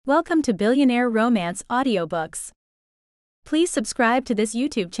Welcome to Billionaire Romance Audiobooks. Please subscribe to this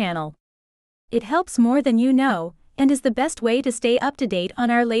YouTube channel. It helps more than you know, and is the best way to stay up to date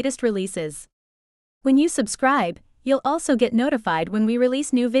on our latest releases. When you subscribe, you'll also get notified when we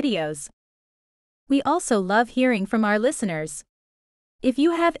release new videos. We also love hearing from our listeners. If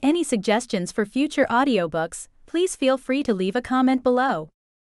you have any suggestions for future audiobooks, please feel free to leave a comment below.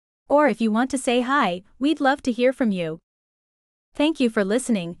 Or if you want to say hi, we'd love to hear from you. Thank you for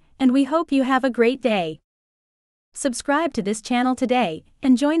listening, and we hope you have a great day. Subscribe to this channel today,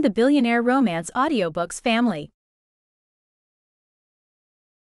 and join the Billionaire Romance Audiobooks family.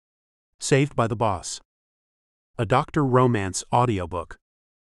 Saved by the Boss. A Dr. Romance Audiobook.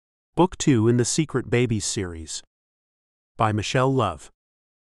 Book 2 in the Secret Babies series. By Michelle Love.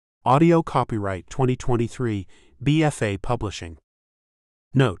 Audio copyright 2023, BFA Publishing.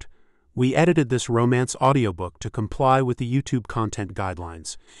 Note: we edited this romance audiobook to comply with the YouTube content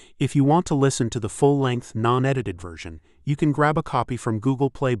guidelines. If you want to listen to the full-length, non-edited version, you can grab a copy from Google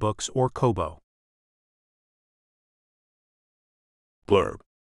Play Books or Kobo. Blurb.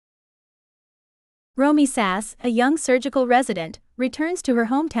 Romy Sass, a young surgical resident, returns to her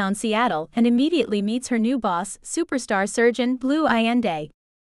hometown Seattle and immediately meets her new boss, superstar surgeon Blue Allende.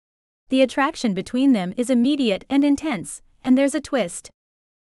 The attraction between them is immediate and intense, and there's a twist.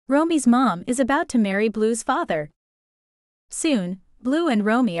 Romy's mom is about to marry Blue's father. Soon, Blue and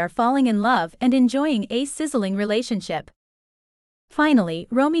Romy are falling in love and enjoying a sizzling relationship. Finally,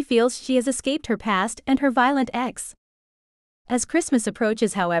 Romy feels she has escaped her past and her violent ex. As Christmas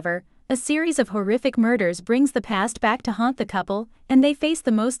approaches, however, a series of horrific murders brings the past back to haunt the couple, and they face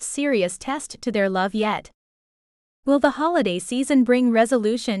the most serious test to their love yet. Will the holiday season bring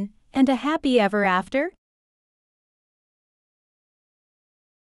resolution and a happy ever after?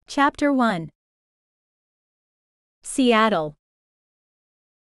 Chapter 1. Seattle.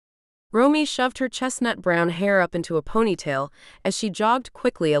 Romy shoved her chestnut brown hair up into a ponytail as she jogged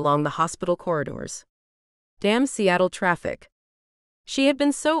quickly along the hospital corridors. Damn Seattle traffic. She had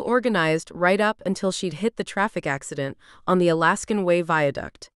been so organized right up until she'd hit the traffic accident on the Alaskan Way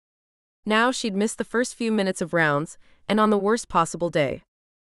Viaduct. Now she'd missed the first few minutes of rounds, and on the worst possible day.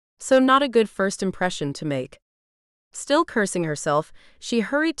 So not a good first impression to make. Still cursing herself, she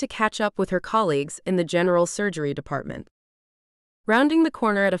hurried to catch up with her colleagues in the general surgery department. Rounding the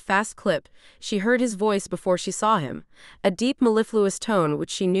corner at a fast clip, she heard his voice before she saw him, a deep mellifluous tone which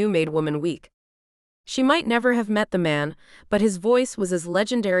she knew made woman weak. She might never have met the man, but his voice was as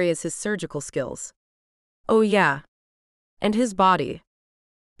legendary as his surgical skills. Oh yeah. And his body.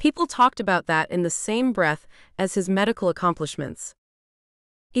 People talked about that in the same breath as his medical accomplishments.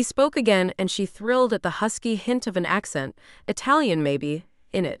 He spoke again, and she thrilled at the husky hint of an accent, Italian maybe,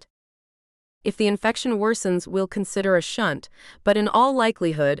 in it. If the infection worsens, we'll consider a shunt, but in all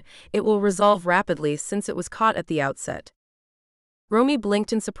likelihood, it will resolve rapidly since it was caught at the outset. Romy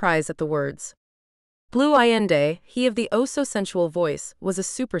blinked in surprise at the words. Blue Allende, he of the oh-so-sensual voice, was a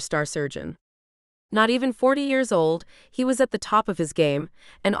superstar surgeon. Not even 40 years old, he was at the top of his game,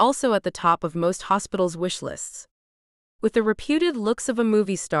 and also at the top of most hospitals' wish lists. With the reputed looks of a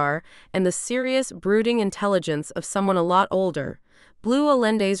movie star and the serious, brooding intelligence of someone a lot older, Blue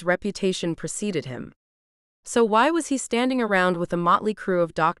Allende's reputation preceded him. So why was he standing around with a motley crew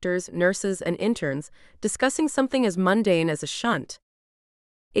of doctors, nurses, and interns, discussing something as mundane as a shunt?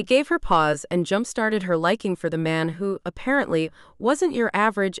 It gave her pause and jump-started her liking for the man who, apparently, wasn't your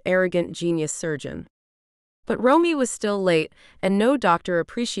average arrogant genius surgeon. But Romy was still late, and no doctor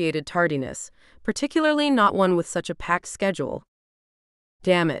appreciated tardiness, particularly not one with such a packed schedule.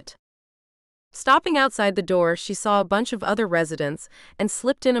 Damn it. Stopping outside the door, she saw a bunch of other residents and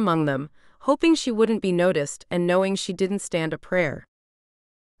slipped in among them, hoping she wouldn't be noticed and knowing she didn't stand a prayer.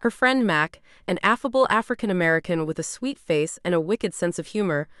 Her friend Mac, an affable African-American with a sweet face and a wicked sense of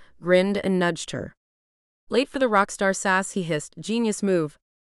humor, grinned and nudged her. Late for the rockstar sass, he hissed, genius move.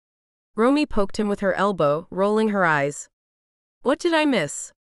 Romy poked him with her elbow, rolling her eyes. What did I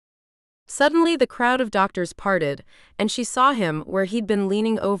miss? Suddenly the crowd of doctors parted, and she saw him where he'd been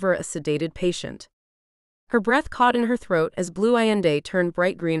leaning over a sedated patient. Her breath caught in her throat as Blue Allende turned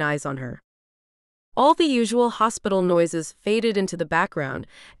bright green eyes on her. All the usual hospital noises faded into the background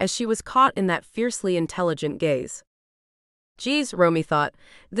as she was caught in that fiercely intelligent gaze. Geez, Romy thought,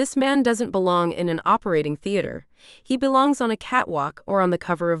 this man doesn't belong in an operating theater. He belongs on a catwalk or on the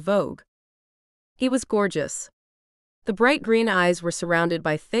cover of Vogue. He was gorgeous. The bright green eyes were surrounded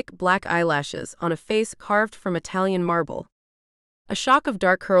by thick black eyelashes on a face carved from Italian marble. A shock of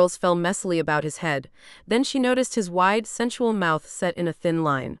dark curls fell messily about his head, then she noticed his wide, sensual mouth set in a thin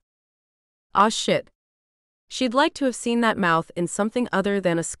line. Ah shit. She'd like to have seen that mouth in something other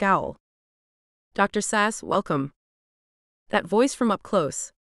than a scowl. Dr. Sass, welcome. That voice from up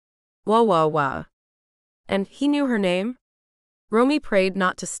close. Wah wah wah. And he knew her name? Romy prayed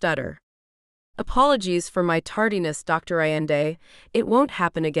not to stutter. Apologies for my tardiness, Dr. Allende. It won't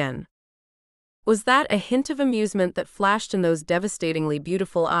happen again. Was that a hint of amusement that flashed in those devastatingly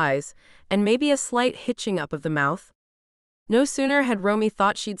beautiful eyes, and maybe a slight hitching up of the mouth? No sooner had Romy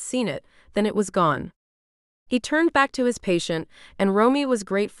thought she'd seen it, than it was gone. He turned back to his patient, and Romy was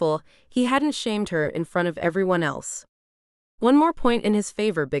grateful he hadn't shamed her in front of everyone else. One more point in his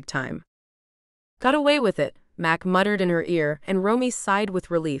favor, big time. Got away with it, Mac muttered in her ear, and Romy sighed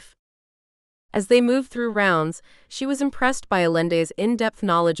with relief. As they moved through rounds, she was impressed by Allende's in-depth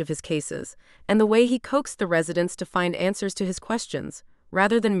knowledge of his cases, and the way he coaxed the residents to find answers to his questions,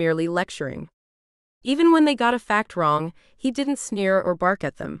 rather than merely lecturing. Even when they got a fact wrong, he didn't sneer or bark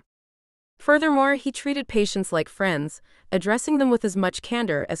at them. Furthermore, he treated patients like friends, addressing them with as much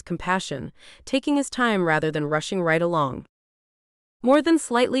candor as compassion, taking his time rather than rushing right along. More than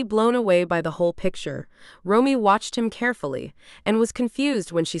slightly blown away by the whole picture, Romy watched him carefully, and was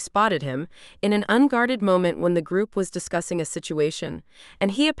confused when she spotted him, in an unguarded moment when the group was discussing a situation, and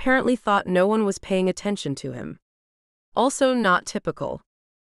he apparently thought no one was paying attention to him. Also not typical.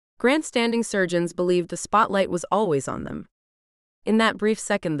 Grandstanding surgeons believed the spotlight was always on them. In that brief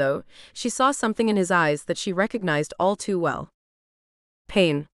second, though, she saw something in his eyes that she recognized all too well.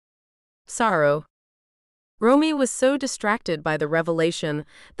 Pain. Sorrow. Romy was so distracted by the revelation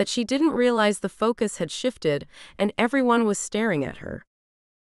that she didn't realize the focus had shifted and everyone was staring at her.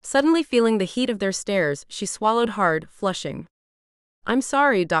 Suddenly feeling the heat of their stares, she swallowed hard, flushing. I'm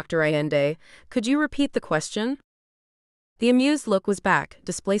sorry, Dr. Allende, could you repeat the question? The amused look was back,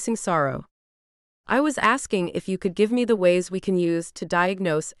 displacing sorrow. I was asking if you could give me the ways we can use to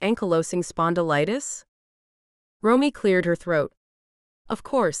diagnose ankylosing spondylitis? Romy cleared her throat. Of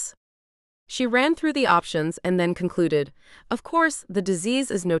course. She ran through the options and then concluded, of course, the disease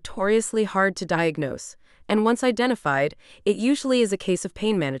is notoriously hard to diagnose, and once identified, it usually is a case of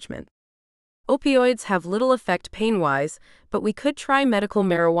pain management. Opioids have little effect pain-wise, but we could try medical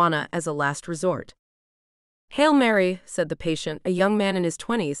marijuana as a last resort. Hail Mary, said the patient, a young man in his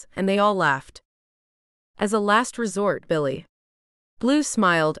 20s, and they all laughed. As a last resort, Billy. Blue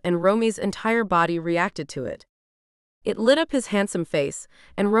smiled, and Romy's entire body reacted to it. It lit up his handsome face,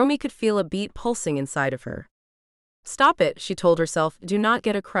 and Romy could feel a beat pulsing inside of her. Stop it, she told herself, do not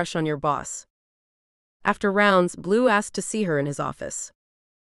get a crush on your boss. After rounds, Blue asked to see her in his office.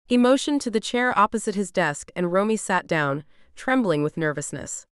 He motioned to the chair opposite his desk, and Romy sat down, trembling with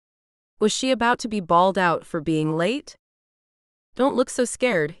nervousness. Was she about to be bawled out for being late? Don't look so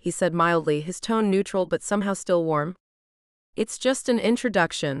scared, he said mildly, his tone neutral but somehow still warm. It's just an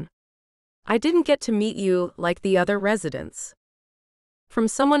introduction. I didn't get to meet you like the other residents. From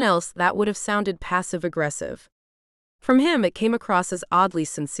someone else, that would have sounded passive-aggressive. From him, it came across as oddly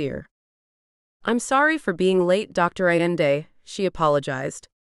sincere. I'm sorry for being late, Dr. Allende, she apologized.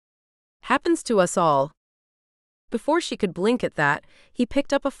 Happens to us all. Before she could blink at that, he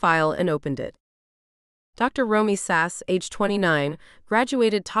picked up a file and opened it. Dr. Romy Sass, age 29,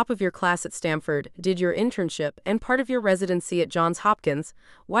 graduated top of your class at Stanford, did your internship and part of your residency at Johns Hopkins.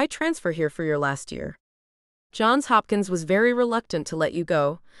 Why transfer here for your last year? Johns Hopkins was very reluctant to let you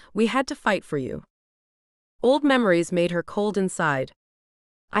go. We had to fight for you. Old memories made her cold inside.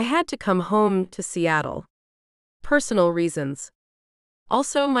 I had to come home to Seattle. Personal reasons.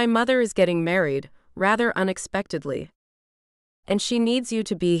 Also, my mother is getting married, rather unexpectedly. And she needs you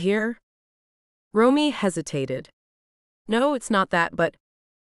to be here? Romy hesitated. No, it's not that, but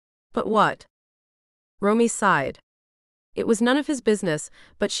what? Romy sighed. It was none of his business,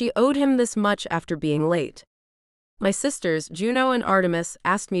 but she owed him this much after being late. My sisters, Juno and Artemis,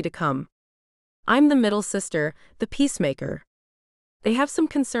 asked me to come. I'm the middle sister, the peacemaker. They have some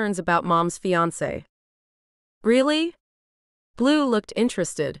concerns about Mom's fiancé. Really? Blue looked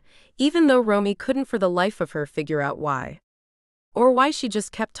interested, even though Romy couldn't for the life of her figure out why. Or why she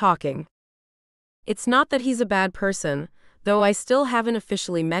just kept talking. It's not that he's a bad person, though I still haven't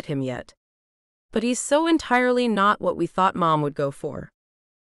officially met him yet. But he's so entirely not what we thought Mom would go for.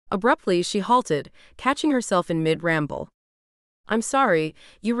 Abruptly, she halted, catching herself in mid-ramble. I'm sorry,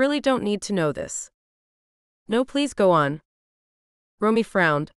 you really don't need to know this. No, please go on. Romy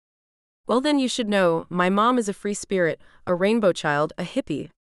frowned. Well then you should know, my mom is a free spirit, a rainbow child, a hippie.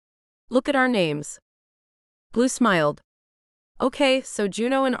 Look at our names. Blue smiled. Okay, so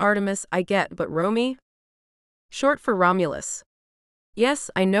Juno and Artemis I get, but Romy? Short for Romulus.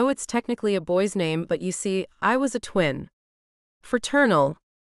 Yes, I know it's technically a boy's name, but you see, I was a twin. Fraternal.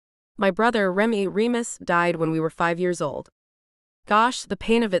 My brother Remy Remus died when we were 5 years old. Gosh, the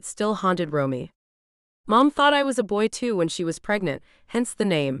pain of it still haunted Romy. Mom thought I was a boy too when she was pregnant, hence the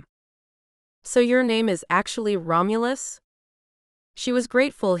name. So your name is actually Romulus? She was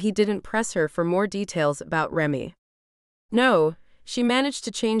grateful he didn't press her for more details about Remy. No, she managed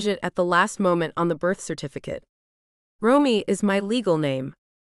to change it at the last moment on the birth certificate. Romy is my legal name.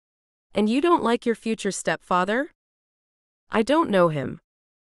 And you don't like your future stepfather? I don't know him.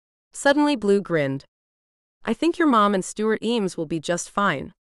 Suddenly Blue grinned. I think your mom and Stuart Eames will be just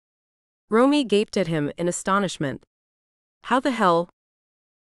fine. Romy gaped at him in astonishment. How the hell?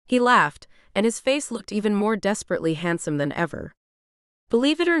 He laughed, and his face looked even more desperately handsome than ever.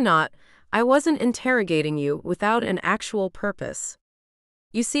 Believe it or not, I wasn't interrogating you without an actual purpose.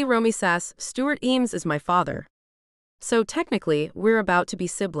 You see, Romy Sass, Stuart Eames is my father. So technically, we're about to be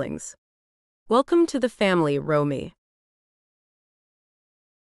siblings. Welcome to the family, Romy.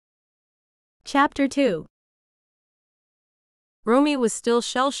 Chapter 2. Romy was still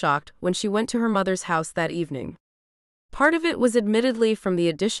shell-shocked when she went to her mother's house that evening. Part of it was admittedly from the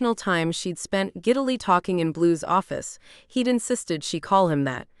additional time she'd spent giddily talking in Blue's office. He'd insisted she call him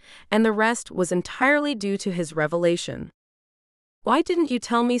that, and the rest was entirely due to his revelation. Why didn't you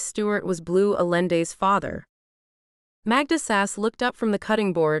tell me Stuart was Blue Allende's father? Magda Sass looked up from the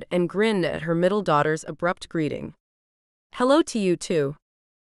cutting board and grinned at her middle daughter's abrupt greeting. Hello to you too.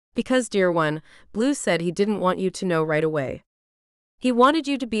 Because, dear one, Blue said he didn't want you to know right away. He wanted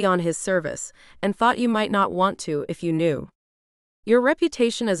you to be on his service, and thought you might not want to if you knew. Your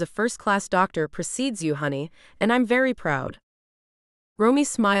reputation as a first-class doctor precedes you, honey, and I'm very proud. Romy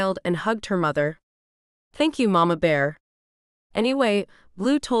smiled and hugged her mother. Thank you, Mama Bear. Anyway,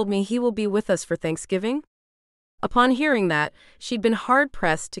 Blue told me he will be with us for Thanksgiving. Upon hearing that, she'd been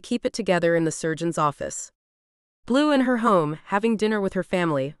hard-pressed to keep it together in the surgeon's office. Blue in her home, having dinner with her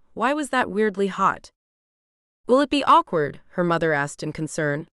family, why was that weirdly hot? Will it be awkward? Her mother asked in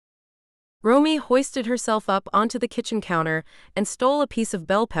concern. Romy hoisted herself up onto the kitchen counter and stole a piece of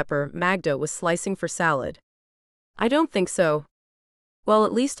bell pepper Magda was slicing for salad. I don't think so. Well,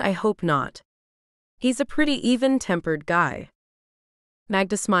 at least I hope not. He's a pretty even-tempered guy.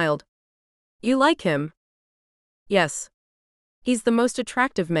 Magda smiled. You like him? Yes. He's the most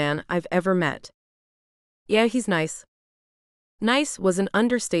attractive man I've ever met. Yeah, he's nice. Nice was an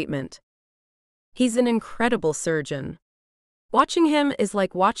understatement. He's an incredible surgeon. Watching him is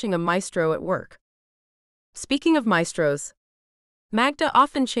like watching a maestro at work. Speaking of maestros, Magda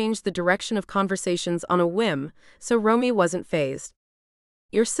often changed the direction of conversations on a whim, so Romy wasn't fazed.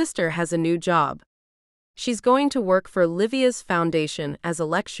 Your sister has a new job. She's going to work for Livia's Foundation as a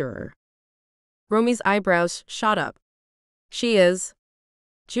lecturer. Romy's eyebrows shot up. She is.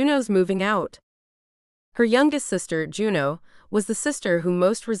 Juno's moving out. Her youngest sister, Juno, was the sister who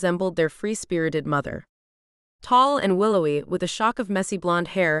most resembled their free-spirited mother. Tall and willowy, with a shock of messy blonde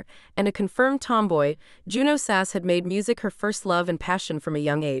hair and a confirmed tomboy, Juno Sass had made music her first love and passion from a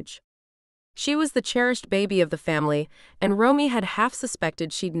young age. She was the cherished baby of the family, and Romy had half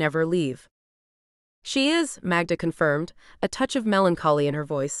suspected she'd never leave. She is, Magda confirmed, a touch of melancholy in her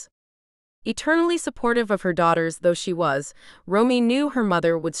voice. Eternally supportive of her daughters though she was, Romy knew her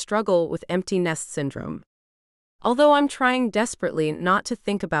mother would struggle with empty nest syndrome. Although I'm trying desperately not to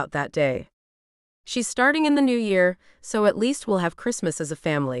think about that day. She's starting in the new year, so at least we'll have Christmas as a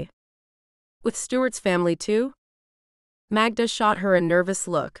family. With Stuart's family too? Magda shot her a nervous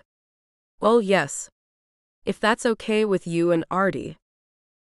look. Well, yes. If that's okay with you and Artie.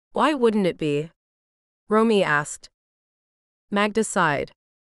 Why wouldn't it be? Romy asked. Magda sighed.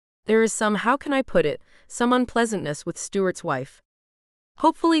 There is some, how can I put it, some unpleasantness with Stuart's wife.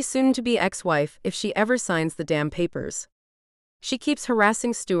 Hopefully soon-to-be ex-wife if she ever signs the damn papers. She keeps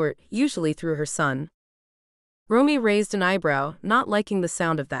harassing Stuart, usually through her son. Romy raised an eyebrow, not liking the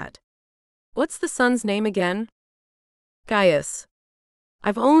sound of that. What's the son's name again? Gaius.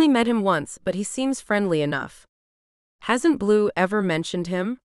 I've only met him once, but he seems friendly enough. Hasn't Blue ever mentioned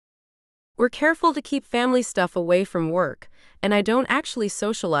him? We're careful to keep family stuff away from work, and I don't actually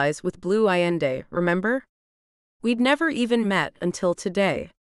socialize with Blue Allende, remember? We'd never even met until today.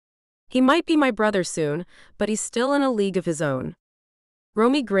 He might be my brother soon, but he's still in a league of his own.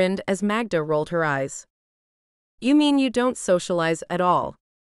 Romy grinned as Magda rolled her eyes. You mean you don't socialize at all?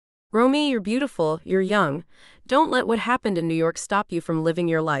 Romy, you're beautiful, you're young. Don't let what happened in New York stop you from living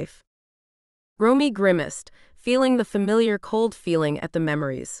your life. Romy grimaced, feeling the familiar cold feeling at the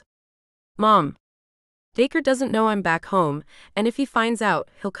memories. Mom. Dacre doesn't know I'm back home, and if he finds out,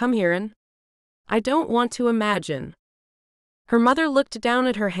 he'll come here and... I don't want to imagine. Her mother looked down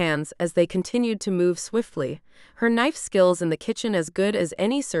at her hands as they continued to move swiftly, her knife skills in the kitchen as good as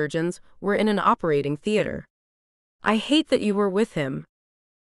any surgeon's were in an operating theater. I hate that you were with him.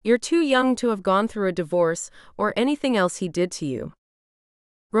 You're too young to have gone through a divorce or anything else he did to you.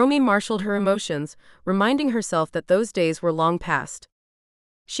 Romy marshaled her emotions, reminding herself that those days were long past.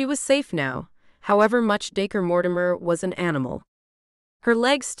 She was safe now, however much Dacre Mortimer was an animal. Her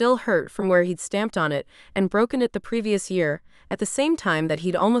leg still hurt from where he'd stamped on it and broken it the previous year, at the same time that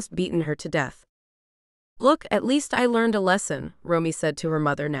he'd almost beaten her to death. Look, at least I learned a lesson, Romy said to her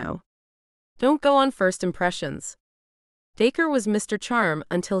mother now. Don't go on first impressions. Dacre was Mr. Charm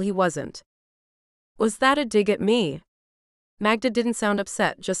until he wasn't. Was that a dig at me? Magda didn't sound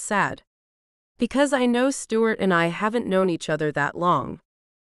upset, just sad. Because I know Stuart and I haven't known each other that long.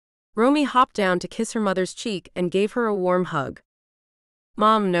 Romy hopped down to kiss her mother's cheek and gave her a warm hug.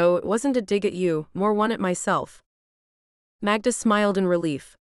 Mom, no, it wasn't a dig at you, more one at myself. Magda smiled in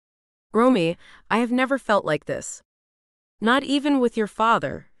relief. Romy, I have never felt like this. Not even with your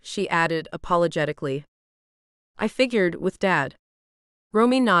father, she added apologetically. I figured, with Dad.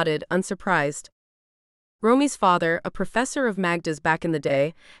 Romy nodded, unsurprised. Romy's father, a professor of Magda's back in the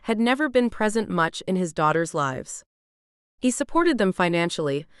day, had never been present much in his daughters' lives. He supported them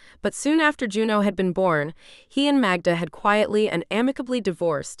financially, but soon after Juno had been born, he and Magda had quietly and amicably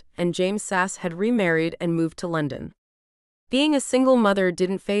divorced, and James Sass had remarried and moved to London. Being a single mother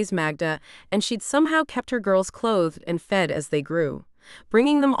didn't faze Magda, and she'd somehow kept her girls clothed and fed as they grew,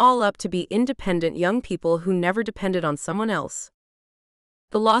 bringing them all up to be independent young people who never depended on someone else.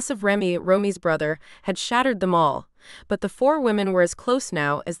 The loss of Remy, Romy's brother, had shattered them all, but the four women were as close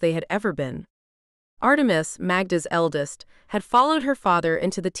now as they had ever been. Artemis, Magda's eldest, had followed her father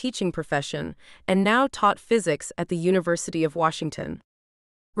into the teaching profession and now taught physics at the University of Washington.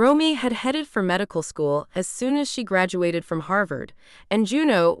 Romy had headed for medical school as soon as she graduated from Harvard, and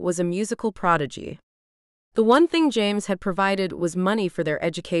Juno was a musical prodigy. The one thing James had provided was money for their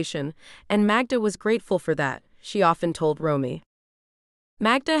education, and Magda was grateful for that, she often told Romy.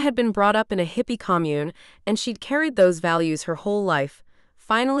 Magda had been brought up in a hippie commune, and she'd carried those values her whole life,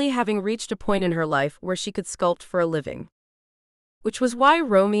 finally having reached a point in her life where she could sculpt for a living. Which was why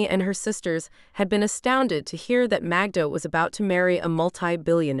Romy and her sisters had been astounded to hear that Magda was about to marry a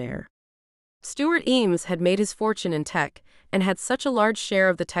multi-billionaire. Stuart Eames had made his fortune in tech, and had such a large share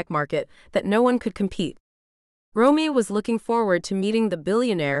of the tech market that no one could compete. Romy was looking forward to meeting the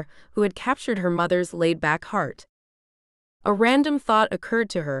billionaire who had captured her mother's laid-back heart. A random thought occurred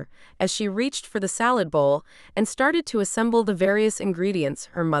to her as she reached for the salad bowl and started to assemble the various ingredients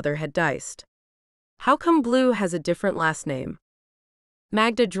her mother had diced. How come Blue has a different last name?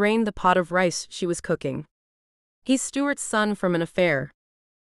 Magda drained the pot of rice she was cooking. He's Stuart's son from an affair.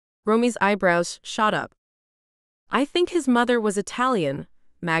 Romy's eyebrows shot up. I think his mother was Italian,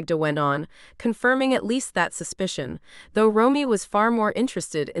 Magda went on, confirming at least that suspicion, though Romy was far more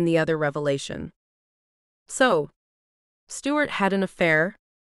interested in the other revelation. So, Stuart had an affair?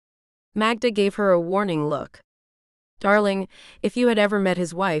 Magda gave her a warning look. Darling, if you had ever met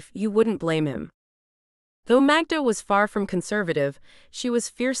his wife, you wouldn't blame him. Though Magda was far from conservative, she was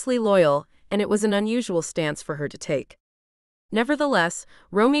fiercely loyal, and it was an unusual stance for her to take. Nevertheless,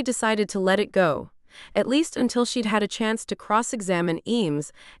 Romy decided to let it go, at least until she'd had a chance to cross-examine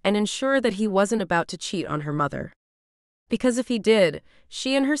Eames and ensure that he wasn't about to cheat on her mother. Because if he did,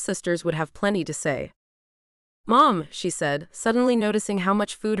 she and her sisters would have plenty to say. Mom, she said, suddenly noticing how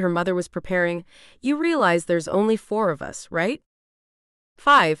much food her mother was preparing, you realize there's only 4 of us, right?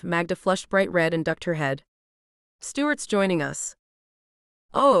 5, Magda flushed bright red and ducked her head. Stuart's joining us.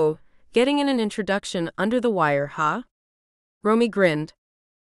 Oh, getting in an introduction under the wire, huh? Romy grinned.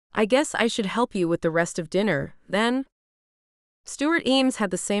 I guess I should help you with the rest of dinner, then? Stuart Eames had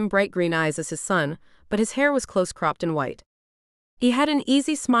the same bright green eyes as his son, but his hair was close-cropped and white. He had an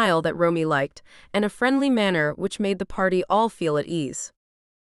easy smile that Romy liked, and a friendly manner which made the party all feel at ease.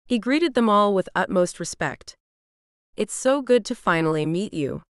 He greeted them all with utmost respect. It's so good to finally meet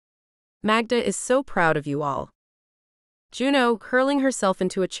you. Magda is so proud of you all. Juno, hurling herself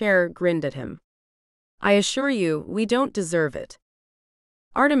into a chair, grinned at him. I assure you, we don't deserve it.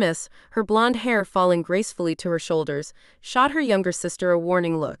 Artemis, her blonde hair falling gracefully to her shoulders, shot her younger sister a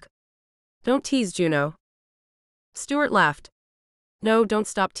warning look. Don't tease, Juno. Stuart laughed. No, don't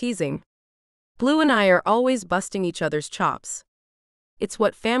stop teasing. Blue and I are always busting each other's chops. It's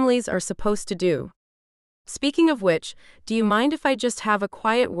what families are supposed to do. Speaking of which, do you mind if I just have a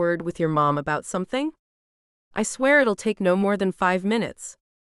quiet word with your mom about something? I swear it'll take no more than 5 minutes.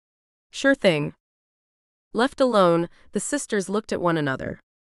 Sure thing. Left alone, the sisters looked at one another.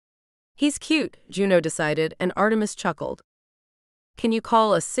 He's cute, Juno decided, and Artemis chuckled. Can you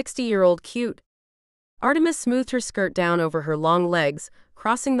call a 60-year-old cute? Artemis smoothed her skirt down over her long legs,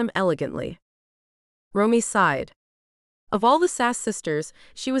 crossing them elegantly. Romy sighed. Of all the Sass sisters,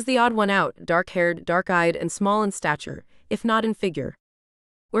 she was the odd one out, dark-haired, dark-eyed, and small in stature, if not in figure.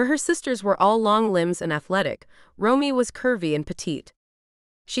 Where her sisters were all long limbs and athletic, Romy was curvy and petite.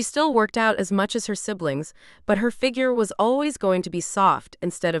 She still worked out as much as her siblings, but her figure was always going to be soft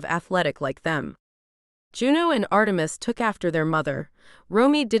instead of athletic like them. Juno and Artemis took after their mother.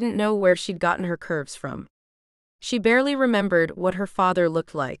 Romy didn't know where she'd gotten her curves from. She barely remembered what her father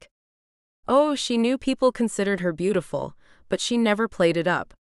looked like. Oh, she knew people considered her beautiful, but she never played it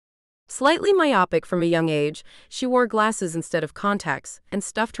up. Slightly myopic from a young age, she wore glasses instead of contacts and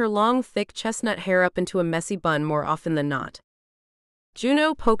stuffed her long, thick chestnut hair up into a messy bun more often than not.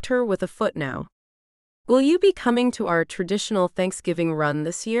 Juno poked her with a foot now. Will you be coming to our traditional Thanksgiving run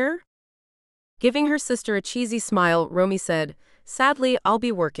this year? Giving her sister a cheesy smile, Romy said, Sadly, I'll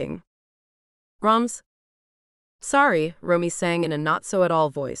be working. Roms? Sorry, Romy sang in a not-so-at-all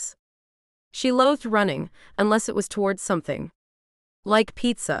voice. She loathed running, unless it was towards something. Like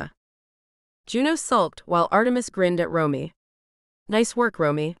pizza. Juno sulked while Artemis grinned at Romy. Nice work,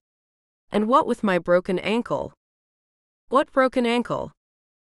 Romy. And what with my broken ankle? What broken ankle?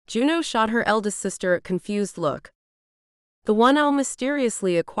 Juno shot her eldest sister a confused look. The one I'll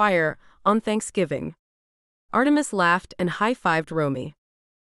mysteriously acquire on Thanksgiving. Artemis laughed and high-fived Romy.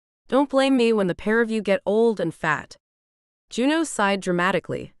 Don't blame me when the pair of you get old and fat. Juno sighed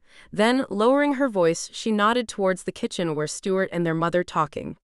dramatically. Then, lowering her voice, she nodded towards the kitchen where Stuart and their mother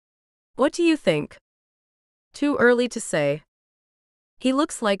talking. What do you think? Too early to say. He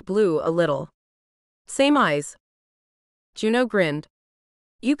looks like Blue a little. Same eyes. Juno grinned.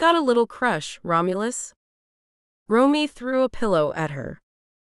 You got a little crush, Romulus? Romy threw a pillow at her.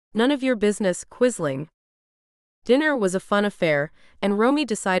 None of your business, Quisling. Dinner was a fun affair, and Romy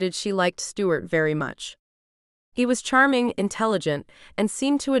decided she liked Stuart very much. He was charming, intelligent, and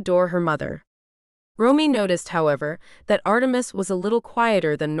seemed to adore her mother. Romy noticed, however, that Artemis was a little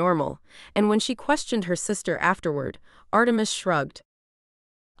quieter than normal, and when she questioned her sister afterward, Artemis shrugged.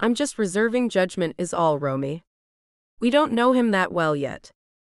 I'm just reserving judgment is all, Romy. We don't know him that well yet.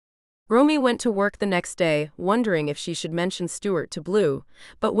 Romy went to work the next day, wondering if she should mention Stuart to Blue,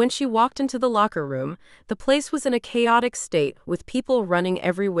 but when she walked into the locker room, the place was in a chaotic state with people running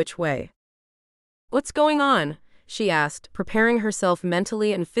every which way. What's going on? She asked, preparing herself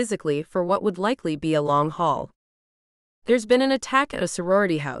mentally and physically for what would likely be a long haul. There's been an attack at a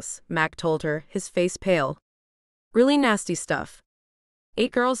sorority house, Mac told her, his face pale. Really nasty stuff.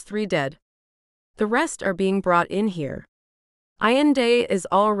 8 girls, 3 dead. The rest are being brought in here. Day is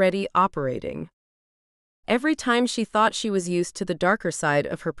already operating. Every time she thought she was used to the darker side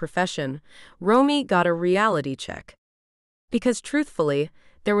of her profession, Romy got a reality check. Because truthfully,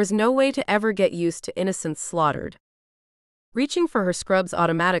 there was no way to ever get used to innocents slaughtered. Reaching for her scrubs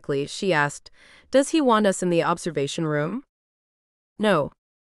automatically, she asked, Does he want us in the observation room? No.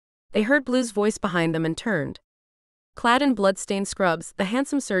 They heard Blue's voice behind them and turned. Clad in blood-stained scrubs, the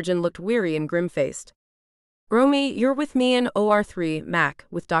handsome surgeon looked weary and grim-faced. Romy, you're with me in OR3, Mac,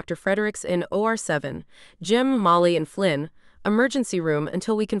 with Dr. Fredericks in OR7, Jim, Molly, and Flynn, emergency room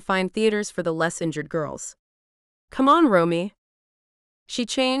until we can find theaters for the less injured girls. Come on, Romy. She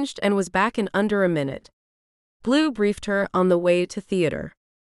changed and was back in under a minute. Blue briefed her on the way to theater.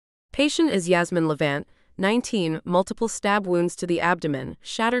 Patient is Yasmin Levant, 19, multiple stab wounds to the abdomen,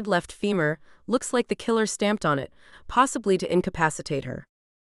 shattered left femur, looks like the killer stamped on it, possibly to incapacitate her.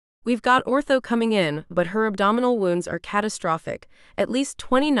 We've got ortho coming in, but her abdominal wounds are catastrophic, at least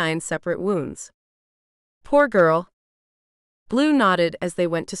 29 separate wounds. Poor girl. Blue nodded as they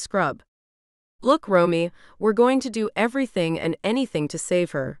went to scrub. Look, Romy, we're going to do everything and anything to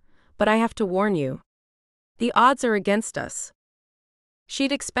save her, but I have to warn you. The odds are against us.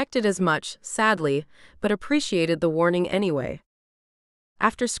 She'd expected as much, sadly, but appreciated the warning anyway.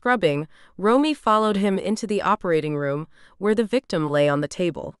 After scrubbing, Romy followed him into the operating room, where the victim lay on the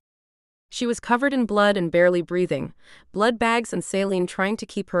table. She was covered in blood and barely breathing, blood bags and saline trying to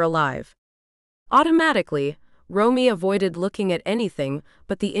keep her alive. Automatically, Romy avoided looking at anything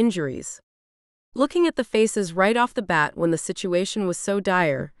but the injuries. Looking at the faces right off the bat when the situation was so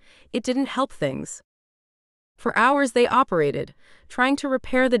dire, it didn't help things. For hours they operated, trying to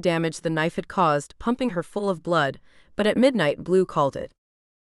repair the damage the knife had caused, pumping her full of blood, but at midnight Blue called it.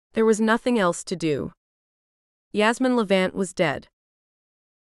 There was nothing else to do. Yasmin Levant was dead.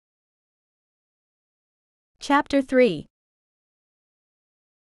 Chapter 3.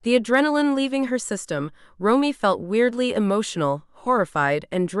 The adrenaline leaving her system, Romy felt weirdly emotional, horrified,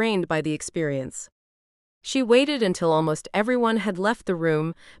 and drained by the experience. She waited until almost everyone had left the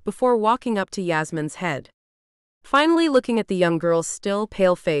room before walking up to Yasmin's head. Finally, looking at the young girl's still,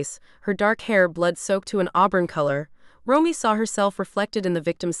 pale face, her dark hair blood-soaked to an auburn color, Romy saw herself reflected in the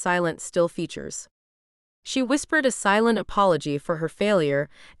victim's silent, still features. She whispered a silent apology for her failure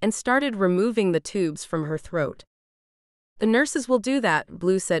and started removing the tubes from her throat. "The nurses will do that,"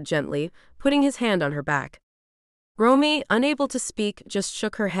 Blue said gently, putting his hand on her back. Romy, unable to speak, just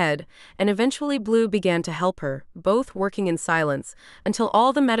shook her head, and eventually Blue began to help her, both working in silence, until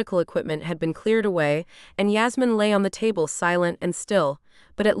all the medical equipment had been cleared away, and Yasmin lay on the table silent and still,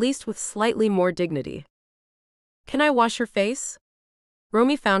 but at least with slightly more dignity. "Can I wash her face?"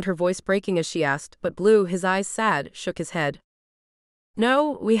 Romy found her voice breaking as she asked, but Blue, his eyes sad, shook his head.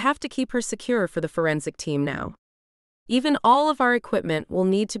 "No, we have to keep her secure for the forensic team now. Even all of our equipment will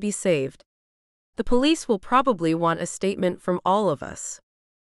need to be saved. The police will probably want a statement from all of us."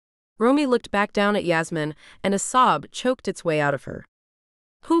 Romy looked back down at Yasmin, and a sob choked its way out of her.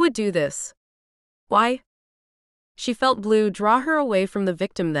 Who would do this? Why? She felt Blue draw her away from the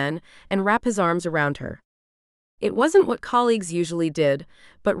victim then, and wrap his arms around her. It wasn't what colleagues usually did,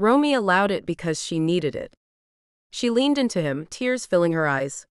 but Romy allowed it because she needed it. She leaned into him, tears filling her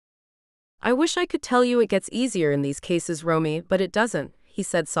eyes. "I wish I could tell you it gets easier in these cases, Romy, but it doesn't," he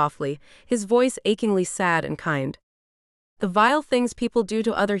said softly, his voice achingly sad and kind. "The vile things people do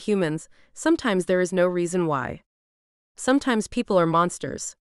to other humans, sometimes there is no reason why. Sometimes people are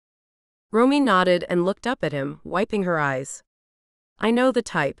monsters." Romy nodded and looked up at him, wiping her eyes. "I know the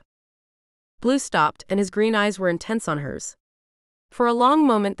type." Blue stopped, and his green eyes were intense on hers. For a long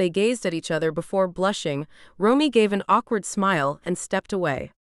moment they gazed at each other before blushing. Romy gave an awkward smile and stepped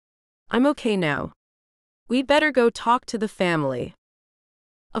away. "I'm okay now. We'd better go talk to the family."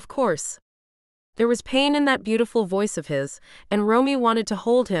 Of course. There was pain in that beautiful voice of his, and Romy wanted to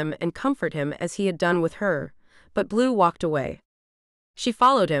hold him and comfort him as he had done with her, but Blue walked away. She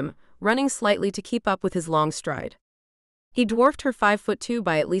followed him, running slightly to keep up with his long stride. He dwarfed her 5'2"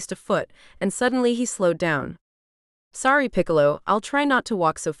 by at least a foot, and suddenly he slowed down. "Sorry, Piccolo, I'll try not to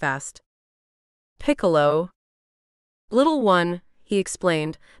walk so fast." "Piccolo?" "Little one," he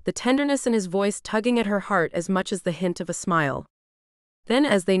explained, the tenderness in his voice tugging at her heart as much as the hint of a smile. Then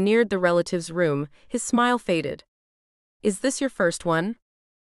as they neared the relative's room, his smile faded. "Is this your first one?"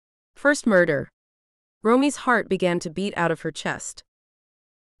 "First murder." Romy's heart began to beat out of her chest.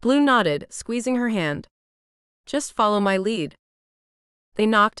 Blue nodded, squeezing her hand. "Just follow my lead." They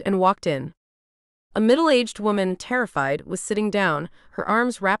knocked and walked in. A middle-aged woman, terrified, was sitting down, her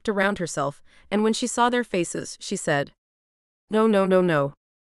arms wrapped around herself, and when she saw their faces, she said, "No, no, no, no."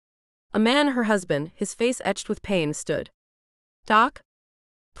 A man, her husband, his face etched with pain, stood. "Doc?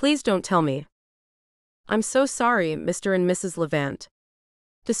 Please don't tell me." "I'm so sorry, Mr. and Mrs. Levant.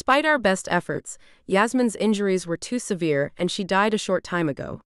 Despite our best efforts, Yasmin's injuries were too severe and she died a short time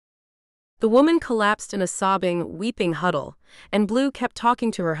ago." The woman collapsed in a sobbing, weeping huddle, and Blue kept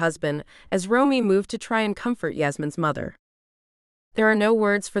talking to her husband as Romy moved to try and comfort Yasmin's mother. "There are no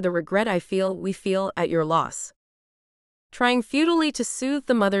words for the regret we feel at your loss." Trying futilely to soothe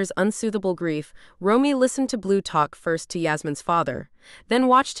the mother's unsoothable grief, Romy listened to Blue talk first to Yasmin's father, then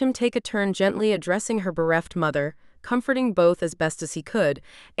watched him take a turn gently addressing her bereft mother, comforting both as best as he could,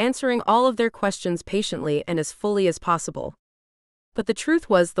 answering all of their questions patiently and as fully as possible. But the truth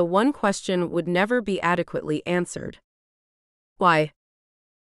was the one question would never be adequately answered. Why?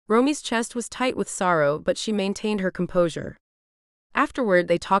 Romy's chest was tight with sorrow, but she maintained her composure. Afterward,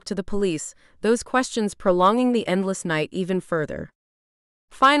 they talked to the police, those questions prolonging the endless night even further.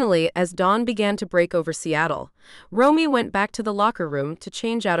 Finally, as dawn began to break over Seattle, Romy went back to the locker room to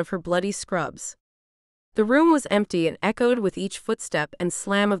change out of her bloody scrubs. The room was empty and echoed with each footstep and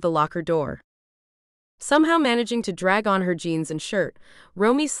slam of the locker door. Somehow managing to drag on her jeans and shirt,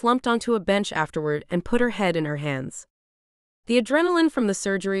 Romy slumped onto a bench afterward and put her head in her hands. The adrenaline from the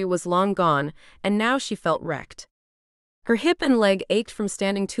surgery was long gone, and now she felt wrecked. Her hip and leg ached from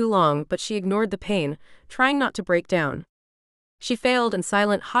standing too long, but she ignored the pain, trying not to break down. She failed, and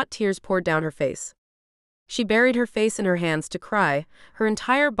silent, hot tears poured down her face. She buried her face in her hands to cry, her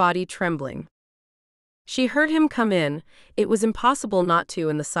entire body trembling. She heard him come in. It was impossible not to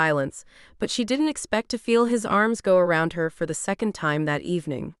in the silence, but she didn't expect to feel his arms go around her for the second time that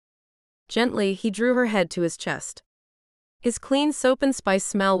evening. Gently, he drew her head to his chest. His clean soap and spice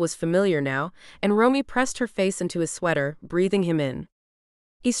smell was familiar now, and Romy pressed her face into his sweater, breathing him in.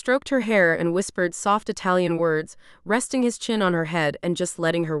 He stroked her hair and whispered soft Italian words, resting his chin on her head and just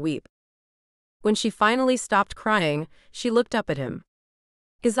letting her weep. When she finally stopped crying, she looked up at him.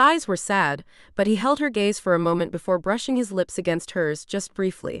 His eyes were sad, but he held her gaze for a moment before brushing his lips against hers just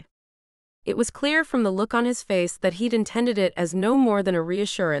briefly. It was clear from the look on his face that he'd intended it as no more than a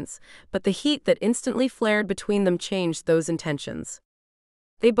reassurance, but the heat that instantly flared between them changed those intentions.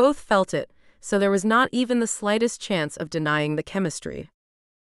 They both felt it, so there was not even the slightest chance of denying the chemistry.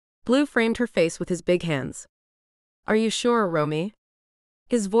 Blue framed her face with his big hands. "Are you sure, Romy?"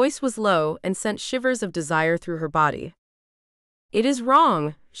 His voice was low and sent shivers of desire through her body. "It is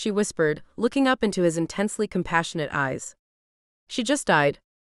wrong," she whispered, looking up into his intensely compassionate eyes. "She just died.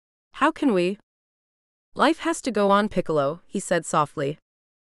 How can we?" "Life has to go on, Piccolo," he said softly.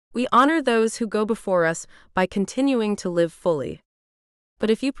 "We honor those who go before us by continuing to live fully. But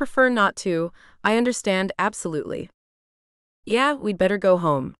if you prefer not to, I understand absolutely." "Yeah, we'd better go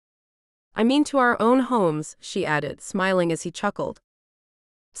home." "I mean to our own homes," she added, smiling as he chuckled.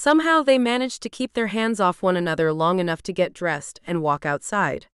 Somehow they managed to keep their hands off one another long enough to get dressed and walk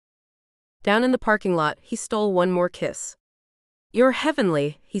outside. Down in the parking lot, he stole one more kiss. "You're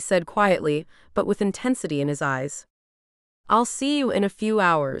heavenly," he said quietly, but with intensity in his eyes. "I'll see you in a few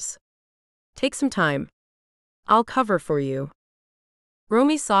hours. Take some time. I'll cover for you."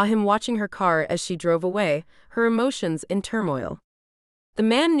 Romy saw him watching her car as she drove away, her emotions in turmoil. The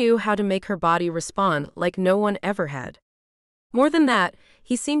man knew how to make her body respond like no one ever had. More than that,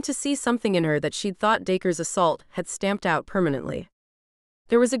 he seemed to see something in her that she'd thought Dacre's assault had stamped out permanently.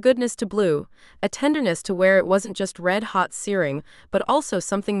 There was a goodness to Blue, a tenderness to where it wasn't just red-hot searing, but also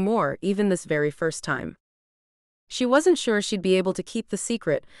something more, even this very first time. She wasn't sure she'd be able to keep the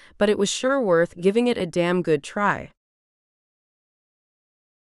secret, but it was sure worth giving it a damn good try.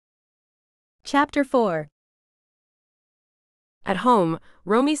 Chapter 4. At home,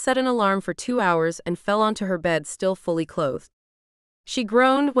 Romy set an alarm for 2 hours and fell onto her bed still fully clothed. She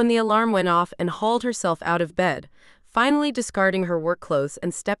groaned when the alarm went off and hauled herself out of bed, finally discarding her work clothes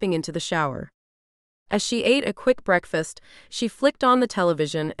and stepping into the shower. As she ate a quick breakfast, she flicked on the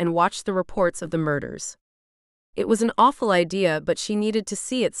television and watched the reports of the murders. It was an awful idea, but she needed to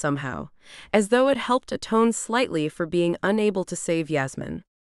see it somehow, as though it helped atone slightly for being unable to save Yasmin.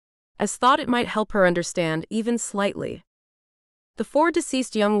 As thought it might help her understand even slightly. The 4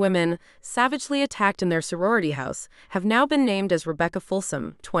 deceased young women, savagely attacked in their sorority house, have now been named as Rebecca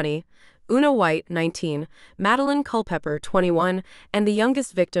Folsom, 20, Una White, 19, Madeline Culpepper, 21, and the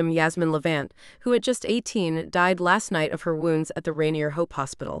youngest victim, Yasmin Levant, who at just 18 died last night of her wounds at the Rainier Hope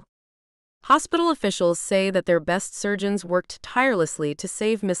Hospital. Hospital officials say that their best surgeons worked tirelessly to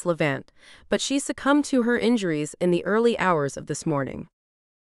save Miss Levant, but she succumbed to her injuries in the early hours of this morning.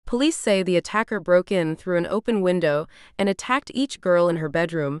 Police say the attacker broke in through an open window and attacked each girl in her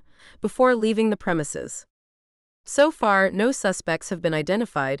bedroom before leaving the premises. So far, no suspects have been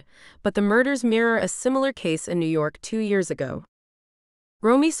identified, but the murders mirror a similar case in New York 2 years ago.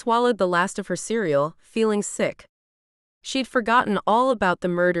 Romy swallowed the last of her cereal, feeling sick. She'd forgotten all about the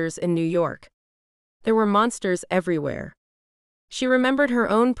murders in New York. There were monsters everywhere. She remembered her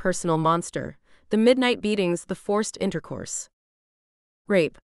own personal monster, the midnight beatings, the forced intercourse.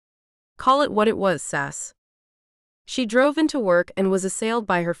 Rape. Call it what it was, Sass. She drove into work and was assailed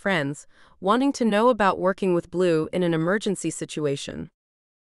by her friends, wanting to know about working with Blue in an emergency situation.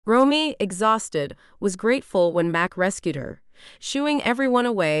 Romy, exhausted, was grateful when Mac rescued her, shooing everyone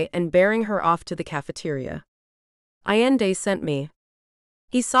away and bearing her off to the cafeteria. "Allende sent me.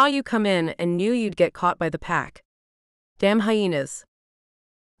 He saw you come in and knew you'd get caught by the pack. Damn hyenas."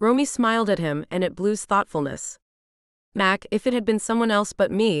 Romy smiled at him and at Blue's thoughtfulness. "Mac, if it had been someone else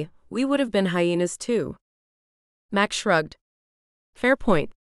but me, we would have been hyenas too." Mac shrugged. "Fair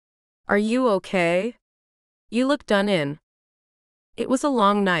point. Are you okay? You look done in." "It was a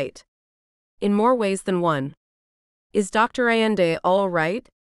long night. In more ways than one." "Is Dr. Allende all right?"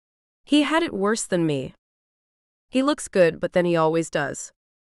 "He had it worse than me. He looks good, but then he always does."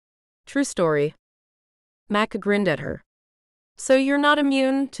 "True story." Mac grinned at her. "So you're not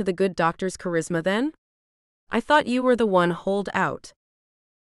immune to the good doctor's charisma then? I thought you were the one holed out."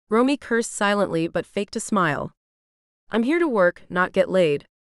 Romy cursed silently but faked a smile. "I'm here to work, not get laid.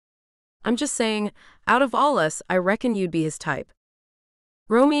 I'm just saying, out of all us, I reckon you'd be his type."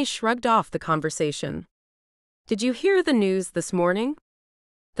 Romy shrugged off the conversation. "Did you hear the news this morning?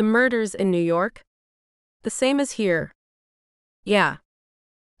 The murders in New York? The same as here." "Yeah.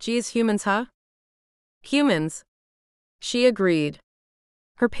 Geez, humans, huh?" "Humans." She agreed.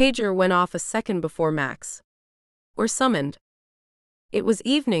 Her pager went off a second before Max. Or summoned. It was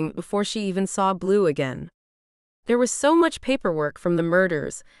evening before she even saw Blue again. There was so much paperwork from the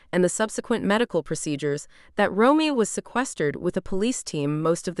murders and the subsequent medical procedures that Romy was sequestered with a police team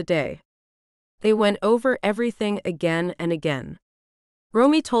most of the day. They went over everything again and again.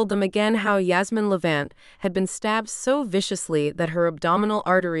 Romy told them again how Yasmin Levant had been stabbed so viciously that her abdominal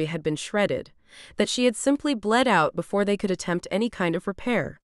artery had been shredded, that she had simply bled out before they could attempt any kind of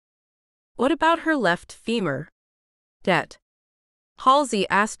repair. What about her left femur? Det. Halsey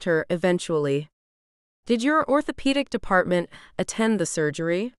asked her eventually. Did your orthopedic department attend the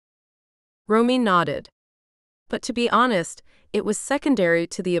surgery? Romy nodded. But to be honest, it was secondary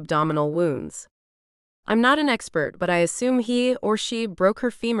to the abdominal wounds. I'm not an expert, but I assume he or she broke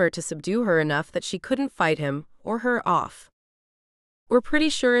her femur to subdue her enough that she couldn't fight him or her off. We're pretty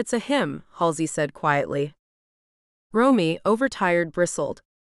sure it's a him, Halsey said quietly. Romy, overtired, bristled.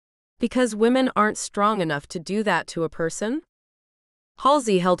 Because women aren't strong enough to do that to a person?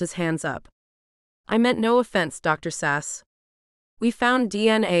 Halsey held his hands up. I meant no offense, Dr. Sass. We found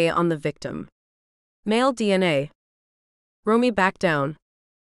DNA on the victim. Male DNA. Romy backed down.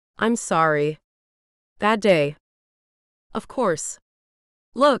 I'm sorry. Bad day. Of course.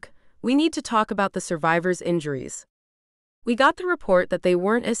 Look, we need to talk about the survivors' injuries. We got the report that they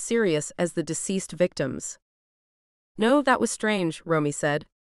weren't as serious as the deceased victims. No, that was strange, Romy said.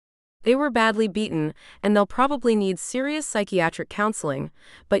 They were badly beaten, and they'll probably need serious psychiatric counseling,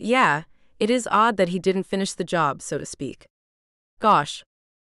 but yeah, it is odd that he didn't finish the job, so to speak. Gosh.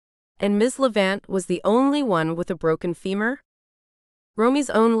 And Ms. Levant was the only one with a broken femur? Romy's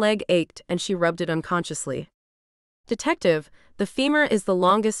own leg ached and she rubbed it unconsciously. Detective, the femur is the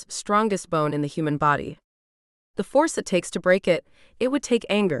longest, strongest bone in the human body. The force it takes to break it, it would take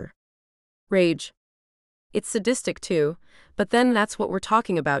anger. Rage. It's sadistic too, but then that's what we're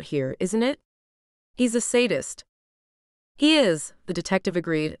talking about here, isn't it? He's a sadist. He is, the detective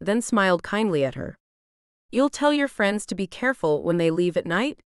agreed, then smiled kindly at her. You'll tell your friends to be careful when they leave at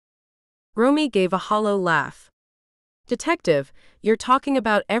night? Romy gave a hollow laugh. Detective, you're talking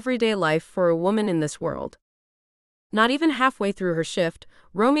about everyday life for a woman in this world. Not even halfway through her shift,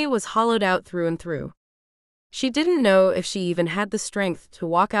 Romy was hollowed out through and through. She didn't know if she even had the strength to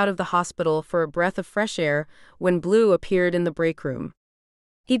walk out of the hospital for a breath of fresh air when Blue appeared in the break room.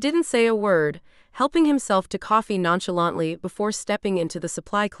 He didn't say a word, helping himself to coffee nonchalantly before stepping into the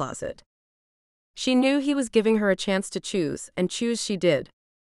supply closet. She knew he was giving her a chance to choose, and choose she did.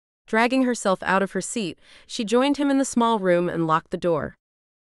 Dragging herself out of her seat, she joined him in the small room and locked the door.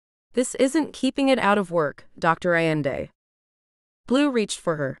 This isn't keeping it out of work, Dr. Allende. Blue reached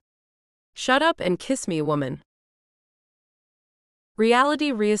for her. Shut up and kiss me, woman.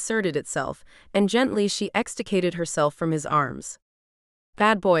 Reality reasserted itself, and gently she extricated herself from his arms.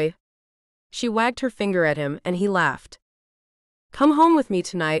 Bad boy. She wagged her finger at him, and he laughed. Come home with me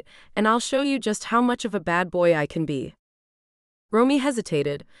tonight, and I'll show you just how much of a bad boy I can be. Romy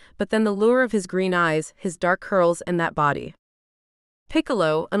hesitated, but then the lure of his green eyes, his dark curls, and that body.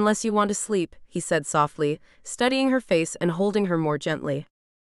 Piccolo, unless you want to sleep, he said softly, studying her face and holding her more gently.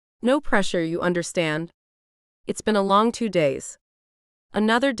 No pressure, you understand? It's been a long 2 days.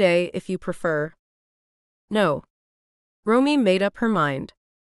 Another day, if you prefer. No. Romy made up her mind.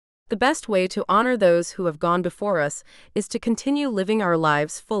 The best way to honor those who have gone before us is to continue living our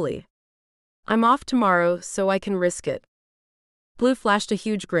lives fully. I'm off tomorrow, so I can risk it. Blue flashed a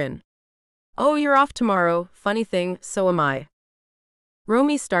huge grin. Oh, you're off tomorrow, funny thing, so am I.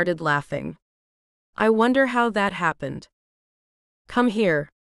 Romy started laughing. I wonder how that happened. Come here.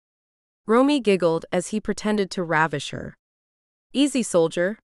 Romy giggled as he pretended to ravish her. Easy,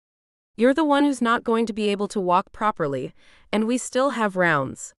 soldier. You're the one who's not going to be able to walk properly, and we still have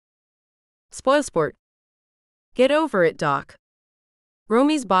rounds. Spoil sport. Get over it, Doc.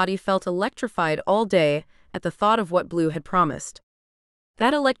 Romy's body felt electrified all day at the thought of what Blue had promised.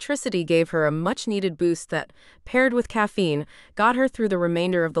 That electricity gave her a much-needed boost that, paired with caffeine, got her through the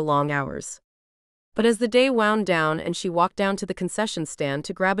remainder of the long hours. But as the day wound down and she walked down to the concession stand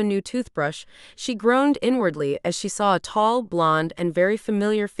to grab a new toothbrush, she groaned inwardly as she saw a tall, blonde, and very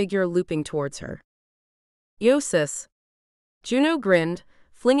familiar figure looping towards her. Yo, sis. Juno grinned,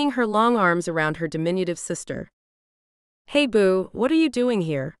 flinging her long arms around her diminutive sister. Hey, Boo, what are you doing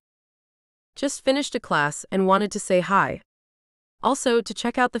here? Just finished a class and wanted to say hi. Also, to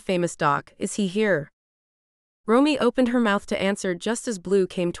check out the famous Doc, is he here? Romy opened her mouth to answer just as Blue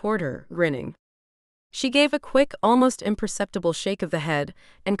came toward her, grinning. She gave a quick, almost imperceptible shake of the head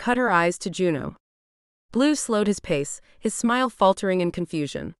and cut her eyes to Juno. Blue slowed his pace, his smile faltering in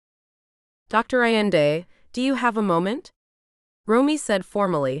confusion. Dr. Allende, do you have a moment? Romy said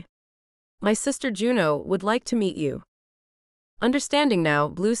formally. My sister Juno would like to meet you. Understanding now,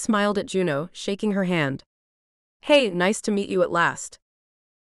 Blue smiled at Juno, shaking her hand. Hey, nice to meet you at last.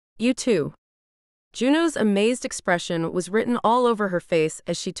 You too. Juno's amazed expression was written all over her face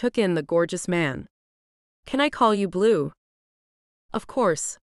as she took in the gorgeous man. Can I call you Blue? Of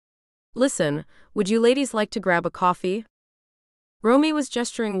course. Listen, would you ladies like to grab a coffee? Romy was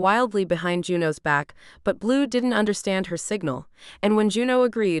gesturing wildly behind Juno's back, but Blue didn't understand her signal, and when Juno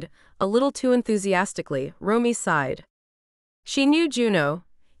agreed, a little too enthusiastically, Romy sighed. She knew Juno.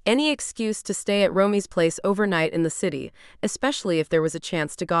 Any excuse to stay at Romy's place overnight in the city, especially if there was a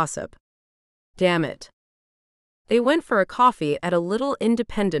chance to gossip. Damn it. They went for a coffee at a little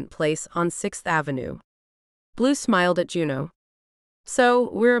independent place on 6th Avenue. Blue smiled at Juno. So,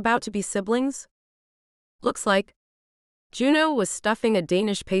 we're about to be siblings? Looks like. Juno was stuffing a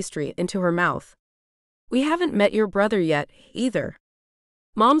Danish pastry into her mouth. We haven't met your brother yet, either.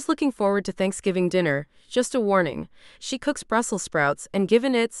 Mom's looking forward to Thanksgiving dinner, just a warning. She cooks Brussels sprouts, and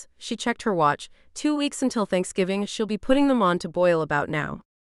given she checked her watch, 2 weeks until Thanksgiving, she'll be putting them on to boil about now.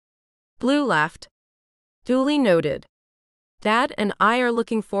 Blue laughed. Duly noted. Dad and I are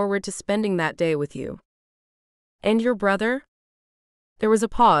looking forward to spending that day with you. And your brother? There was a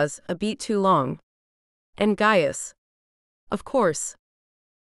pause, a beat too long. And Gaius. Of course.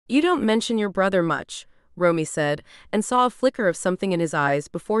 You don't mention your brother much, Romy said, and saw a flicker of something in his eyes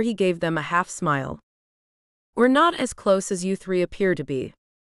before he gave them a half-smile. We're not as close as you three appear to be.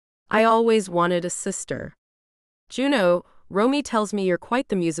 I always wanted a sister. Juno, Romy tells me you're quite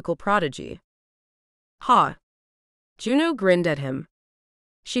the musical prodigy. Ha! Juno grinned at him.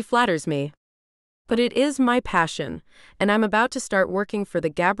 She flatters me. But it is my passion, and I'm about to start working for the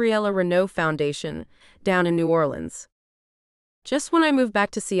Gabriella Renault Foundation, down in New Orleans. Just when I move back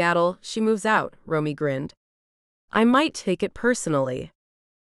to Seattle, she moves out, Romy grinned. I might take it personally.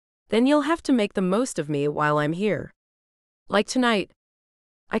 Then you'll have to make the most of me while I'm here. Like tonight.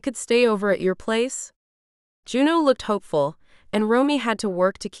 I could stay over at your place? Juno looked hopeful, and Romy had to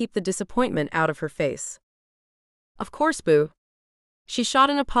work to keep the disappointment out of her face. Of course, Boo. She shot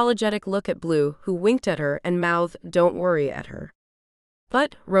an apologetic look at Blue, who winked at her and mouthed, "Don't worry," at her.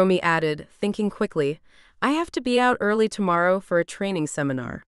 But, Romy added, thinking quickly, I have to be out early tomorrow for a training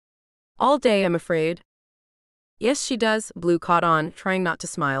seminar. All day, I'm afraid. Yes, she does, Blue caught on, trying not to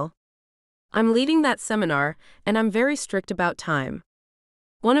smile. I'm leading that seminar, and I'm very strict about time.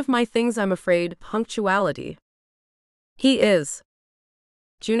 One of my things, I'm afraid, punctuality. He is.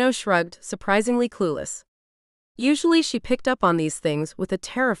 Juno shrugged, surprisingly clueless. Usually she picked up on these things with a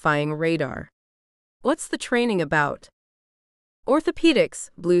terrifying radar. What's the training about? Orthopedics,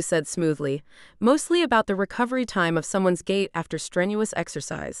 Blue said smoothly, mostly about the recovery time of someone's gait after strenuous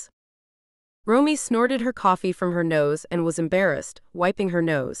exercise. Romy snorted her coffee from her nose and was embarrassed, wiping her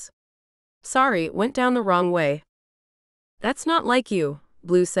nose. Sorry, went down the wrong way. That's not like you,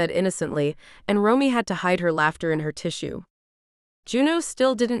 Blue said innocently, and Romy had to hide her laughter in her tissue. Juno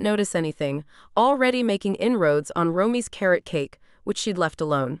still didn't notice anything, already making inroads on Romy's carrot cake, which she'd left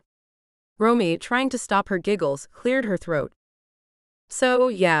alone. Romy, trying to stop her giggles, cleared her throat. So,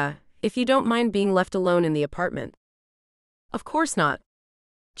 yeah, if you don't mind being left alone in the apartment. Of course not.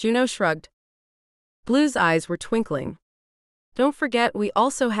 Juno shrugged. Blue's eyes were twinkling. Don't forget we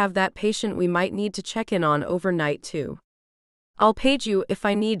also have that patient we might need to check in on overnight too. I'll page you if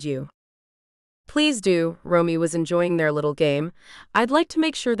I need you. Please do, Romy was enjoying their little game. I'd like to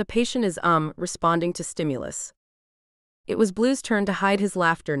make sure the patient is responding to stimulus. It was Blue's turn to hide his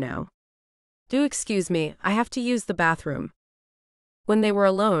laughter now. Do excuse me, I have to use the bathroom. When they were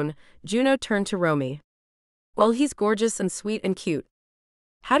alone, Juno turned to Romy. Well, he's gorgeous and sweet and cute.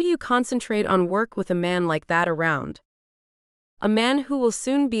 How do you concentrate on work with a man like that around? A man who will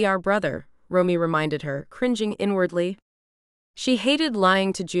soon be our brother, Romy reminded her, cringing inwardly. She hated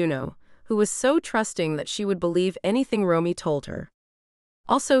lying to Juno, who was so trusting that she would believe anything Romy told her.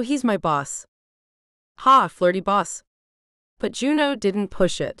 Also, he's my boss. Ha, flirty boss. But Juno didn't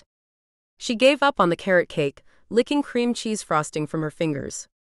push it. She gave up on the carrot cake, licking cream cheese frosting from her fingers.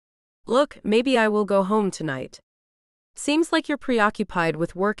 Look, maybe I will go home tonight. Seems like you're preoccupied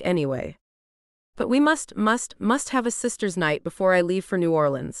with work anyway. But we must have a sister's night before I leave for New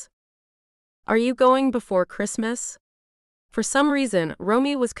Orleans. Are you going before Christmas? For some reason,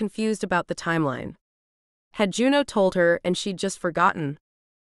 Romy was confused about the timeline. Had Juno told her and she'd just forgotten?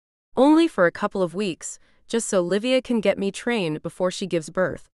 Only for a couple of weeks, just so Livia can get me trained before she gives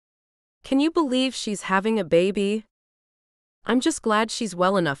birth. Can you believe she's having a baby? I'm just glad she's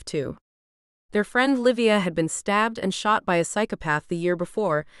well enough to. Their friend Livia had been stabbed and shot by a psychopath the year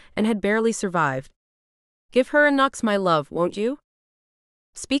before and had barely survived. Give her a Knox my love, won't you?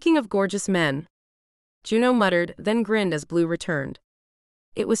 Speaking of gorgeous men. Juno muttered, then grinned as Blue returned.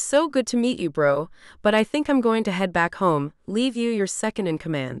 It was so good to meet you, bro, but I think I'm going to head back home, leave you your second in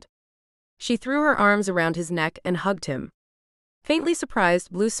command. She threw her arms around his neck and hugged him. Faintly surprised,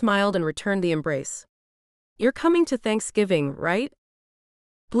 Blue smiled and returned the embrace. You're coming to Thanksgiving, right?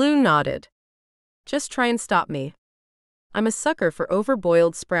 Blue nodded. Just try and stop me. I'm a sucker for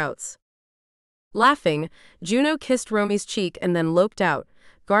overboiled sprouts. Laughing, Juno kissed Romy's cheek and then loped out,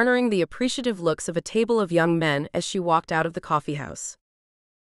 garnering the appreciative looks of a table of young men as she walked out of the coffee house.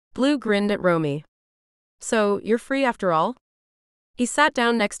 Blue grinned at Romy. So, you're free after all? He sat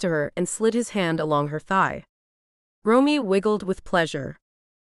down next to her and slid his hand along her thigh. Romy wiggled with pleasure.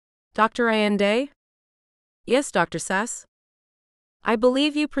 Dr. Allende? Yes, Dr. Sass? I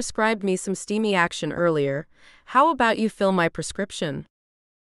believe you prescribed me some steamy action earlier. How about you fill my prescription?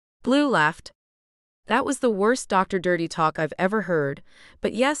 Blue laughed. That was the worst Dr. Dirty talk I've ever heard,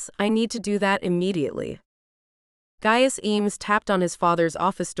 but yes, I need to do that immediately. Gaius Eames tapped on his father's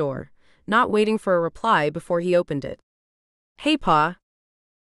office door, not waiting for a reply before he opened it. Hey, Pa.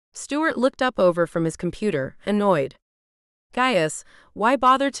 Stuart looked up over from his computer, annoyed. Gaius, why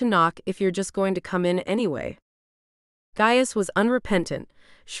bother to knock if you're just going to come in anyway? Gaius was unrepentant,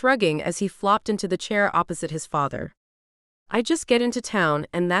 shrugging as he flopped into the chair opposite his father. I just get into town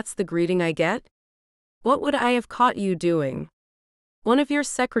and that's the greeting I get? What would I have caught you doing? One of your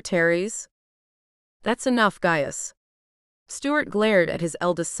secretaries? That's enough, Gaius. Stuart glared at his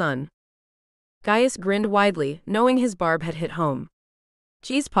eldest son. Gaius grinned widely, knowing his barb had hit home.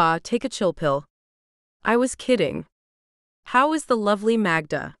 Geez, Pa, take a chill pill. I was kidding. How is the lovely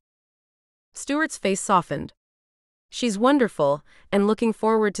Magda? Stuart's face softened. She's wonderful, and looking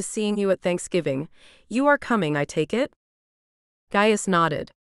forward to seeing you at Thanksgiving. You are coming, I take it? Gaius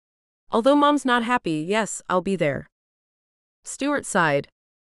nodded. Although Mom's not happy, yes, I'll be there. Stuart sighed.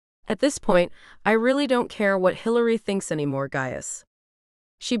 At this point, I really don't care what Hillary thinks anymore, Gaius.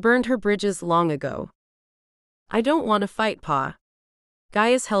 She burned her bridges long ago. I don't want to fight, Pa.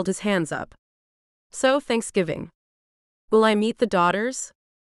 Gaius held his hands up. So, Thanksgiving. Will I meet the daughters?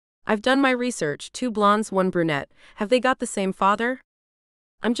 I've done my research, 2 blondes, 1 brunette. Have they got the same father?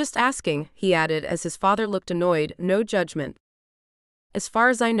 I'm just asking, he added as his father looked annoyed, no judgment. As far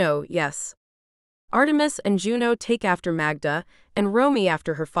as I know, yes. Artemis and Juno take after Magda, and Romy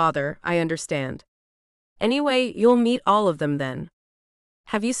after her father, I understand. Anyway, you'll meet all of them then.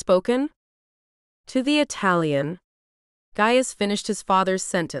 Have you spoken? To the Italian. Gaius finished his father's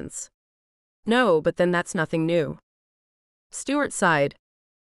sentence. No, but then that's nothing new. Stuart sighed.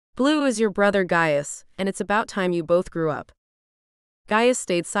 Blue is your brother Gaius, and it's about time you both grew up. Gaius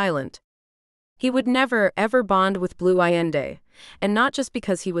stayed silent. He would never, ever bond with Blue Allende, and not just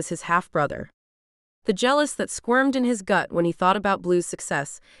because he was his half-brother. The jealous that squirmed in his gut when he thought about Blue's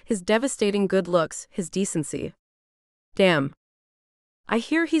success, his devastating good looks, his decency. Damn. I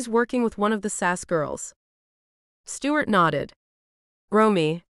hear he's working with one of the Sass girls. Stuart nodded.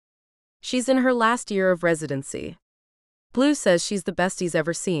 Romy. She's in her last year of residency. Blue says she's the best he's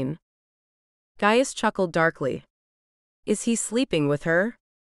ever seen. Gaius chuckled darkly. Is he sleeping with her?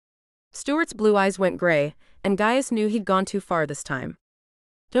 Stuart's blue eyes went gray, and Gaius knew he'd gone too far this time.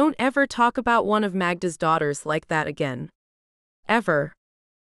 Don't ever talk about one of Magda's daughters like that again. Ever.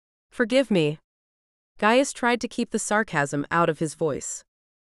 Forgive me. Gaius tried to keep the sarcasm out of his voice.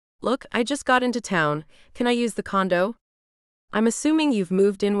 Look, I just got into town. Can I use the condo? I'm assuming you've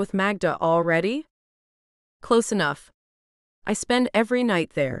moved in with Magda already? Close enough. I spend every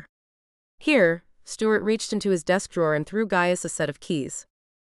night there. Here, Stuart reached into his desk drawer and threw Gaius a set of keys.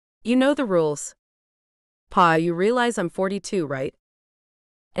 You know the rules. Pa, you realize I'm 42, right?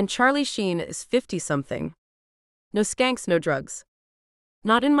 And Charlie Sheen is 50-something. No skanks, no drugs.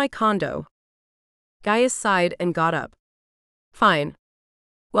 Not in my condo. Gaius sighed and got up. Fine.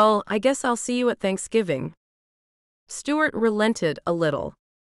 Well, I guess I'll see you at Thanksgiving. Stuart relented a little.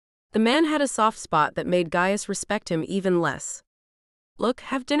 The man had a soft spot that made Gaius respect him even less. Look,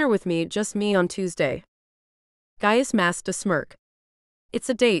 have dinner with me, just me on Tuesday. Gaius masked a smirk. It's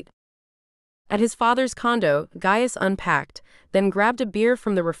a date. At his father's condo, Gaius unpacked, then grabbed a beer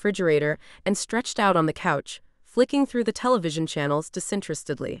from the refrigerator and stretched out on the couch, flicking through the television channels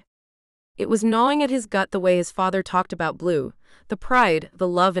disinterestedly. It was gnawing at his gut the way his father talked about Blue, the pride, the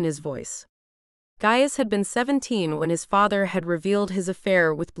love in his voice. Gaius had been 17 when his father had revealed his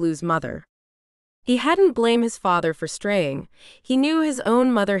affair with Blue's mother. He hadn't blamed his father for straying. He knew his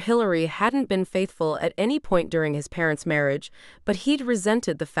own mother Hillary hadn't been faithful at any point during his parents' marriage, but he'd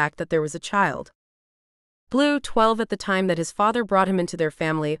resented the fact that there was a child. Blue, 12 at the time that his father brought him into their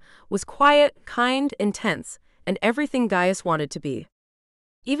family, was quiet, kind, intense, and everything Gaius wanted to be.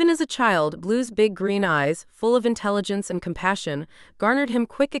 Even as a child, Blue's big green eyes, full of intelligence and compassion, garnered him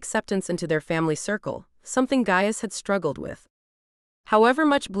quick acceptance into their family circle, something Gaius had struggled with. However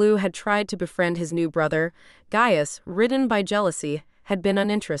much Blue had tried to befriend his new brother, Gaius, ridden by jealousy, had been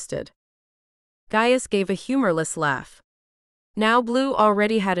uninterested. Gaius gave a humorless laugh. Now Blue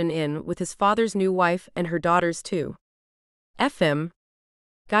already had an in with his father's new wife and her daughters too. FM.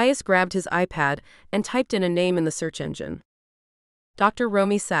 Gaius grabbed his iPad and typed in a name in the search engine. Dr.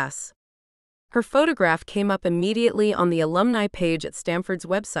 Romy Sass. Her photograph came up immediately on the alumni page at Stanford's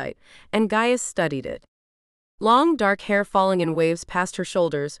website, and Gaius studied it. Long dark hair falling in waves past her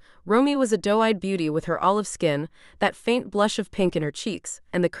shoulders, Romy was a doe-eyed beauty with her olive skin, that faint blush of pink in her cheeks,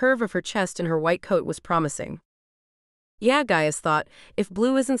 and the curve of her chest in her white coat was promising. Yeah, Gaius thought, if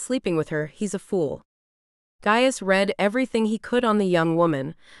Blue isn't sleeping with her, he's a fool. Gaius read everything he could on the young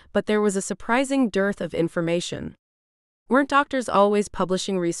woman, but there was a surprising dearth of information. Weren't doctors always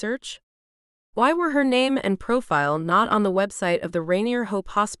publishing research? Why were her name and profile not on the website of the Rainier Hope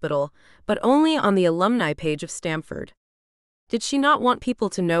Hospital, but only on the alumni page of Stanford? Did she not want people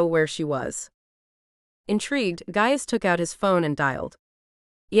to know where she was? Intrigued, Gaius took out his phone and dialed.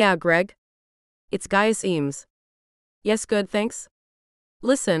 Yeah, Greg? It's Gaius Eames. Yes, good, thanks.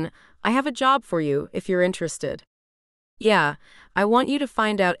 Listen, I have a job for you, if you're interested. Yeah, I want you to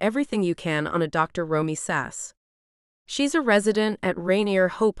find out everything you can on a Dr. Romy Sass. She's a resident at Rainier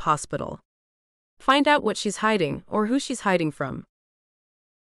Hope Hospital. Find out what she's hiding, or who she's hiding from.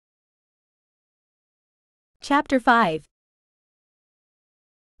 Chapter 5.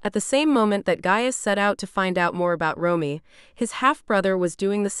 At the same moment that Gaius set out to find out more about Romy, his half-brother was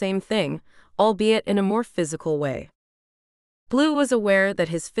doing the same thing, albeit in a more physical way. Blue was aware that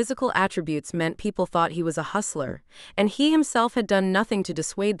his physical attributes meant people thought he was a hustler, and he himself had done nothing to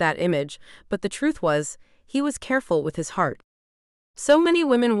dissuade that image, but the truth was, he was careful with his heart. So many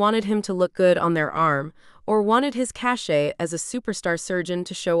women wanted him to look good on their arm, or wanted his cachet as a superstar surgeon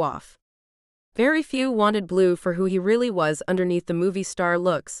to show off. Very few wanted Blue for who he really was underneath the movie star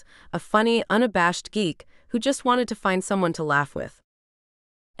looks, a funny, unabashed geek who just wanted to find someone to laugh with.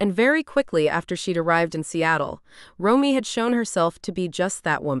 And very quickly after she'd arrived in Seattle, Romy had shown herself to be just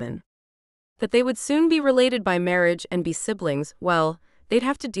that woman. That they would soon be related by marriage and be siblings, well, they'd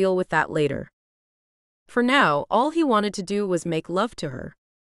have to deal with that later. For now, all he wanted to do was make love to her.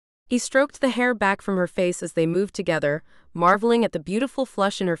 He stroked the hair back from her face as they moved together, marveling at the beautiful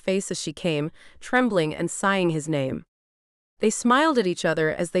flush in her face as she came, trembling and sighing his name. They smiled at each other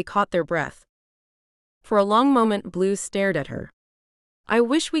as they caught their breath. For a long moment Blue stared at her. I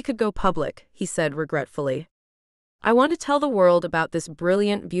wish we could go public, he said regretfully. I want to tell the world about this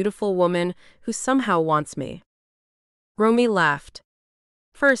brilliant, beautiful woman who somehow wants me. Romy laughed.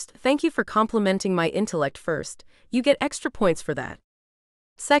 First, thank you for complimenting my intellect first. You get extra points for that.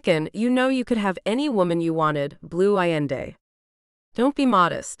 Second, you know you could have any woman you wanted, Blue Allende. Don't be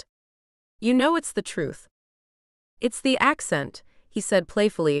modest. You know it's the truth. It's the accent, he said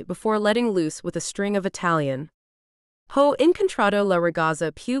playfully before letting loose with a string of Italian. Ho incontrato la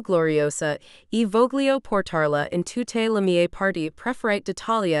ragazza più gloriosa e voglio portarla in tutte le mie parti preferite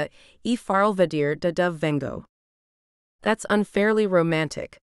d'Italia e farò vedere da dove vengo. That's unfairly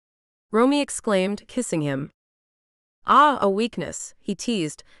romantic. Romy exclaimed, kissing him. Ah, a weakness, he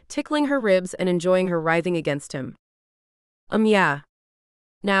teased, tickling her ribs and enjoying her writhing against him. Yeah.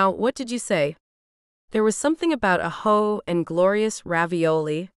 Now, what did you say? There was something about a ho and glorious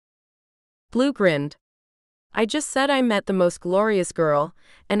ravioli. Blue grinned. I just said I met the most glorious girl,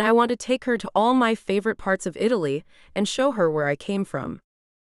 and I want to take her to all my favorite parts of Italy and show her where I came from.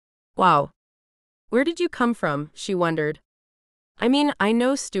 Wow. Where did you come from? She wondered. I mean, I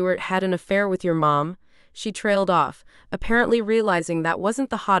know Stuart had an affair with your mom, she trailed off, apparently realizing that wasn't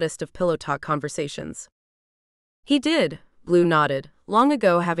the hottest of pillow talk conversations. He did, Blue nodded, long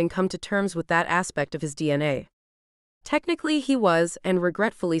ago having come to terms with that aspect of his DNA. Technically he was, and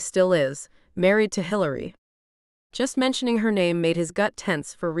regretfully still is, married to Hillary. Just mentioning her name made his gut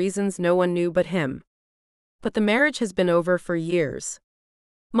tense for reasons no one knew but him. But the marriage has been over for years.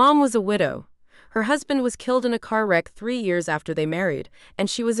 Mom was a widow. Her husband was killed in a car wreck 3 years after they married, and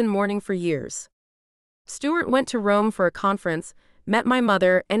she was in mourning for years. Stuart went to Rome for a conference, met my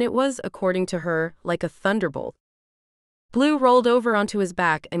mother, and it was, according to her, like a thunderbolt. Blue rolled over onto his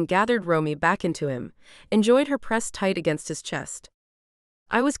back and gathered Romy back into him, enjoyed her pressed tight against his chest.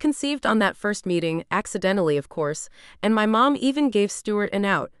 I was conceived on that first meeting, accidentally of course, and my mom even gave Stuart an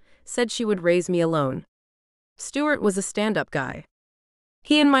out, said she would raise me alone. Stuart was a stand-up guy.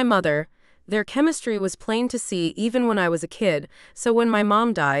 He and my mother, their chemistry was plain to see even when I was a kid, so when my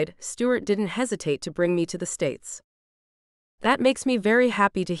mom died, Stuart didn't hesitate to bring me to the States. That makes me very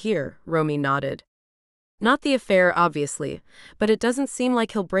happy to hear, Romy nodded. Not the affair, obviously, but it doesn't seem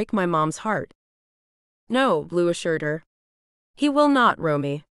like he'll break my mom's heart. No, Blue assured her. He will not,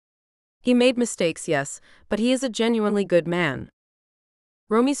 Romy. He made mistakes, yes, but he is a genuinely good man.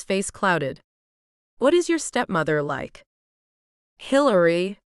 Romy's face clouded. What is your stepmother like?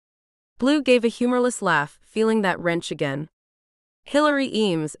 Hillary. Blue gave a humorless laugh, feeling that wrench again. Hillary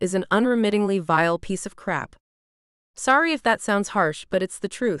Eames is an unremittingly vile piece of crap. Sorry if that sounds harsh, but it's the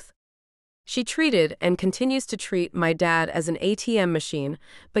truth. She treated and continues to treat my dad as an ATM machine,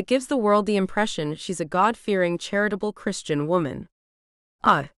 but gives the world the impression she's a God-fearing, charitable Christian woman.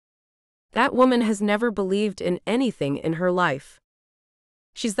 That woman has never believed in anything in her life.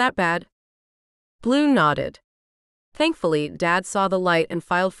 She's that bad? Blue nodded. Thankfully, Dad saw the light and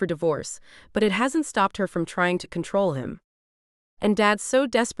filed for divorce, but it hasn't stopped her from trying to control him. And Dad's so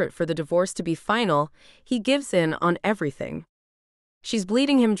desperate for the divorce to be final, he gives in on everything. She's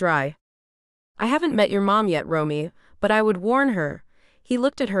bleeding him dry. I haven't met your mom yet, Romy, but I would warn her. He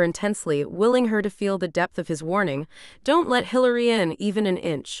looked at her intensely, willing her to feel the depth of his warning. Don't let Hillary in even an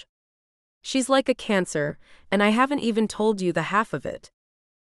inch. She's like a cancer, and I haven't even told you the half of it.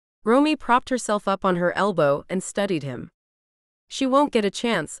 Romy propped herself up on her elbow and studied him. She won't get a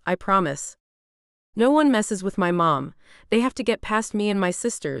chance, I promise. No one messes with my mom. They have to get past me and my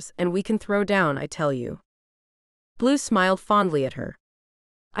sisters, and we can throw down, I tell you. Blue smiled fondly at her.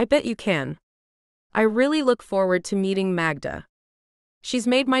 I bet you can. I really look forward to meeting Magda. She's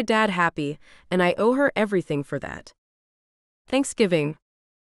made my dad happy, and I owe her everything for that. Thanksgiving.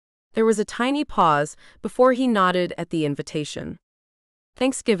 There was a tiny pause before he nodded at the invitation.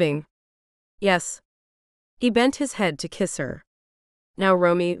 Thanksgiving. Yes. He bent his head to kiss her. Now,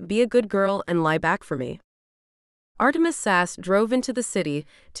 Romy, be a good girl and lie back for me. Artemis Sass drove into the city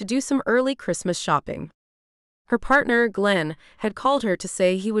to do some early Christmas shopping. Her partner, Glenn, had called her to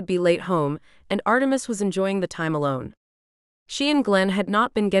say he would be late home, and Artemis was enjoying the time alone. She and Glenn had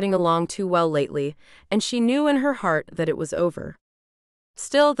not been getting along too well lately, and she knew in her heart that it was over.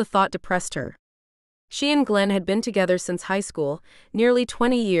 Still, the thought depressed her. She and Glenn had been together since high school, nearly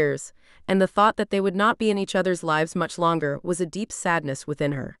 20 years, and the thought that they would not be in each other's lives much longer was a deep sadness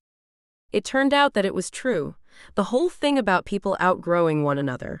within her. It turned out that it was true, the whole thing about people outgrowing one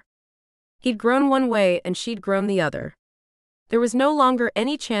another. He'd grown one way and she'd grown the other. There was no longer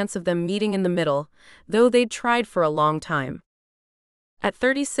any chance of them meeting in the middle, though they'd tried for a long time. At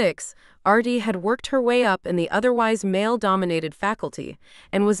 36, Artie had worked her way up in the otherwise male-dominated faculty,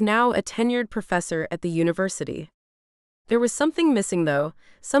 and was now a tenured professor at the university. There was something missing though,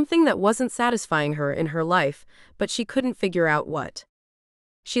 something that wasn't satisfying her in her life, but she couldn't figure out what.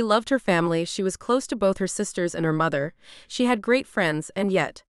 She loved her family, she was close to both her sisters and her mother, she had great friends, and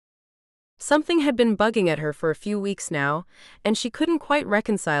yet something had been bugging at her for a few weeks now, and she couldn't quite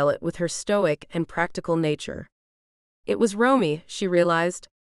reconcile it with her stoic and practical nature. It was Romy, she realized.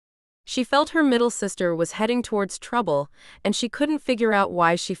 She felt her middle sister was heading towards trouble, and she couldn't figure out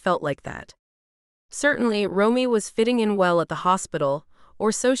why she felt like that. Certainly, Romy was fitting in well at the hospital,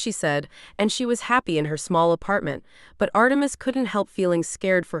 or so she said, and she was happy in her small apartment, but Artemis couldn't help feeling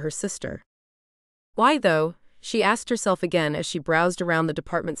scared for her sister. Why though? She asked herself again as she browsed around the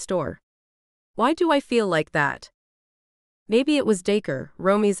department store. Why do I feel like that? Maybe it was Dacre,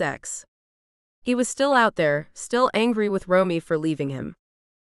 Romy's ex. He was still out there, still angry with Romy for leaving him.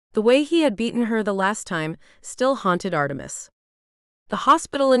 The way he had beaten her the last time still haunted Artemis. The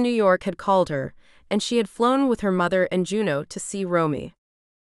hospital in New York had called her, and she had flown with her mother and Juno to see Romy.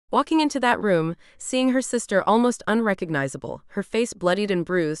 Walking into that room, seeing her sister almost unrecognizable, her face bloodied and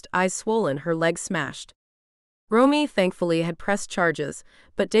bruised, eyes swollen, her legs smashed. Romy, thankfully, had pressed charges,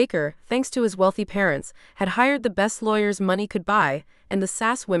 but Dacre, thanks to his wealthy parents, had hired the best lawyers money could buy, and the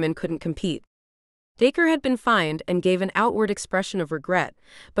Sass women couldn't compete. Dacre had been fined and gave an outward expression of regret,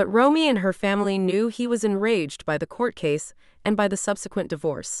 but Romy and her family knew he was enraged by the court case and by the subsequent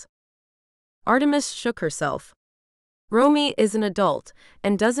divorce. Artemis shook herself. Romy is an adult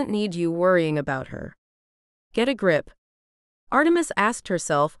and doesn't need you worrying about her. Get a grip. Artemis asked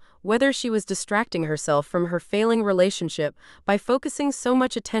herself whether she was distracting herself from her failing relationship by focusing so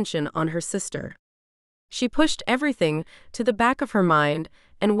much attention on her sister. She pushed everything to the back of her mind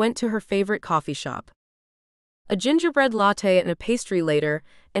and went to her favorite coffee shop. A gingerbread latte and a pastry later,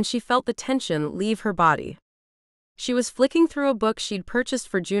 and she felt the tension leave her body. She was flicking through a book she'd purchased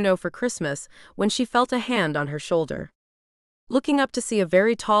for Juno for Christmas when she felt a hand on her shoulder. Looking up to see a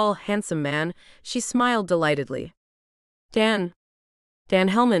very tall, handsome man, she smiled delightedly. Dan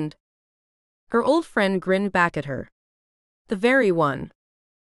Helmond. Her old friend grinned back at her. The very one.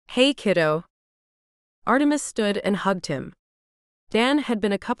 Hey, kiddo. Artemis stood and hugged him. Dan had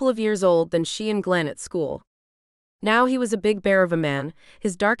been a couple of years old than she and Glenn at school. Now he was a big bear of a man,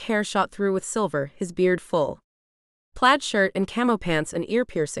 his dark hair shot through with silver, his beard full. Plaid shirt and camo pants and ear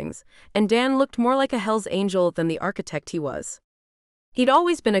piercings, and Dan looked more like a Hell's Angel than the architect he was. He'd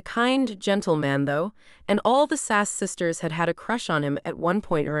always been a kind, gentle man, though, and all the Sass sisters had had a crush on him at one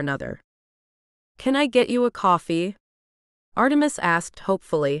point or another. "Can I get you a coffee?" Artemis asked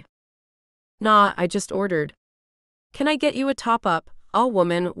hopefully. "Nah, I just ordered." "Can I get you a top-up?" "Oh,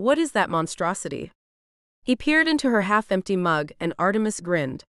 woman, what is that monstrosity?" He peered into her half-empty mug, and Artemis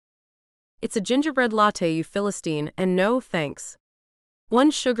grinned. "It's a gingerbread latte, you Philistine, and no thanks.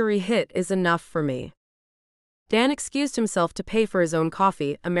 One sugary hit is enough for me." Dan excused himself to pay for his own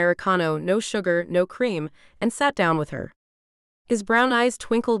coffee, Americano, no sugar, no cream, and sat down with her. His brown eyes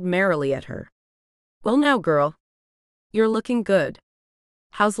twinkled merrily at her. "Well now, girl. You're looking good.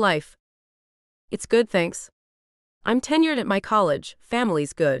 How's life?" "It's good, thanks. I'm tenured at my college,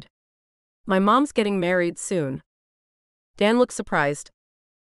 family's good. My mom's getting married soon." Dan looked surprised.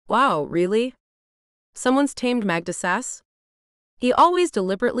 "Wow, really? Someone's tamed Magda Sass?" He always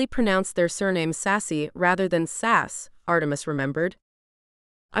deliberately pronounced their surname Sassy rather than Sass, Artemis remembered.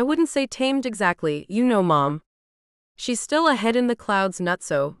 "I wouldn't say tamed exactly, you know Mom. She's still a head in the clouds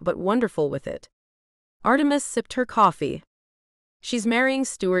nutso, but wonderful with it." Artemis sipped her coffee. "She's marrying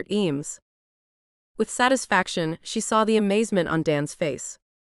Stuart Eames." With satisfaction, she saw the amazement on Dan's face.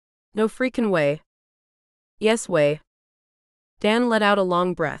 "No freakin' way." "Yes way." Dan let out a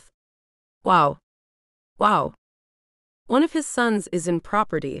long breath. "Wow. Wow. One of his sons is in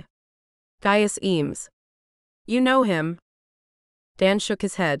property. Gaius Eames. You know him?" Dan shook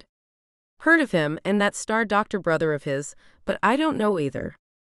his head. "Heard of him and that star doctor brother of his, but I don't know either.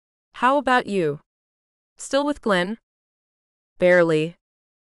 How about you? Still with Glenn?" "Barely.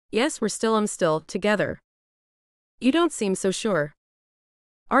 Yes, we're still together." "You don't seem so sure."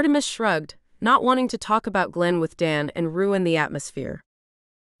 Artemis shrugged, not wanting to talk about Glenn with Dan and ruin the atmosphere.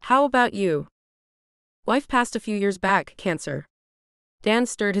 "How about you?" "Wife passed a few years back, cancer." Dan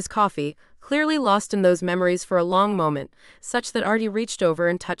stirred his coffee, clearly lost in those memories for a long moment, such that Artie reached over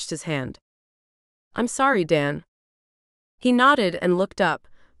and touched his hand. "I'm sorry, Dan." He nodded and looked up,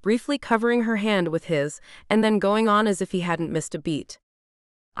 briefly covering her hand with his, and then going on as if he hadn't missed a beat.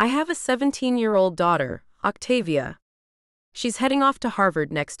 "I have a 17-year-old daughter, Octavia. She's heading off to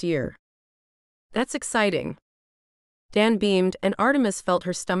Harvard next year." "That's exciting." Dan beamed, and Artemis felt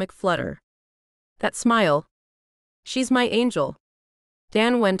her stomach flutter. That smile. "She's my angel."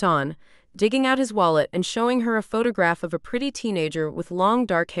 Dan went on, digging out his wallet and showing her a photograph of a pretty teenager with long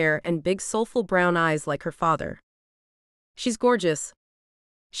dark hair and big soulful brown eyes like her father. "She's gorgeous.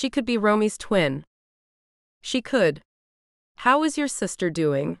 She could be Romy's twin." "She could. How is your sister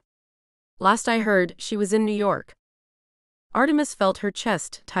doing?" "Last I heard, she was in New York." Artemis felt her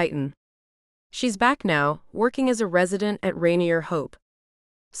chest tighten. "She's back now, working as a resident at Rainier Hope.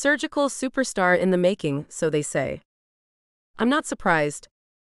 Surgical superstar in the making, so they say." "I'm not surprised."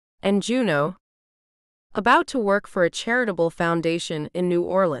 "And Juno?" "About to work for a charitable foundation in New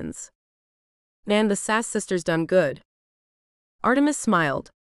Orleans." "Man, the Sass sisters done good." Artemis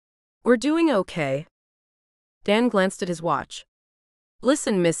smiled. "We're doing okay." Dan glanced at his watch.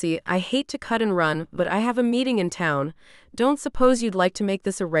 "Listen, Missy, I hate to cut and run, but I have a meeting in town. Don't suppose you'd like to make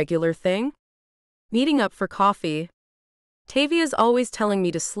this a regular thing? Meeting up for coffee. Tavia's always telling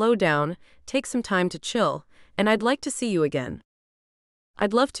me to slow down, take some time to chill, and I'd like to see you again."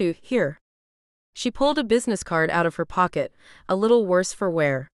 "I'd love to, here." She pulled a business card out of her pocket, a little worse for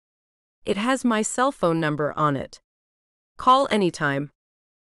wear. "It has my cell phone number on it. Call anytime.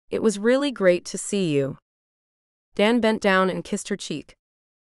 It was really great to see you." Dan bent down and kissed her cheek.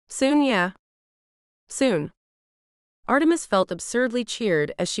 "Soon, yeah. Soon." Artemis felt absurdly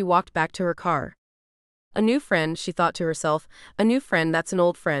cheered as she walked back to her car. A new friend, she thought to herself, a new friend that's an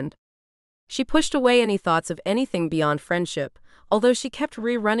old friend. She pushed away any thoughts of anything beyond friendship, although she kept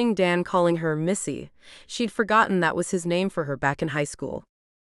rerunning Dan calling her Missy. She'd forgotten that was his name for her back in high school.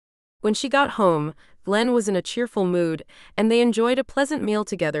 When she got home, Glenn was in a cheerful mood, and they enjoyed a pleasant meal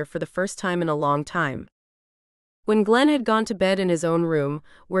together for the first time in a long time. When Glenn had gone to bed in his own room,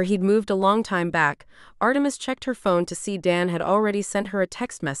 where he'd moved a long time back, Artemis checked her phone to see Dan had already sent her a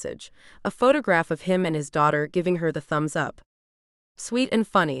text message, a photograph of him and his daughter giving her the thumbs up. Sweet and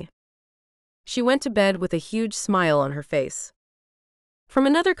funny. She went to bed with a huge smile on her face. From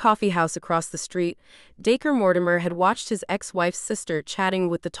another coffee house across the street, Dacre Mortimer had watched his ex-wife's sister chatting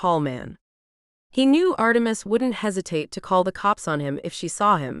with the tall man. He knew Artemis wouldn't hesitate to call the cops on him if she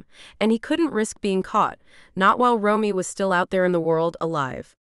saw him, and he couldn't risk being caught, not while Romy was still out there in the world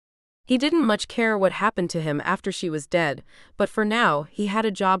alive. He didn't much care what happened to him after she was dead, but for now, he had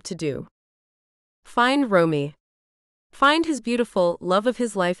a job to do. Find Romy. Find his beautiful, love of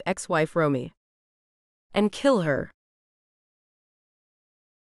his life ex-wife Romy. And kill her.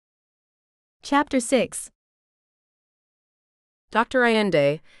 Chapter 6. Dr.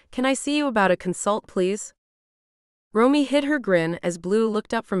 Allende, can I see you about a consult, please? Romy hid her grin as Blue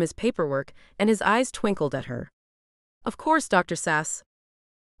looked up from his paperwork and his eyes twinkled at her. Of course, Dr. Sass.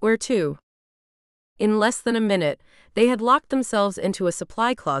 Where to? In less than a minute, they had locked themselves into a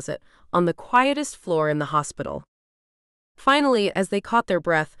supply closet on the quietest floor in the hospital. Finally, as they caught their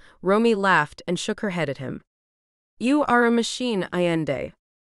breath, Romy laughed and shook her head at him. You are a machine, Allende.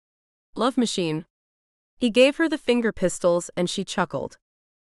 Love machine. He gave her the finger pistols and she chuckled.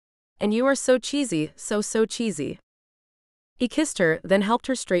 And you are so cheesy, so cheesy. He kissed her, then helped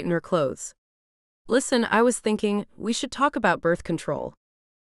her straighten her clothes. Listen, I was thinking, we should talk about birth control.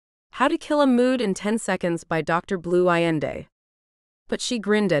 How to Kill a Mood in 10 Seconds by Dr. Blue Allende. But she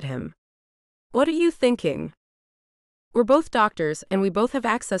grinned at him. What are you thinking? We're both doctors and we both have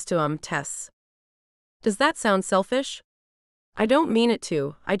access to tests. Does that sound selfish? I don't mean it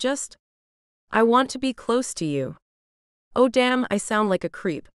to, I want to be close to you. Oh damn, I sound like a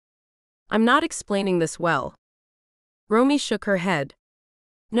creep. I'm not explaining this well. Romy shook her head.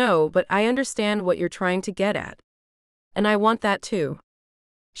 No, but I understand what you're trying to get at. And I want that too.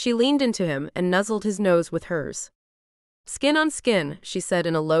 She leaned into him and nuzzled his nose with hers. Skin on skin, she said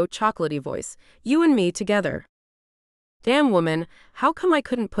in a low, chocolatey voice. You and me together. Damn woman, how come I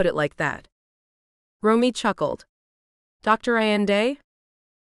couldn't put it like that? Romy chuckled. Dr. Allende?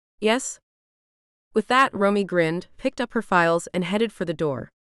 Yes? With that, Romy grinned, picked up her files and headed for the door.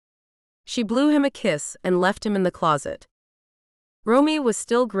 She blew him a kiss and left him in the closet. Romy was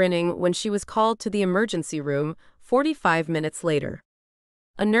still grinning when she was called to the emergency room 45 minutes later.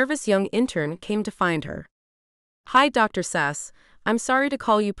 A nervous young intern came to find her. Hi, Dr. Sass. I'm sorry to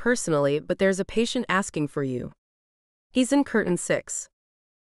call you personally, but there's a patient asking for you. He's in curtain 6.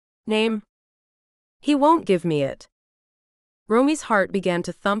 Name? He won't give me it. Romy's heart began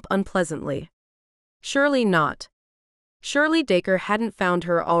to thump unpleasantly. Surely not. Surely Dacre hadn't found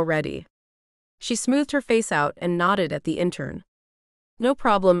her already. She smoothed her face out and nodded at the intern. No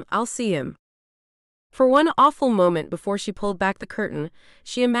problem, I'll see him. For one awful moment before she pulled back the curtain,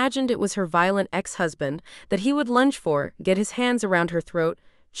 she imagined it was her violent ex-husband that he would lunge for, get his hands around her throat,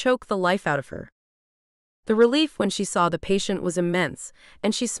 choke the life out of her. The relief when she saw the patient was immense,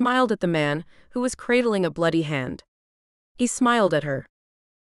 and she smiled at the man, who was cradling a bloody hand. He smiled at her.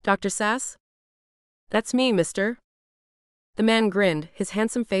 Dr. Sass? That's me, mister. The man grinned, his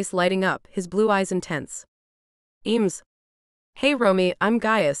handsome face lighting up, his blue eyes intense. Eames. Hey Romy, I'm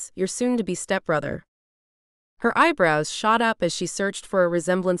Gaius, your soon-to-be stepbrother. Her eyebrows shot up as she searched for a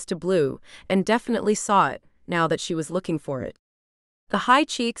resemblance to Blue, and definitely saw it, now that she was looking for it. The high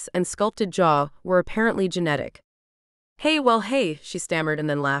cheeks and sculpted jaw were apparently genetic. Hey, she stammered and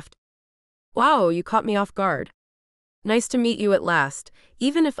then laughed. Wow, you caught me off guard. Nice to meet you at last,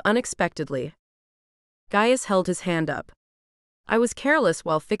 even if unexpectedly. Gaius held his hand up. I was careless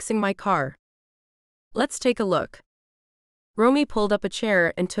while fixing my car. Let's take a look. Romy pulled up a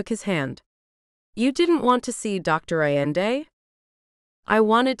chair and took his hand. You didn't want to see Dr. Allende? I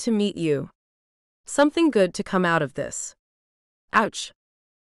wanted to meet you. Something good to come out of this. Ouch.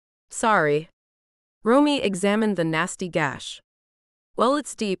 Sorry. Romy examined the nasty gash. Well,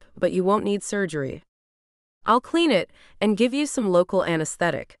 it's deep, but you won't need surgery. I'll clean it and give you some local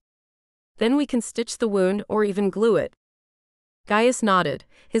anesthetic. Then we can stitch the wound or even glue it. Gaius nodded,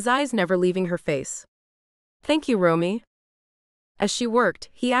 his eyes never leaving her face. Thank you, Romy. As she worked,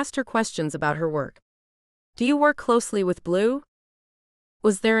 he asked her questions about her work. Do you work closely with Blue?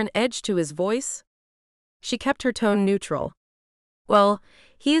 Was there an edge to his voice? She kept her tone neutral. Well,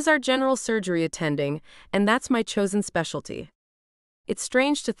 he is our general surgery attending, and that's my chosen specialty. It's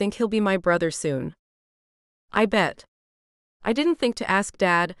strange to think he'll be my brother soon. I bet. I didn't think to ask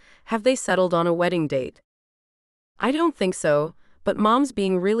Dad, have they settled on a wedding date? I don't think so, but Mom's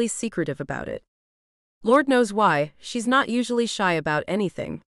being really secretive about it. Lord knows why, she's not usually shy about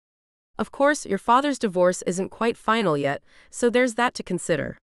anything. Of course, your father's divorce isn't quite final yet, so there's that to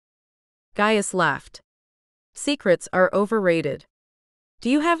consider. Gaius laughed. Secrets are overrated. Do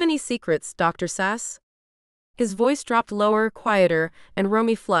you have any secrets, Dr. Sass? His voice dropped lower, quieter, and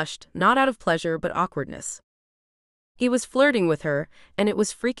Romy flushed, not out of pleasure but awkwardness. He was flirting with her, and it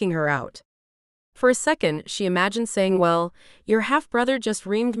was freaking her out. For a second, she imagined saying, well, your half-brother just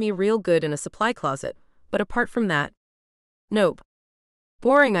reamed me real good in a supply closet, but apart from that, nope.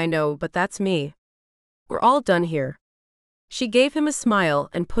 Boring, I know, but that's me. We're all done here. She gave him a smile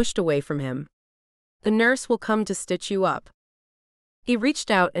and pushed away from him. The nurse will come to stitch you up. He reached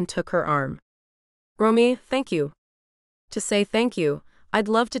out and took her arm. Romy, thank you. To say thank you, I'd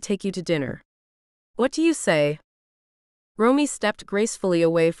love to take you to dinner. What do you say? Romy stepped gracefully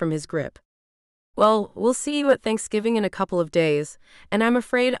away from his grip. Well, we'll see you at Thanksgiving in a couple of days, and I'm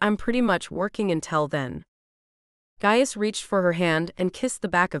afraid I'm pretty much working until then. Gaius reached for her hand and kissed the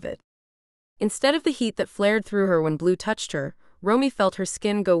back of it. Instead of the heat that flared through her when Blue touched her, Romy felt her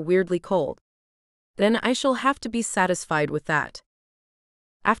skin go weirdly cold. Then I shall have to be satisfied with that.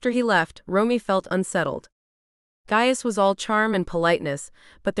 After he left, Romy felt unsettled. Gaius was all charm and politeness,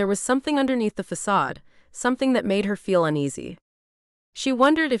 but there was something underneath the facade, something that made her feel uneasy. She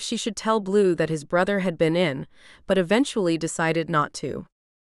wondered if she should tell Blue that his brother had been in, but eventually decided not to.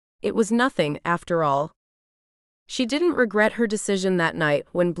 It was nothing, after all. She didn't regret her decision that night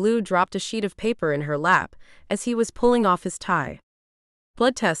when Blue dropped a sheet of paper in her lap as he was pulling off his tie.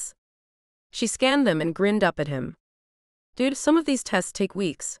 Blood tests. She scanned them and grinned up at him. Dude, some of these tests take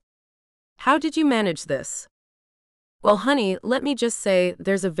weeks. How did you manage this? Well, honey, let me just say,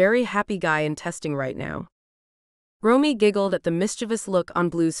 there's a very happy guy in testing right now. Romy giggled at the mischievous look on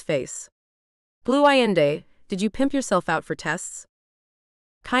Blue's face. Blue Allende, did you pimp yourself out for tests?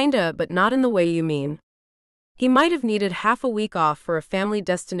 Kinda, but not in the way you mean. He might have needed half a week off for a family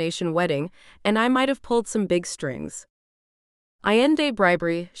destination wedding, and I might have pulled some big strings. Allende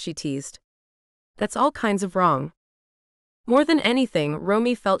bribery, she teased. That's all kinds of wrong. More than anything,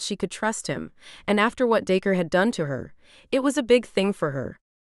 Romy felt she could trust him, and after what Dacre had done to her, it was a big thing for her.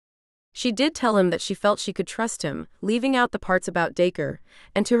 She did tell him that she felt she could trust him, leaving out the parts about Dacre,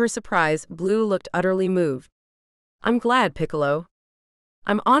 and to her surprise, Blue looked utterly moved. I'm glad, Piccolo.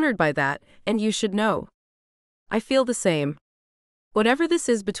 I'm honored by that, and you should know. I feel the same. Whatever this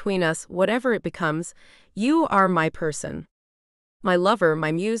is between us, whatever it becomes, you are my person. My lover,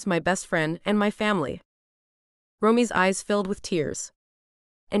 my muse, my best friend, and my family. Romy's eyes filled with tears.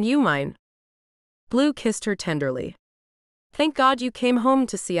 And you mine. Blue kissed her tenderly. Thank God you came home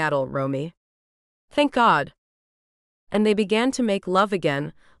to Seattle, Romy. Thank God. And they began to make love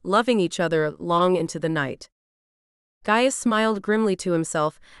again, loving each other long into the night. Gaius smiled grimly to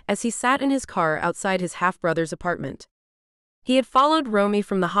himself as he sat in his car outside his half-brother's apartment. He had followed Romy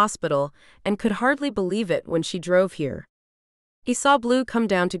from the hospital and could hardly believe it when she drove here. He saw Blue come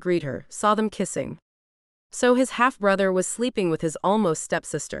down to greet her, saw them kissing. So his half-brother was sleeping with his almost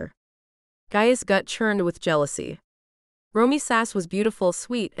stepsister. Gaius' gut churned with jealousy. Romy's sass was beautiful,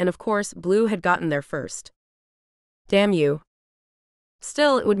 sweet, and of course, Blue had gotten there first. Damn you.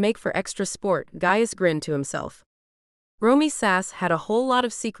 Still, it would make for extra sport, Gaius grinned to himself. Romy's sass had a whole lot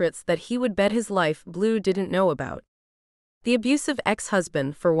of secrets that he would bet his life Blue didn't know about. The abusive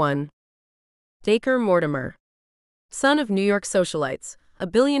ex-husband, for one. Dacre Mortimer. Son of New York socialites, a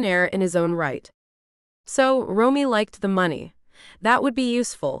billionaire in his own right. So, Romy liked the money. That would be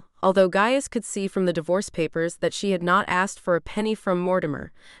useful, although Gaius could see from the divorce papers that she had not asked for a penny from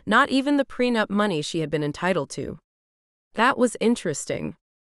Mortimer, not even the prenup money she had been entitled to. That was interesting.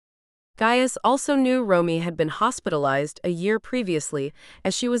 Gaius also knew Romy had been hospitalized a year previously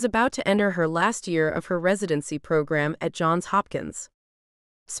as she was about to enter her last year of her residency program at Johns Hopkins.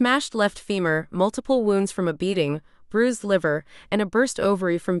 Smashed left femur, multiple wounds from a beating, bruised liver, and a burst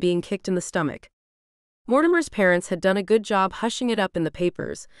ovary from being kicked in the stomach. Mortimer's parents had done a good job hushing it up in the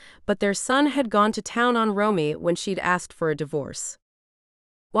papers, but their son had gone to town on Romy when she'd asked for a divorce.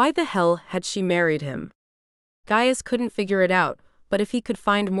 Why the hell had she married him? Gaius couldn't figure it out, but if he could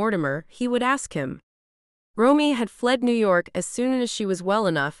find Mortimer, he would ask him. Romy had fled New York as soon as she was well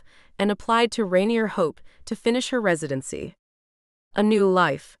enough and applied to Rainier Hope to finish her residency. A new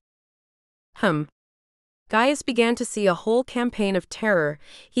life. Gaius began to see a whole campaign of terror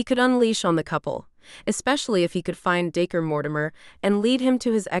he could unleash on the couple, especially if he could find Dacre Mortimer and lead him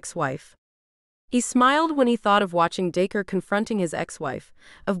to his ex-wife. He smiled when he thought of watching Dacre confronting his ex-wife,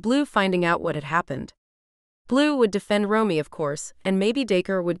 of Blue finding out what had happened. Blue would defend Romy, of course, and maybe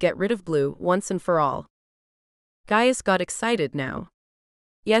Dacre would get rid of Blue once and for all. Gaius got excited now.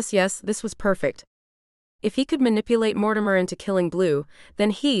 Yes, this was perfect. If he could manipulate Mortimer into killing Blue, then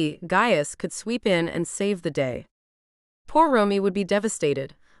he, Gaius, could sweep in and save the day. Poor Romy would be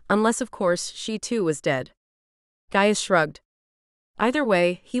devastated, unless of course she too was dead. Gaius shrugged. Either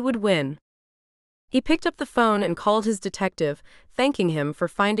way, he would win. He picked up the phone and called his detective, thanking him for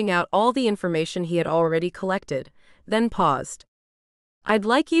finding out all the information he had already collected, then paused. I'd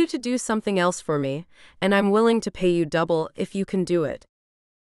like you to do something else for me, and I'm willing to pay you double if you can do it.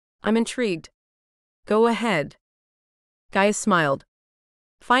 I'm intrigued. Go ahead. Gaius smiled.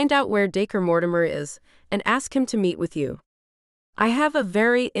 Find out where Dacre Mortimer is, and ask him to meet with you. I have a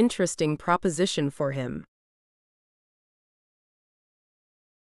very interesting proposition for him.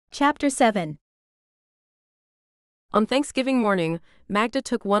 Chapter 7. On Thanksgiving morning, Magda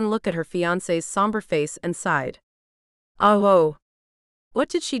took one look at her fiancé's somber face and sighed. Oh. What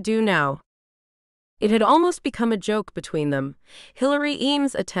did she do now? It had almost become a joke between them. Hillary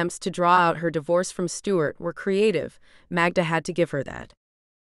Eames' attempts to draw out her divorce from Stuart were creative. Magda had to give her that.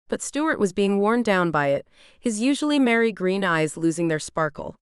 But Stuart was being worn down by it, his usually merry green eyes losing their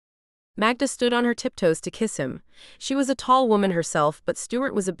sparkle. Magda stood on her tiptoes to kiss him. She was a tall woman herself, but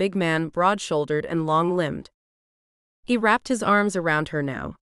Stuart was a big man, broad-shouldered and long-limbed. He wrapped his arms around her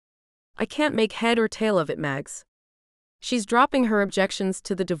now. "I can't make head or tail of it, Mags. She's dropping her objections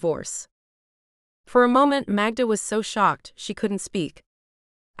to the divorce." For a moment, Magda was so shocked she couldn't speak.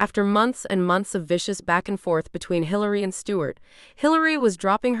 After months and months of vicious back and forth between Hillary and Stuart, Hillary was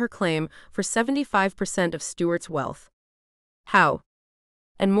dropping her claim for 75% of Stuart's wealth. How?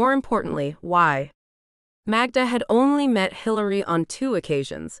 And more importantly, why? Magda had only met Hillary on 2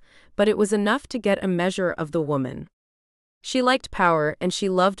 occasions, but it was enough to get a measure of the woman. She liked power and she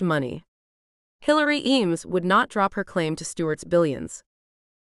loved money. Hillary Eames would not drop her claim to Stuart's billions.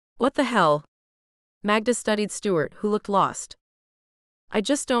 What the hell? Magda studied Stuart, who looked lost. "I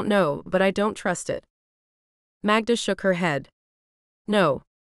just don't know, but I don't trust it." Magda shook her head. "No.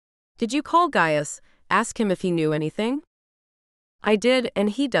 Did you call Gaius, ask him if he knew anything?" "I did,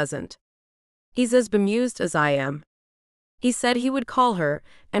 and he doesn't. He's as bemused as I am. He said he would call her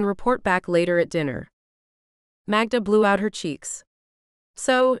and report back later at dinner." Magda blew out her cheeks.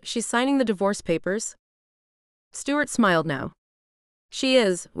 "So, she's signing the divorce papers?" Stuart smiled now. "She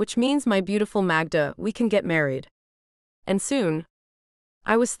is, which means, my beautiful Magda, we can get married. And soon.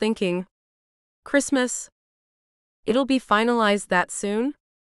 I was thinking, Christmas. It'll be finalized that soon?"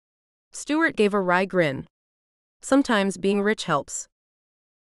 Stuart gave a wry grin. Sometimes being rich helps.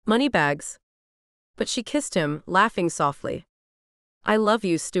 "Moneybags." But she kissed him, laughing softly. "I love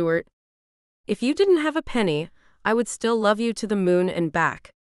you, Stuart. If you didn't have a penny, I would still love you to the moon and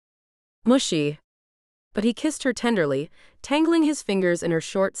back." Mushy. But he kissed her tenderly, tangling his fingers in her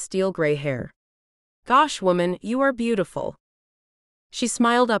short steel-gray hair. "Gosh, woman, you are beautiful." She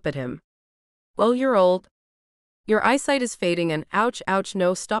smiled up at him. "Well, you're old. Your eyesight is fading and ouch, ouch,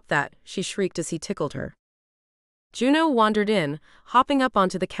 no, stop that," she shrieked as he tickled her. Juno wandered in, hopping up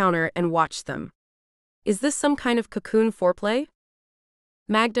onto the counter and watched them. "Is this some kind of cocoon foreplay?"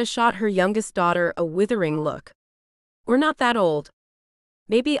 Magda shot her youngest daughter a withering look. "We're not that old.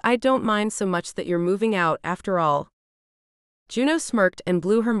 Maybe I don't mind so much that you're moving out after all." Juno smirked and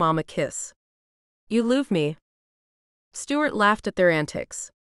blew her mom a kiss. "You love me." Stuart laughed at their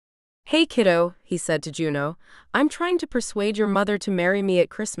antics. "Hey kiddo," he said to Juno, "I'm trying to persuade your mother to marry me at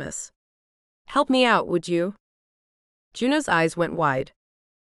Christmas. Help me out, would you?" Juno's eyes went wide.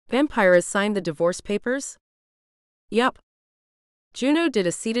 "Vampires signed the divorce papers?" "Yup." Juno did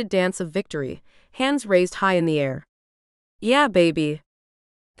a seated dance of victory, hands raised high in the air. "Yeah, baby.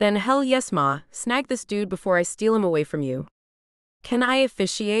 Then hell yes, ma, snag this dude before I steal him away from you. Can I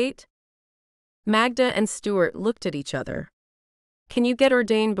officiate?" Magda and Stuart looked at each other. "Can you get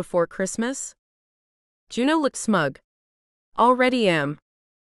ordained before Christmas?" Juno looked smug. "Already am.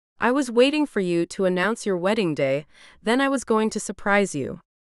 I was waiting for you to announce your wedding day, then I was going to surprise you.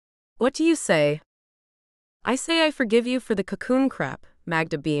 What do you say?" "I say I forgive you for the cocoon crap,"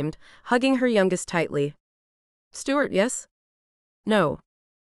 Magda beamed, hugging her youngest tightly. "Stuart, yes? No."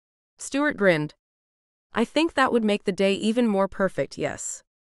 Stuart grinned. "I think that would make the day even more perfect, yes.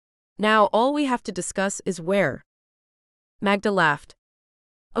 Now all we have to discuss is where." Magda laughed.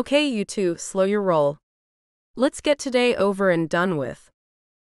 "Okay, you two, slow your roll. Let's get today over and done with.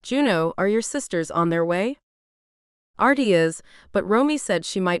 Juno, are your sisters on their way?" "Artie is, but Romy said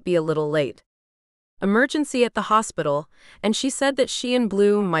she might be a little late. Emergency at the hospital, and she said that she and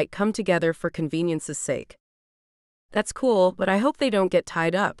Blue might come together for convenience's sake." "That's cool, but I hope they don't get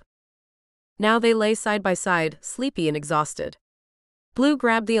tied up." Now they lay side by side, sleepy and exhausted. Blue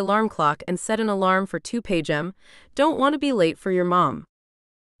grabbed the alarm clock and set an alarm for 2 p.m. "Don't want to be late for your mom."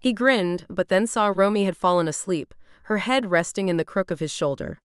 He grinned, but then saw Romy had fallen asleep, her head resting in the crook of his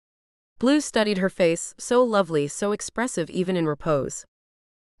shoulder. Blue studied her face, so lovely, so expressive even in repose.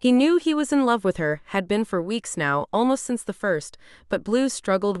 He knew he was in love with her, had been for weeks now, almost since the first, but Blue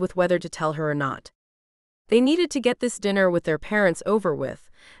struggled with whether to tell her or not. They needed to get this dinner with their parents over with,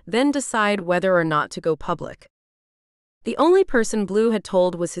 then decide whether or not to go public. The only person Blue had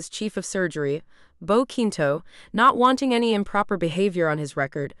told was his chief of surgery, Bo Quinto, not wanting any improper behavior on his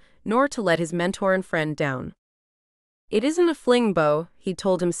record, nor to let his mentor and friend down. "It isn't a fling, Bo," he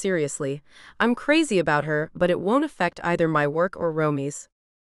told him seriously. "I'm crazy about her, but it won't affect either my work or Romy's.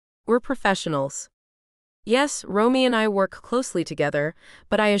 We're professionals. Yes, Romy and I work closely together,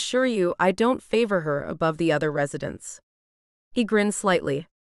 but I assure you I don't favor her above the other residents." He grinned slightly.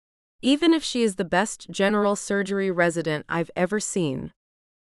 "Even if she is the best general surgery resident I've ever seen."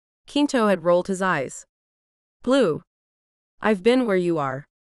 Quinto had rolled his eyes. Blue. I've been where you are.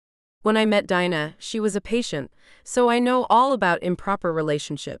 When I met Dinah, she was a patient, so I know all about improper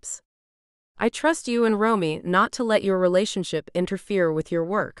relationships. I trust you and Romy not to let your relationship interfere with your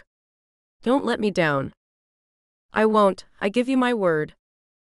work. Don't let me down. I won't, I give you my word.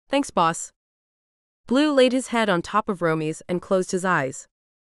 Thanks, boss. Blue laid his head on top of Romy's and closed his eyes.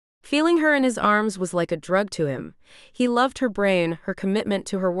 Feeling her in his arms was like a drug to him. He loved her brain, her commitment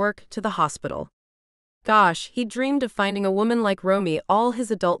to her work, to the hospital. Gosh, he dreamed of finding a woman like Romy all his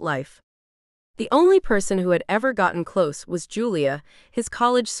adult life. The only person who had ever gotten close was Julia, his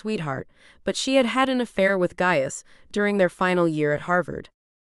college sweetheart, but she had had an affair with Gaius during their final year at Harvard.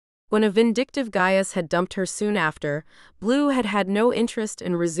 When a vindictive Gaius had dumped her soon after, Blue had had no interest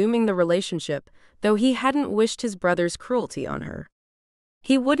in resuming the relationship, though he hadn't wished his brother's cruelty on her.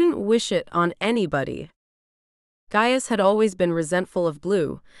 He wouldn't wish it on anybody. Gaius had always been resentful of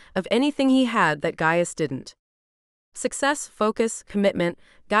Blue, of anything he had that Gaius didn't. Success, focus, commitment,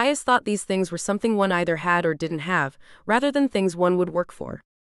 Gaius thought these things were something one either had or didn't have, rather than things one would work for.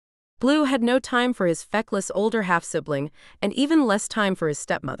 Blue had no time for his feckless older half-sibling, and even less time for his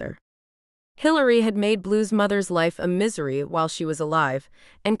stepmother. Hillary had made Blue's mother's life a misery while she was alive,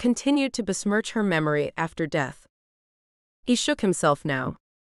 and continued to besmirch her memory after death. He shook himself now.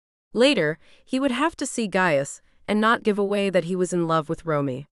 Later, he would have to see Gaius, and not give away that he was in love with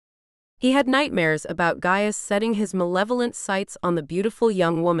Romy. He had nightmares about Gaius setting his malevolent sights on the beautiful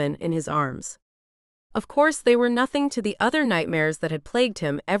young woman in his arms. Of course, they were nothing to the other nightmares that had plagued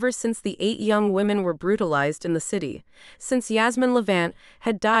him ever since the 8 young women were brutalized in the city, since Yasmin Levant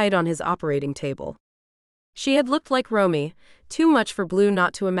had died on his operating table. She had looked like Romy, too much for Blue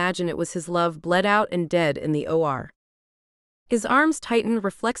not to imagine it was his love bled out and dead in the OR. His arms tightened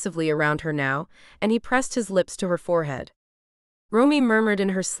reflexively around her now, and he pressed his lips to her forehead. Romy murmured in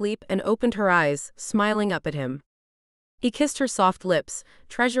her sleep and opened her eyes, smiling up at him. He kissed her soft lips,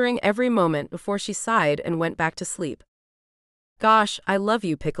 treasuring every moment before she sighed and went back to sleep. Gosh, I love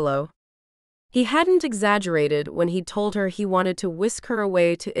you, Piccolo. He hadn't exaggerated when he'd told her he wanted to whisk her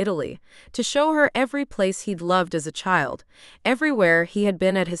away to Italy, to show her every place he'd loved as a child, everywhere he had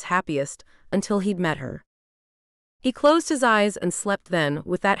been at his happiest, until he'd met her. He closed his eyes and slept then,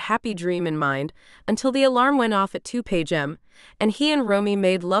 with that happy dream in mind, until the alarm went off at 2 p.m., and he and Romy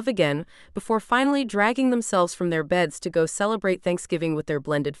made love again, before finally dragging themselves from their beds to go celebrate Thanksgiving with their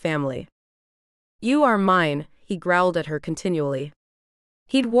blended family. You are mine, he growled at her continually.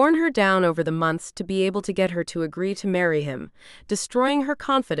 He'd worn her down over the months to be able to get her to agree to marry him, destroying her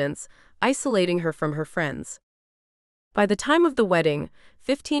confidence, isolating her from her friends. By the time of the wedding,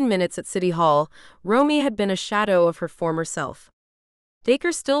 15 minutes at City Hall, Romy had been a shadow of her former self.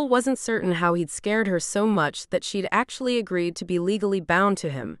 Dacre still wasn't certain how he'd scared her so much that she'd actually agreed to be legally bound to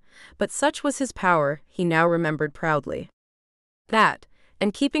him, but such was his power, he now remembered proudly. That,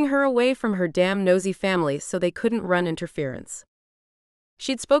 and keeping her away from her damn nosy family so they couldn't run interference.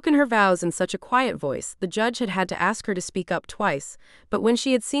 She'd spoken her vows in such a quiet voice, the judge had had to ask her to speak up twice, but when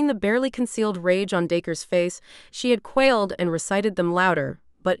she had seen the barely concealed rage on Dacre's face, she had quailed and recited them louder,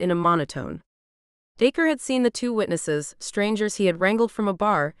 but in a monotone. Dacre had seen the 2 witnesses, strangers he had wrangled from a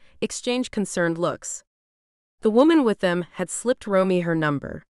bar, exchange concerned looks. The woman with them had slipped Romy her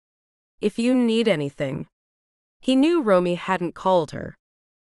number. If you need anything. He knew Romy hadn't called her.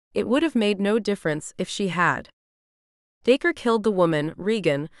 It would have made no difference if she had. Dacre killed the woman,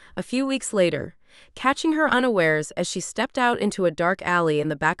 Regan, a few weeks later, catching her unawares as she stepped out into a dark alley in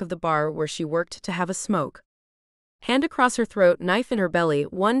the back of the bar where she worked to have a smoke. Hand across her throat, knife in her belly,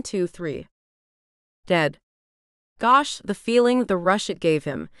 1, 2, 3. Dead. Gosh, the feeling, the rush it gave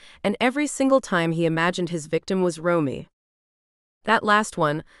him, and every single time he imagined his victim was Romy. That last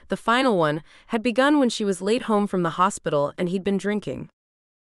one, the final one, had begun when she was late home from the hospital and he'd been drinking.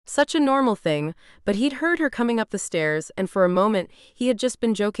 Such a normal thing, but he'd heard her coming up the stairs and for a moment he had just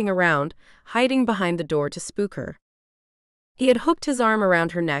been joking around, hiding behind the door to spook her. He had hooked his arm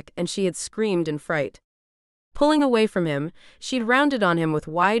around her neck and she had screamed in fright. Pulling away from him, she'd rounded on him with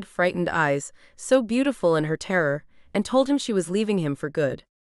wide, frightened eyes, so beautiful in her terror, and told him she was leaving him for good.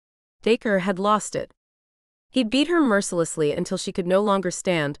 Dacre had lost it. He'd beat her mercilessly until she could no longer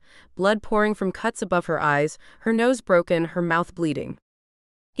stand, blood pouring from cuts above her eyes, her nose broken, her mouth bleeding.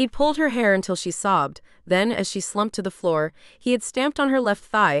 He'd pulled her hair until she sobbed, then, as she slumped to the floor, he had stamped on her left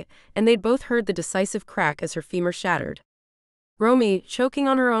thigh, and they'd both heard the decisive crack as her femur shattered. Romy, choking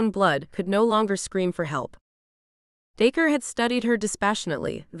on her own blood, could no longer scream for help. Dacre had studied her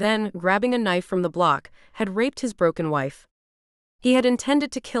dispassionately, then, grabbing a knife from the block, had raped his broken wife. He had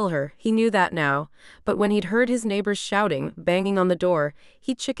intended to kill her, he knew that now, but when he'd heard his neighbors shouting, banging on the door,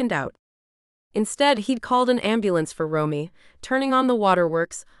 he'd chickened out. Instead, he'd called an ambulance for Romy, turning on the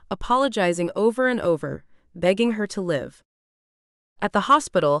waterworks, apologizing over and over, begging her to live. At the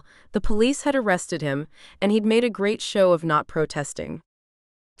hospital, the police had arrested him, and he'd made a great show of not protesting.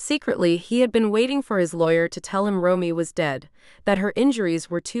 Secretly, he had been waiting for his lawyer to tell him Romy was dead, that her injuries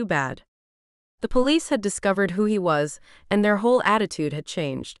were too bad. The police had discovered who he was, and their whole attitude had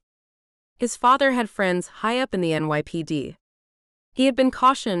changed. His father had friends high up in the NYPD. He had been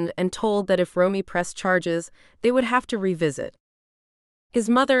cautioned and told that if Romy pressed charges, they would have to revisit. His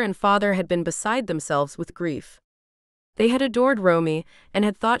mother and father had been beside themselves with grief. They had adored Romy and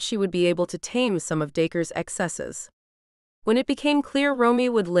had thought she would be able to tame some of Dacre's excesses. When it became clear Romy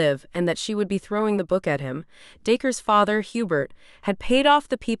would live and that she would be throwing the book at him, Dacre's father, Hubert, had paid off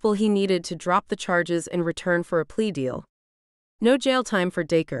the people he needed to drop the charges in return for a plea deal. No jail time for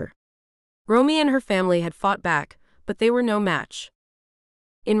Dacre. Romy and her family had fought back, but they were no match.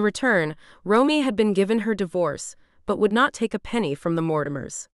 In return, Romy had been given her divorce, but would not take a penny from the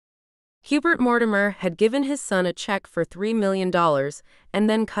Mortimers. Hubert Mortimer had given his son a check for $3 million and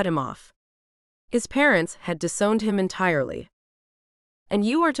then cut him off. His parents had disowned him entirely. "And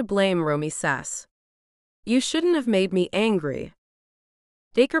you are to blame, Romy Sass. You shouldn't have made me angry."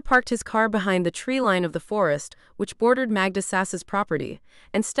 Dacre parked his car behind the tree line of the forest, which bordered Magda Sass's property,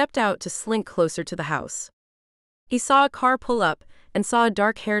 and stepped out to slink closer to the house. He saw a car pull up and saw a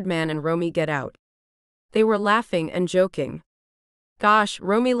dark-haired man and Romy get out. They were laughing and joking. Gosh,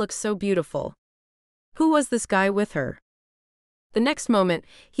 Romy looks so beautiful. Who was this guy with her? The next moment,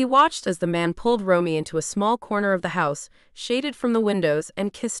 he watched as the man pulled Romy into a small corner of the house, shaded from the windows,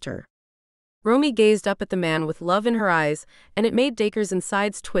 and kissed her. Romy gazed up at the man with love in her eyes, and it made Dacre's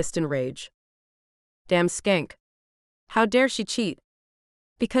insides twist in rage. Damn skank. How dare she cheat?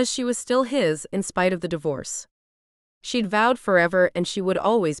 Because she was still his, in spite of the divorce. She'd vowed forever and she would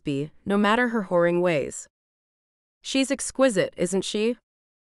always be, no matter her whoring ways. She's exquisite, isn't she?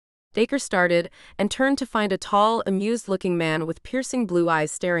 Dacre started and turned to find a tall, amused-looking man with piercing blue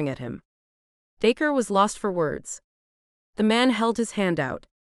eyes staring at him. Dacre was lost for words. The man held his hand out.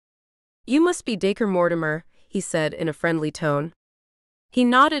 "You must be Dacre Mortimer," he said in a friendly tone. He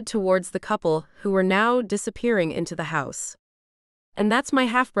nodded towards the couple, who were now disappearing into the house. "And that's my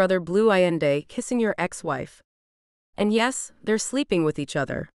half-brother Blue Allende kissing your ex-wife. And yes, they're sleeping with each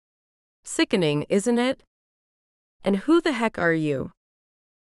other. Sickening, isn't it? And who the heck are you?"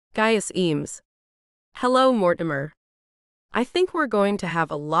 "Gaius Eames." "Hello, Mortimer. I think we're going to have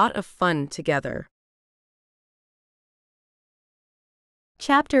a lot of fun together."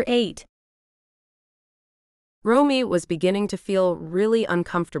 Chapter 8. Romy was beginning to feel really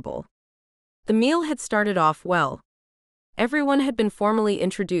uncomfortable. The meal had started off well. Everyone had been formally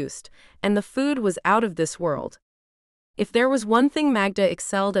introduced, and the food was out of this world. If there was one thing Magda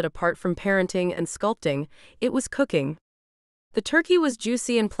excelled at apart from parenting and sculpting, it was cooking. The turkey was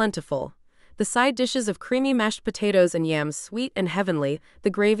juicy and plentiful, the side dishes of creamy mashed potatoes and yams sweet and heavenly, the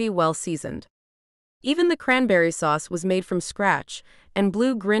gravy well seasoned. Even the cranberry sauce was made from scratch, and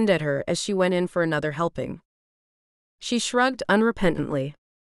Blue grinned at her as she went in for another helping. She shrugged unrepentantly.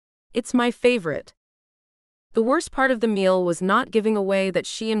 "It's my favorite." The worst part of the meal was not giving away that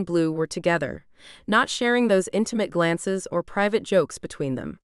she and Blue were together, not sharing those intimate glances or private jokes between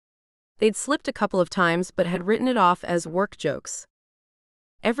them. They'd slipped a couple of times but had written it off as work jokes.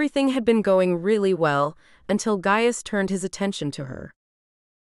 Everything had been going really well until Gaius turned his attention to her.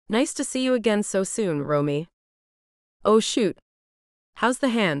 "Nice to see you again so soon, Romy." "Oh shoot. How's the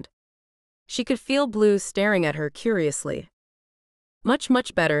hand?" She could feel Blue staring at her curiously. Much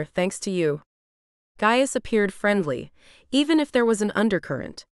better, thanks to you." Gaius appeared friendly, even if there was an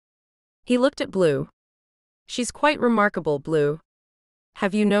undercurrent. He looked at Blue. "She's quite remarkable, Blue.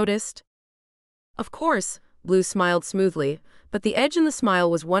 Have you noticed?" "Of course," Blue smiled smoothly, but the edge in the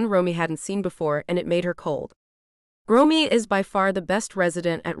smile was one Romy hadn't seen before and it made her cold. "Romy is by far the best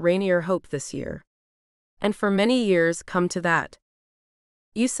resident at Rainier Hope this year. And for many years come to that.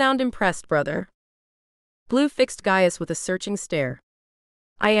 You sound impressed, brother." Blue fixed Gaius with a searching stare.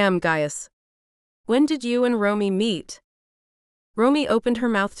 "I am, Gaius. When did you and Romy meet?" Romy opened her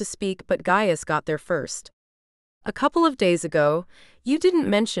mouth to speak but Gaius got there first. "A couple of days ago. You didn't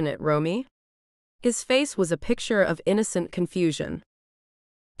mention it, Romy." His face was a picture of innocent confusion.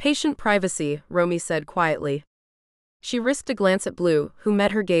 "Patient privacy," Romy said quietly. She risked a glance at Blue, who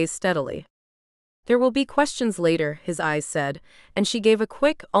met her gaze steadily. "There will be questions later," his eyes said, and she gave a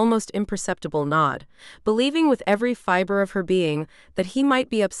quick, almost imperceptible nod, believing with every fiber of her being that he might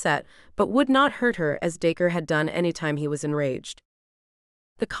be upset but would not hurt her as Dacre had done any time he was enraged.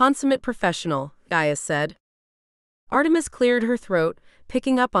 The consummate professional, Gaius said. Artemis cleared her throat,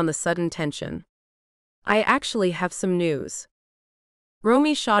 picking up on the sudden tension. I actually have some news.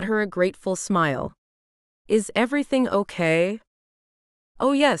 Romy shot her a grateful smile. Is everything okay?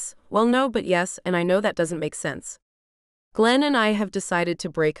 Oh yes, well no but yes, and I know that doesn't make sense. Glenn and I have decided to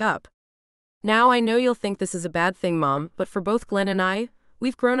break up. Now I know you'll think this is a bad thing, Mom, but for both Glenn and I,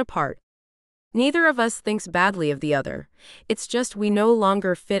 we've grown apart. Neither of us thinks badly of the other. It's just we no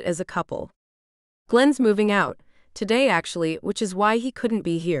longer fit as a couple. Glenn's moving out, today actually, which is why he couldn't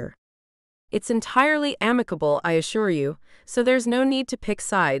be here. It's entirely amicable, I assure you, so there's no need to pick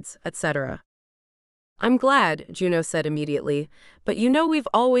sides, etc. I'm glad, Juno said immediately, but you know we've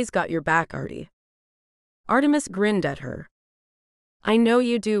always got your back, Artie. Artemis grinned at her. I know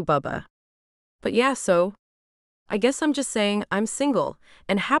you do, Bubba. But yeah, so? I guess I'm just saying I'm single,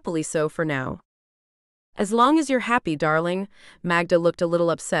 and happily so for now. As long as you're happy, darling. Magda looked a little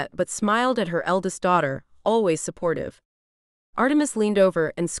upset but smiled at her eldest daughter, always supportive. Artemis leaned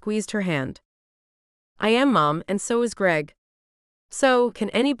over and squeezed her hand. I am, Mom, and so is Greg. So, can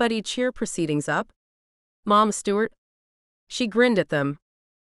anybody cheer proceedings up? Mom Stewart? She grinned at them.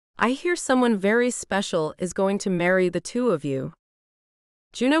 I hear someone very special is going to marry the two of you.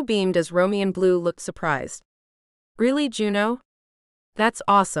 Juno beamed as Romy and Blue looked surprised. Really, Juno? That's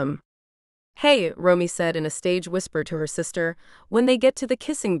awesome. Hey, Romy said in a stage whisper to her sister, when they get to the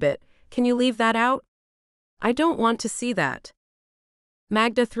kissing bit, can you leave that out? I don't want to see that.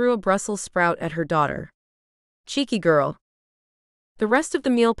 Magda threw a Brussels sprout at her daughter. Cheeky girl. The rest of the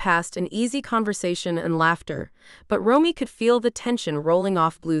meal passed in easy conversation and laughter, but Romy could feel the tension rolling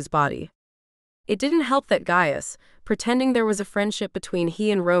off Blue's body. It didn't help that Gaius, pretending there was a friendship between he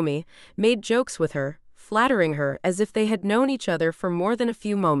and Romy, made jokes with her, flattering her as if they had known each other for more than a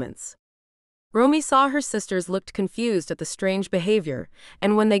few moments. Romy saw her sisters looked confused at the strange behavior,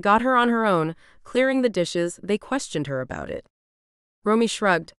 and when they got her on her own, clearing the dishes, they questioned her about it. Romy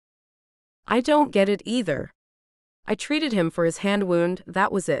shrugged. I don't get it either. I treated him for his hand wound,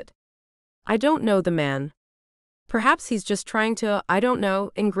 that was it. I don't know the man. Perhaps he's just trying to, I don't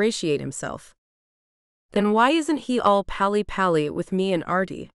know, ingratiate himself. Then why isn't he all pally-pally with me and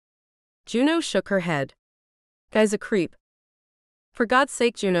Artie? Juno shook her head. Guy's a creep. For God's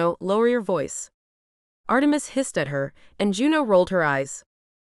sake, Juno, lower your voice. Artemis hissed at her, and Juno rolled her eyes.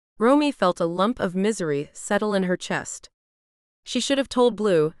 Romy felt a lump of misery settle in her chest. She should have told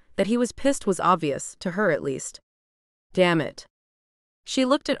Blue that he was pissed was obvious, to her at least. Damn it. She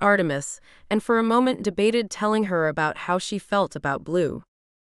looked at Artemis, and for a moment debated telling her about how she felt about Blue.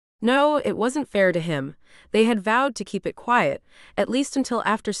 No, it wasn't fair to him. They had vowed to keep it quiet, at least until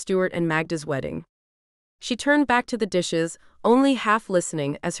after Stuart and Magda's wedding. She turned back to the dishes, only half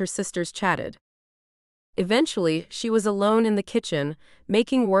listening as her sisters chatted. Eventually, she was alone in the kitchen,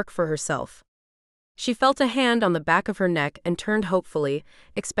 making work for herself. She felt a hand on the back of her neck and turned hopefully,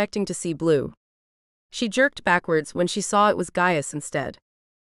 expecting to see Blue. She jerked backwards when she saw it was Gaius instead.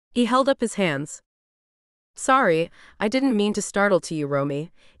 He held up his hands. Sorry, I didn't mean to startle to you,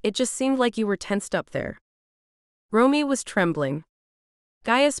 Romy. It just seemed like you were tensed up there. Romy was trembling.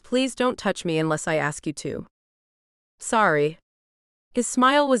 Gaius, please don't touch me unless I ask you to. Sorry. His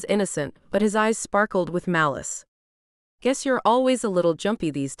smile was innocent, but his eyes sparkled with malice. Guess you're always a little jumpy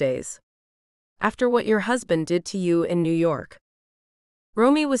these days. After what your husband did to you in New York.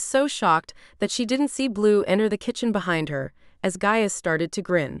 Romy was so shocked that she didn't see Blue enter the kitchen behind her, as Gaius started to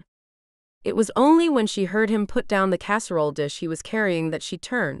grin. It was only when she heard him put down the casserole dish he was carrying that she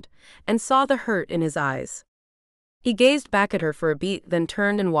turned, and saw the hurt in his eyes. He gazed back at her for a beat, then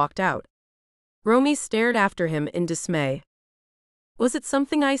turned and walked out. Romy stared after him in dismay. Was it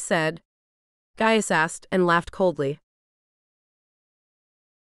something I said? Gaius asked and laughed coldly.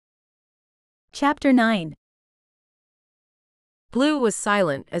 Chapter 9. Blue was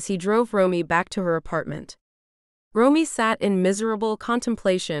silent as he drove Romy back to her apartment. Romy sat in miserable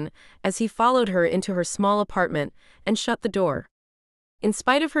contemplation as he followed her into her small apartment and shut the door. In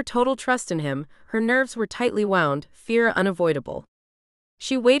spite of her total trust in him, her nerves were tightly wound, fear unavoidable.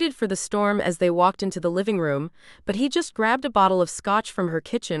 She waited for the storm as they walked into the living room, but he just grabbed a bottle of scotch from her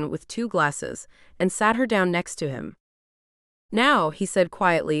kitchen with 2 glasses and sat her down next to him. Now, he said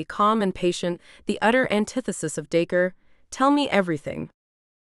quietly, calm and patient, the utter antithesis of Dacre, tell me everything.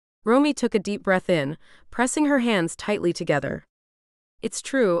 Romy took a deep breath in, pressing her hands tightly together. It's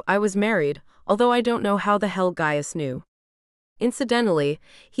true, I was married, although I don't know how the hell Gaius knew. Incidentally,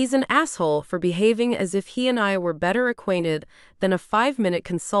 he's an asshole for behaving as if he and I were better acquainted than a 5-minute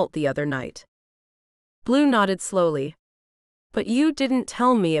consult the other night. Blue nodded slowly. But you didn't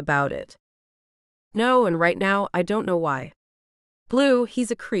tell me about it. No, and right now, I don't know why. Blue,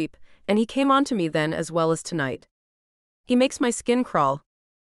 he's a creep, and he came on to me then as well as tonight. He makes my skin crawl.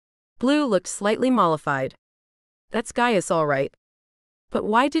 Blue looked slightly mollified. That's Gaius all right. But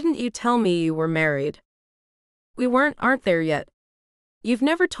why didn't you tell me you were married? We aren't there yet. You've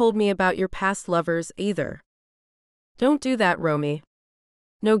never told me about your past lovers either. Don't do that, Romy.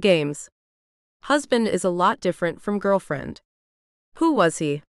 No games. Husband is a lot different from girlfriend. Who was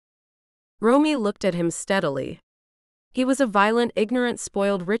he? Romy looked at him steadily. He was a violent, ignorant,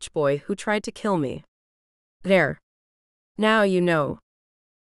 spoiled rich boy who tried to kill me. There. Now you know.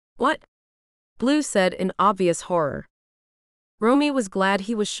 What? Blue said in obvious horror. Romy was glad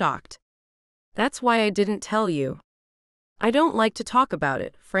he was shocked. That's why I didn't tell you. I don't like to talk about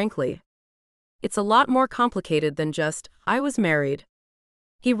it, frankly. It's a lot more complicated than just, I was married.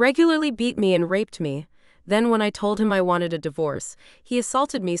 He regularly beat me and raped me. Then when I told him I wanted a divorce, he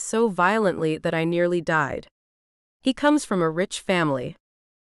assaulted me so violently that I nearly died. He comes from a rich family.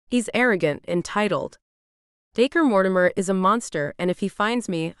 He's arrogant, entitled. Dacre Mortimer is a monster, and if he finds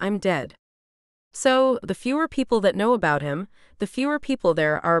me, I'm dead. So, the fewer people that know about him, the fewer people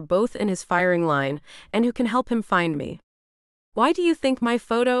there are both in his firing line, and who can help him find me. Why do you think my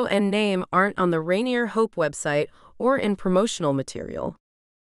photo and name aren't on the Rainier Hope website or in promotional material?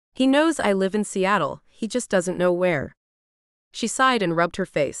 He knows I live in Seattle, he just doesn't know where. She sighed and rubbed her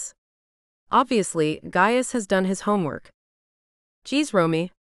face. Obviously, Gaius has done his homework. Geez,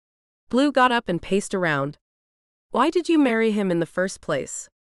 Romy. Blue got up and paced around. Why did you marry him in the first place?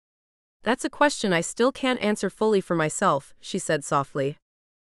 That's a question I still can't answer fully for myself, she said softly.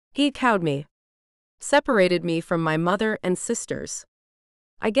 He cowed me. Separated me from my mother and sisters.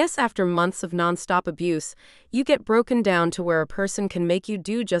 I guess after months of non-stop abuse, you get broken down to where a person can make you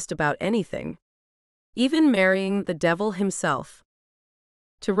do just about anything. Even marrying the devil himself.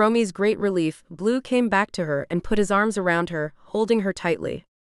 To Romy's great relief, Blue came back to her and put his arms around her, holding her tightly.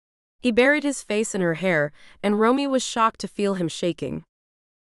 He buried his face in her hair, and Romy was shocked to feel him shaking.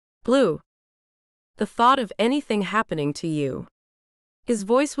 Blue. The thought of anything happening to you. His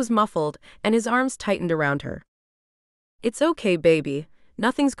voice was muffled, and his arms tightened around her. It's okay, baby.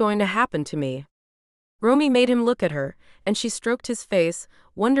 Nothing's going to happen to me. Romy made him look at her, and she stroked his face,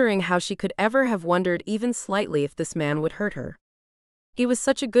 wondering how she could ever have wondered even slightly if this man would hurt her. He was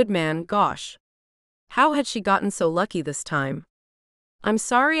such a good man, gosh. How had she gotten so lucky this time? I'm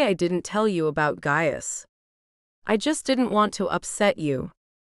sorry I didn't tell you about Gaius. I just didn't want to upset you.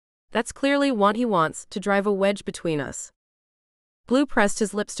 That's clearly what he wants, to drive a wedge between us. Blue pressed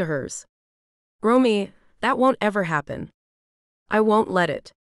his lips to hers. Romy, that won't ever happen. I won't let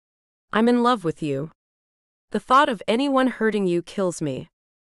it. I'm in love with you. The thought of anyone hurting you kills me.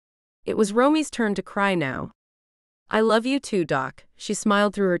 It was Romy's turn to cry now. I love you too, Doc, she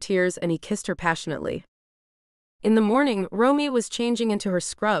smiled through her tears and he kissed her passionately. In the morning, Romy was changing into her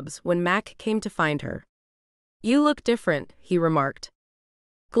scrubs when Mac came to find her. You look different, he remarked.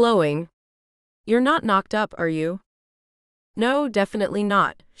 Glowing. You're not knocked up, are you? No, definitely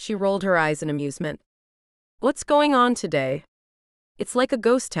not, she rolled her eyes in amusement. What's going on today? It's like a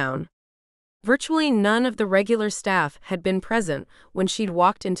ghost town. Virtually none of the regular staff had been present when she'd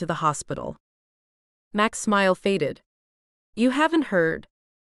walked into the hospital. Mac's smile faded. You haven't heard.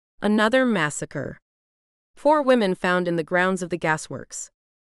 Another massacre. 4 women found in the grounds of the gasworks.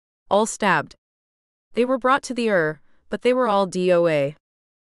 All stabbed. They were brought to the but they were all DOA.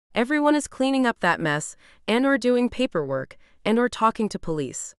 Everyone is cleaning up that mess, and or doing paperwork, and or talking to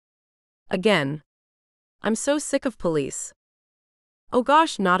police. Again. I'm so sick of police. Oh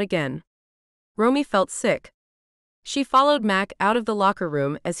gosh, not again. Romy felt sick. She followed Mac out of the locker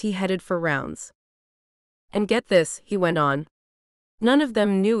room as he headed for rounds. And get this, he went on. None of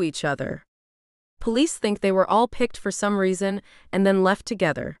them knew each other. Police think they were all picked for some reason and then left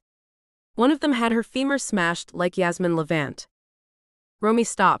together. One of them had her femur smashed like Yasmin Levant. Romy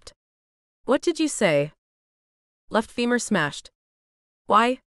stopped. What did you say? Left femur smashed.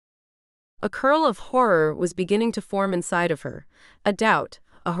 Why? A curl of horror was beginning to form inside of her, a doubt,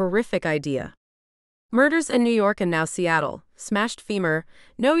 a horrific idea. Murders in New York and now Seattle, smashed femur,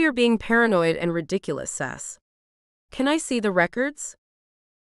 no, you're being paranoid and ridiculous, sass. Can I see the records?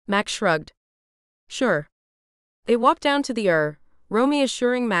 Mac shrugged. Sure. They walked down to the Romy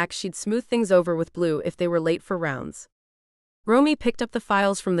assuring Mac she'd smooth things over with Blue if they were late for rounds. Romy picked up the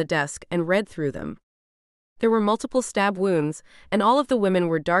files from the desk and read through them. There were multiple stab wounds, and all of the women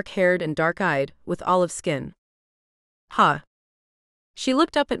were dark-haired and dark-eyed, with olive skin. Huh. She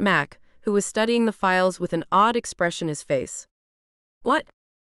looked up at Mac, who was studying the files with an odd expression on his face. What?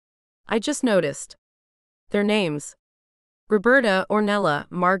 I just noticed. Their names. Roberta, Ornella,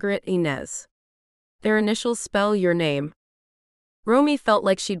 Margaret, Inez. Their initials spell your name. Romy felt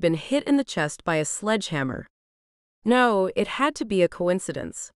like she'd been hit in the chest by a sledgehammer. No, it had to be a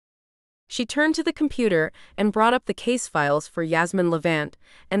coincidence. She turned to the computer and brought up the case files for Yasmin Levant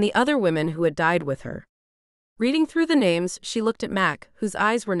and the other women who had died with her. Reading through the names, she looked at Mac, whose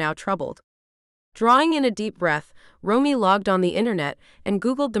eyes were now troubled. Drawing in a deep breath, Romy logged on the internet and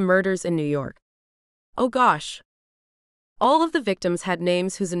Googled the murders in New York. Oh gosh! All of the victims had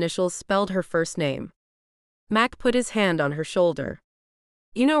names whose initials spelled her first name. Mac put his hand on her shoulder.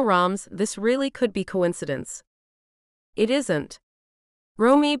 You know, Roms, this really could be coincidence. It isn't.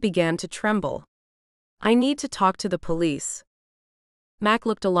 Romy began to tremble. I need to talk to the police. Mac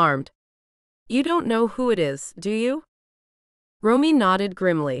looked alarmed. You don't know who it is, do you? Romy nodded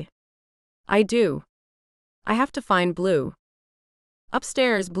grimly. I do. I have to find Blue.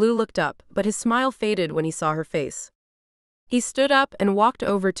 Upstairs, Blue looked up, but his smile faded when he saw her face. He stood up and walked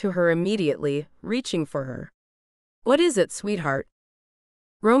over to her immediately, reaching for her. What is it, sweetheart?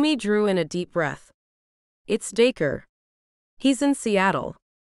 Romy drew in a deep breath. It's Dacre. He's in Seattle.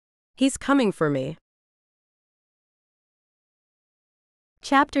 He's coming for me.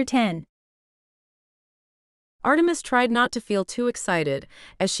 Chapter 10. Artemis tried not to feel too excited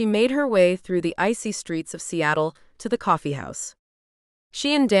as she made her way through the icy streets of Seattle to the coffee house.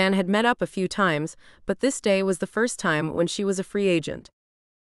 She and Dan had met up a few times, but this day was the first time when she was a free agent.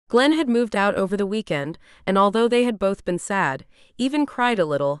 Glenn had moved out over the weekend, and although they had both been sad, even cried a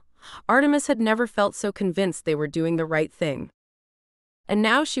little, Artemis had never felt so convinced they were doing the right thing. And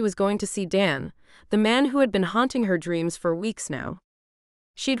now she was going to see Dan, the man who had been haunting her dreams for weeks now.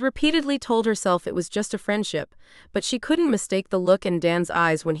 She'd repeatedly told herself it was just a friendship, but she couldn't mistake the look in Dan's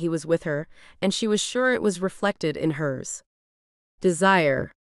eyes when he was with her, and she was sure it was reflected in hers.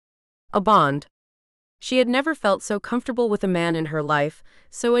 Desire. A bond. She had never felt so comfortable with a man in her life,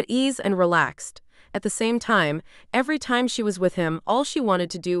 so at ease and relaxed. At the same time, every time she was with him, all she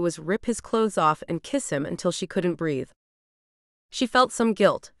wanted to do was rip his clothes off and kiss him until she couldn't breathe. She felt some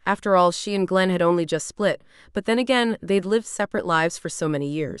guilt. After all, she and Glenn had only just split, but then again, they'd lived separate lives for so many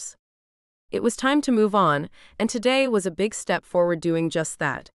years. It was time to move on, and today was a big step forward doing just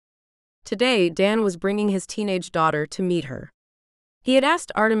that. Today, Dan was bringing his teenage daughter to meet her. He had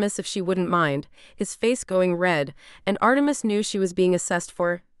asked Artemis if she wouldn't mind, his face going red, and Artemis knew she was being assessed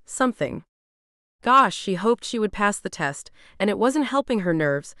for something. Gosh, she hoped she would pass the test, and it wasn't helping her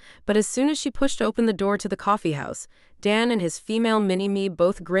nerves, but as soon as she pushed open the door to the coffee house, Dan and his female mini-me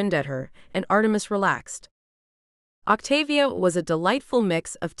both grinned at her, and Artemis relaxed. Octavia was a delightful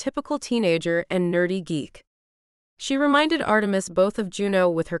mix of typical teenager and nerdy geek. She reminded Artemis both of Juno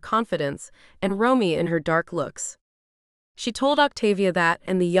with her confidence and Romy in her dark looks. She told Octavia that,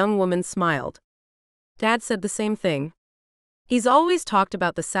 and the young woman smiled. Dad said the same thing. He's always talked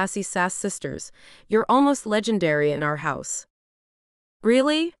about the sassy Sass sisters. You're almost legendary in our house.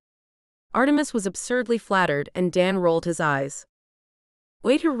 Really? Artemis was absurdly flattered, and Dan rolled his eyes.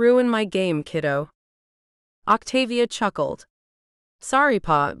 Way to ruin my game, kiddo. Octavia chuckled. Sorry,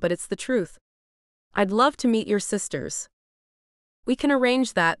 Pa, but it's the truth. I'd love to meet your sisters. We can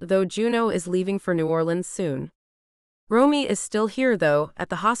arrange that, though Juno is leaving for New Orleans soon. Romy is still here, though, at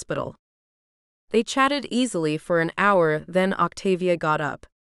the hospital. They chatted easily for an hour, then Octavia got up.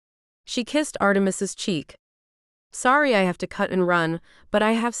 She kissed Artemis's cheek. Sorry I have to cut and run, but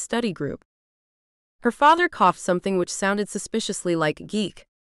I have study group. Her father coughed something which sounded suspiciously like geek.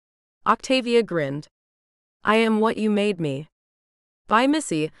 Octavia grinned. I am what you made me. Bye,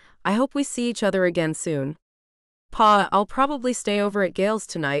 Missy, I hope we see each other again soon. Pa, I'll probably stay over at Gail's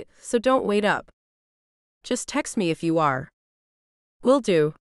tonight, so don't wait up. Just text me if you are. Will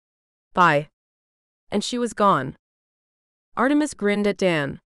do. Bye. And she was gone. Artemis grinned at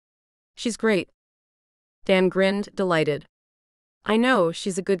Dan. She's great. Dan grinned, delighted. I know,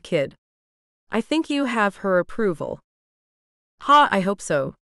 she's a good kid. I think you have her approval. Ha, I hope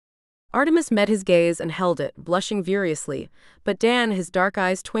so. Artemis met his gaze and held it, blushing furiously, but Dan, his dark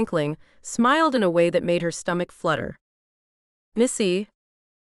eyes twinkling, smiled in a way that made her stomach flutter. Missy?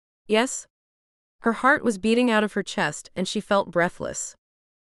 Yes? Her heart was beating out of her chest, and she felt breathless.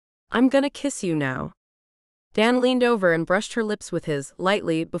 I'm gonna kiss you now. Dan leaned over and brushed her lips with his,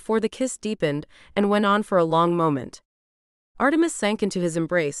 lightly, before the kiss deepened and went on for a long moment. Artemis sank into his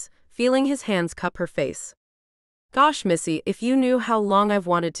embrace, feeling his hands cup her face. Gosh, Missy, if you knew how long I've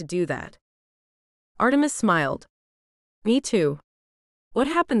wanted to do that. Artemis smiled. Me too. What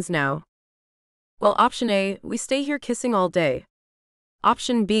happens now? Well, option A, we stay here kissing all day.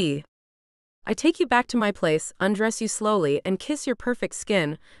 Option B, I take you back to my place, undress you slowly, and kiss your perfect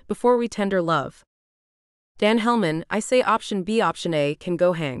skin before we tender love. Dan Hellman, I say option B, option A can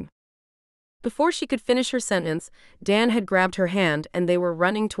go hang. Before she could finish her sentence, Dan had grabbed her hand and they were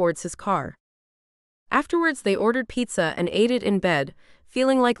running towards his car. Afterwards, they ordered pizza and ate it in bed,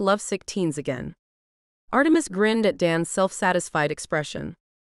 feeling like lovesick teens again. Artemis grinned at Dan's self-satisfied expression.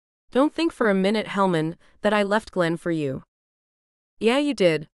 "Don't think for a minute, Hellman, that I left Glenn for you." "Yeah, you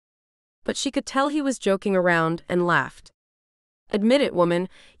did." But she could tell he was joking around and laughed. "Admit it, woman,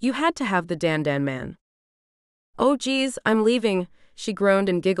 you had to have the Dan man." "Oh geez, I'm leaving," she groaned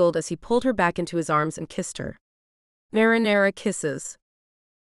and giggled as he pulled her back into his arms and kissed her. Marinara kisses.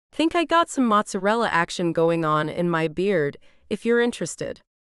 "Think I got some mozzarella action going on in my beard, if you're interested."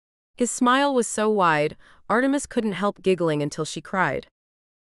 His smile was so wide, Artemis couldn't help giggling until she cried.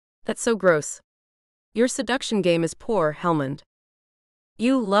 "That's so gross. Your seduction game is poor, Helmond."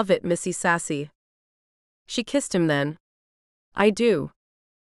 "You love it, Missy Sassy." She kissed him then. "I do.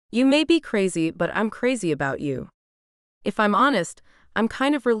 You may be crazy, but I'm crazy about you. If I'm honest, I'm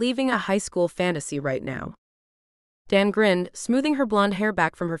kind of reliving a high school fantasy right now." Dan grinned, smoothing her blonde hair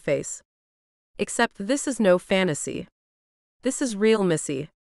back from her face. "Except this is no fantasy. This is real, Missy."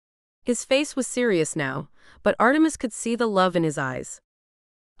 His face was serious now, but Artemis could see the love in his eyes.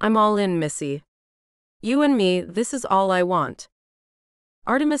 "I'm all in, Missy. You and me, this is all I want."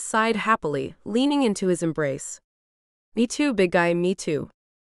 Artemis sighed happily, leaning into his embrace. "Me too, big guy, me too.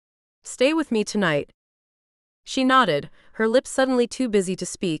 Stay with me tonight." She nodded, her lips suddenly too busy to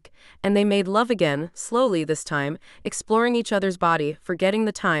speak, and they made love again, slowly this time, exploring each other's body, forgetting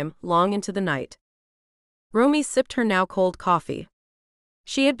the time, long into the night. Romy sipped her now cold coffee.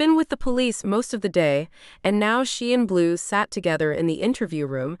 She had been with the police most of the day, and now she and Blue sat together in the interview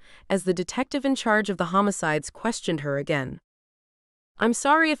room as the detective in charge of the homicides questioned her again. "I'm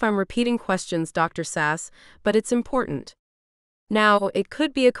sorry if I'm repeating questions, Dr. Sass, but it's important. Now, it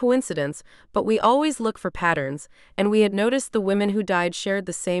could be a coincidence, but we always look for patterns, and we had noticed the women who died shared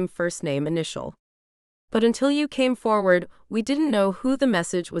the same first name initial. But until you came forward, we didn't know who the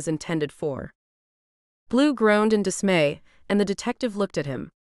message was intended for." Blue groaned in dismay, and the detective looked at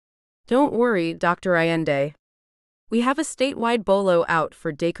him. "Don't worry, Dr. Allende. We have a statewide bolo out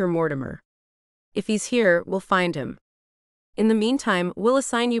for Dacre Mortimer. If he's here, we'll find him. In the meantime, we'll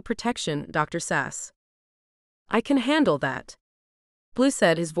assign you protection, Dr. Sass." "I can handle that," Blue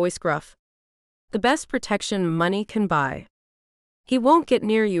said, his voice gruff. "The best protection money can buy. He won't get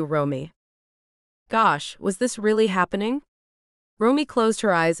near you, Romy." Gosh, was this really happening? Romy closed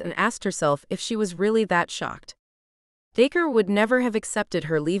her eyes and asked herself if she was really that shocked. Dacre would never have accepted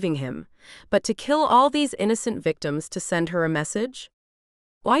her leaving him, but to kill all these innocent victims to send her a message?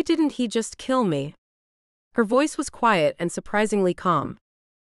 Why didn't he just kill me? Her voice was quiet and surprisingly calm.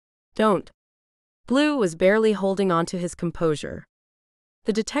 "Don't." Blue was barely holding on to his composure.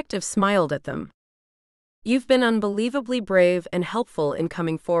 The detective smiled at them. "You've been unbelievably brave and helpful in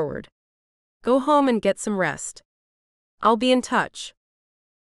coming forward. Go home and get some rest. I'll be in touch."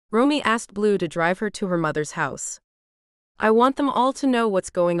 Romy asked Blue to drive her to her mother's house. "I want them all to know what's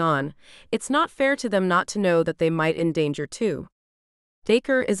going on. It's not fair to them not to know that they might endanger too.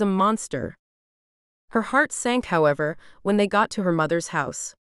 Dacre is a monster." Her heart sank, however, when they got to her mother's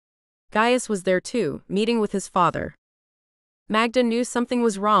house. Gaius was there too, meeting with his father. Magda knew something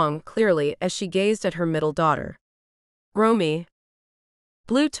was wrong, clearly, as she gazed at her middle daughter. "Romy."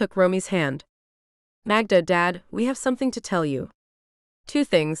 Blue took Romy's hand. "Magda, Dad, we have something to tell you. 2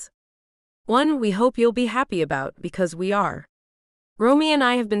 things. One, we hope you'll be happy about, because we are. Romy and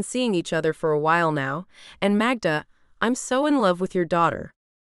I have been seeing each other for a while now, and Magda, I'm so in love with your daughter."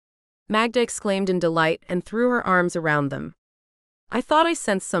 Magda exclaimed in delight and threw her arms around them. "I thought I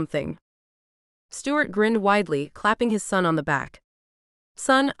sensed something." Stuart grinned widely, clapping his son on the back.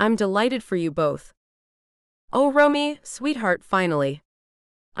 "Son, I'm delighted for you both." "Oh, Romy, sweetheart, finally.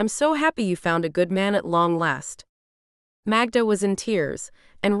 I'm so happy you found a good man at long last." Magda was in tears,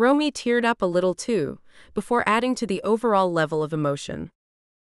 and Romy teared up a little too, before adding to the overall level of emotion.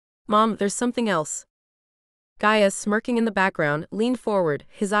 "Mom, there's something else." Gaius, smirking in the background, leaned forward,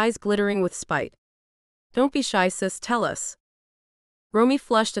 his eyes glittering with spite. "Don't be shy, sis, tell us." Romy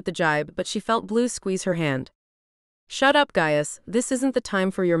flushed at the jibe, but she felt Blue squeeze her hand. "Shut up, Gaius, this isn't the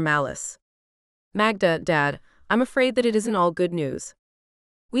time for your malice." "Magda, Dad, I'm afraid that it isn't all good news.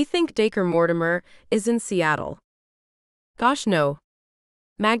 We think Dacre Mortimer is in Seattle." "Gosh, no."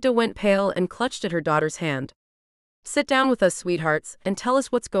 Magda went pale and clutched at her daughter's hand. "Sit down with us, sweethearts, and tell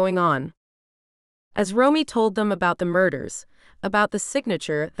us what's going on." As Romy told them about the murders, about the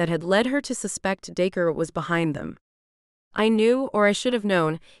signature that had led her to suspect Dacre was behind them. "I knew, or I should have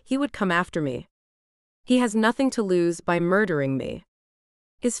known, he would come after me. He has nothing to lose by murdering me.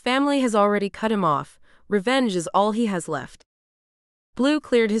 His family has already cut him off. Revenge is all he has left." Blue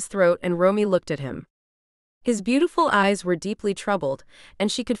cleared his throat and Romy looked at him. His beautiful eyes were deeply troubled,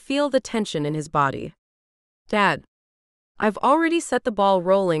 and she could feel the tension in his body. Dad, I've already set the ball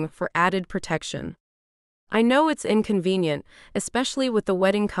rolling for added protection. I know it's inconvenient, especially with the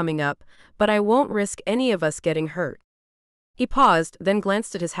wedding coming up, but I won't risk any of us getting hurt. He paused, then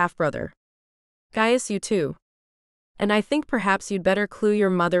glanced at his half-brother. Gaius, you too. And I think perhaps you'd better clue your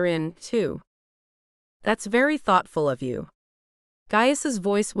mother in, too. That's very thoughtful of you. Gaius's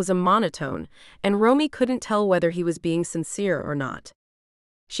voice was a monotone, and Romy couldn't tell whether he was being sincere or not.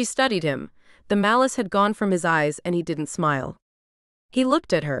 She studied him. The malice had gone from his eyes and he didn't smile. He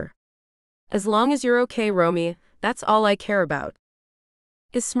looked at her. As long as you're okay, Romy, that's all I care about.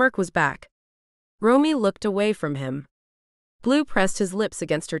 His smirk was back. Romy looked away from him. Blue pressed his lips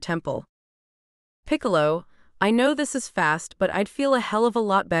against her temple. Piccolo, I know this is fast, but I'd feel a hell of a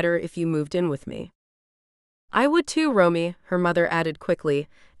lot better if you moved in with me. I would too, Romy, her mother added quickly,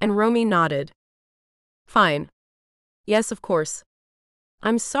 and Romy nodded. Fine. Yes, of course.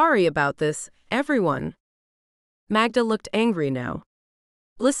 I'm sorry about this, everyone. Magda looked angry now.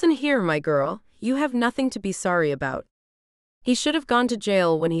 Listen here, my girl, you have nothing to be sorry about. He should have gone to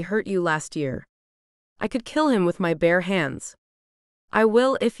jail when he hurt you last year. I could kill him with my bare hands. I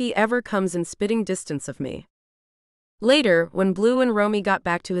will if he ever comes in spitting distance of me. Later, when Blue and Romy got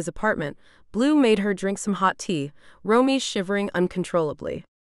back to his apartment, Blue made her drink some hot tea, Romy shivering uncontrollably.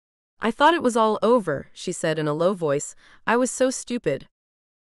 I thought it was all over, she said in a low voice. I was so stupid.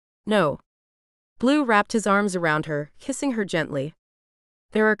 No. Blue wrapped his arms around her, kissing her gently.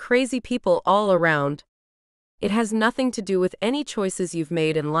 There are crazy people all around. It has nothing to do with any choices you've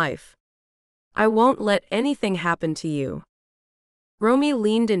made in life. I won't let anything happen to you. Romy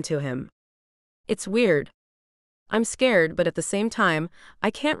leaned into him. It's weird. I'm scared, but at the same time,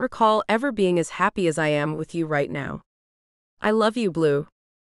 I can't recall ever being as happy as I am with you right now. I love you, Blue.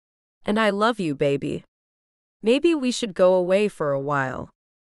 And I love you, baby. Maybe we should go away for a while.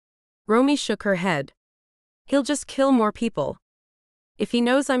 Romy shook her head. He'll just kill more people. If he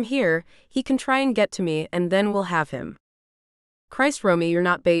knows I'm here, he can try and get to me and then we'll have him. Christ, Romy, you're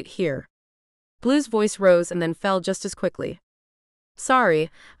not bait here. Blue's voice rose and then fell just as quickly. Sorry,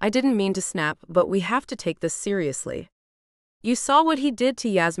 I didn't mean to snap, but we have to take this seriously. You saw what he did to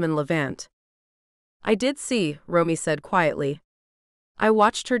Yasmin Levant. I did see, Romy said quietly. I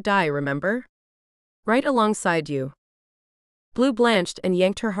watched her die, remember? Right alongside you. Blue blanched and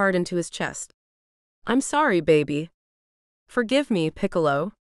yanked her heart into his chest. I'm sorry, baby. Forgive me,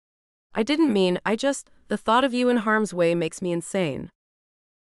 Piccolo. I didn't mean, the thought of you in harm's way makes me insane.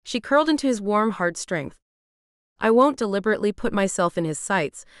 She curled into his warm, hard strength. I won't deliberately put myself in his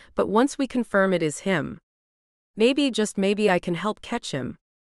sights, but once we confirm it is him. Maybe, just maybe I can help catch him.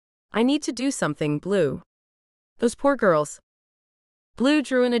 I need to do something, Blue. Those poor girls. Blue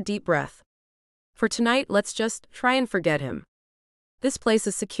drew in a deep breath. For tonight, let's just try and forget him. This place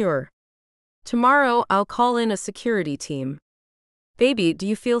is secure. Tomorrow, I'll call in a security team. Baby, do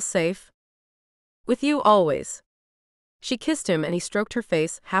you feel safe? With you always. She kissed him and he stroked her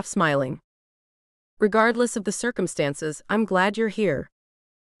face, half smiling. Regardless of the circumstances, I'm glad you're here.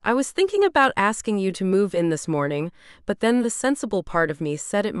 I was thinking about asking you to move in this morning, but then the sensible part of me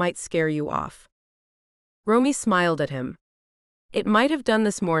said it might scare you off. Romy smiled at him. It might have done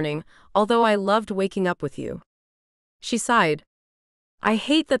this morning, although I loved waking up with you. She sighed. I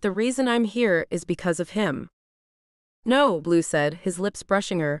hate that the reason I'm here is because of him. No, Blue said, his lips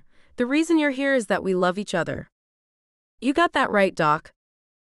brushing her. The reason you're here is that we love each other. You got that right, Doc.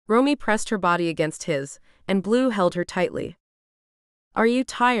 Romy pressed her body against his, and Blue held her tightly. Are you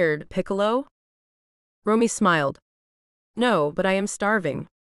tired, Piccolo? Romy smiled. No, but I am starving.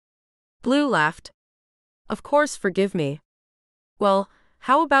 Blue laughed. Of course, forgive me. Well,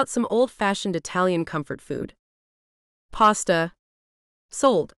 how about some old-fashioned Italian comfort food? Pasta.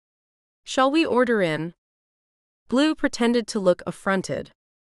 Sold. Shall we order in? Blue pretended to look affronted.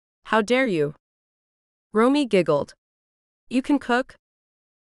 How dare you? Romy giggled. You can cook?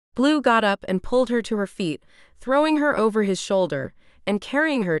 Blue got up and pulled her to her feet, throwing her over his shoulder and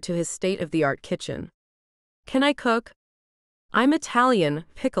carrying her to his state-of-the-art kitchen. Can I cook? I'm Italian,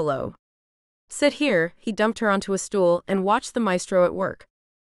 Piccolo. Sit here, he dumped her onto a stool and watched the maestro at work.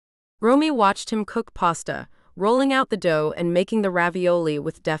 Romy watched him cook pasta, rolling out the dough and making the ravioli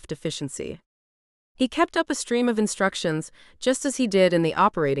with deft efficiency. He kept up a stream of instructions, just as he did in the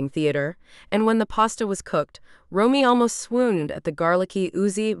operating theater, and when the pasta was cooked, Romy almost swooned at the garlicky,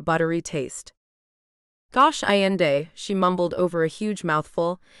 oozy, buttery taste. Gosh, Allende, she mumbled over a huge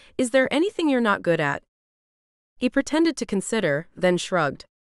mouthful, is there anything you're not good at? He pretended to consider, then shrugged.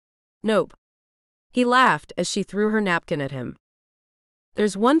 Nope. He laughed as she threw her napkin at him.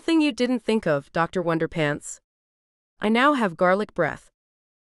 There's one thing you didn't think of, Dr. Wonderpants. I now have garlic breath.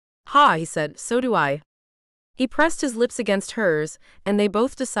 Ha, he said, so do I. He pressed his lips against hers, and they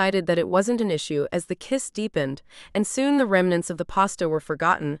both decided that it wasn't an issue as the kiss deepened, and soon the remnants of the pasta were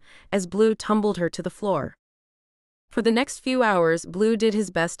forgotten as Blue tumbled her to the floor. For the next few hours, Blue did his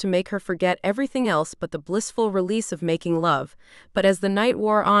best to make her forget everything else but the blissful release of making love, but as the night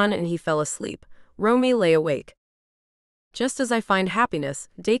wore on and he fell asleep, Romy lay awake. Just as I find happiness,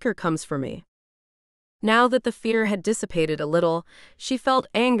 Dacre comes for me. Now that the fear had dissipated a little, she felt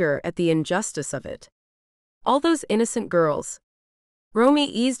anger at the injustice of it. All those innocent girls. Romy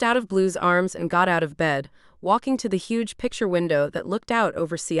eased out of Blue's arms and got out of bed, walking to the huge picture window that looked out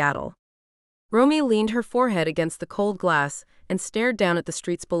over Seattle. Romy leaned her forehead against the cold glass and stared down at the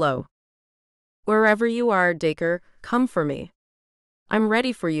streets below. Wherever you are, Dacre, come for me. I'm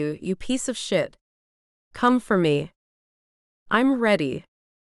ready for you, you piece of shit. Come for me. I'm ready.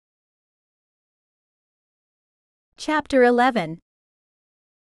 Chapter 11.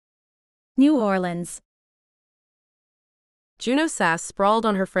 New Orleans. Juno Sass sprawled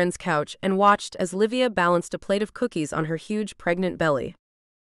on her friend's couch and watched as Livia balanced a plate of cookies on her huge pregnant belly.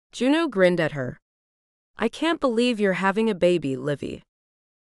 Juno grinned at her. I can't believe you're having a baby, Livy.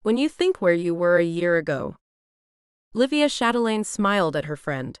 When you think where you were a year ago. Livia Chatelaine smiled at her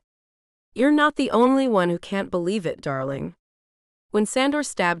friend. You're not the only one who can't believe it, darling. When Sandor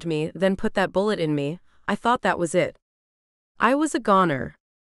stabbed me, then put that bullet in me, I thought that was it. I was a goner.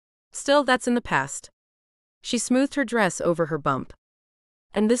 Still, that's in the past. She smoothed her dress over her bump.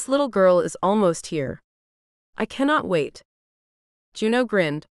 And this little girl is almost here. I cannot wait. Juno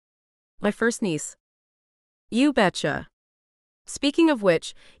grinned. My first niece. You betcha. Speaking of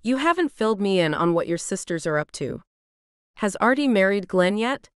which, you haven't filled me in on what your sisters are up to. Has Artie married Glenn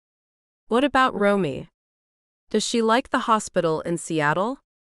yet? What about Romy? Does she like the hospital in Seattle?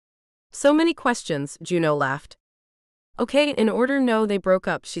 So many questions, Juno laughed. Okay, in order, no, they broke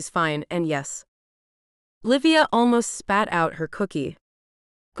up, she's fine, and yes. Livia almost spat out her cookie.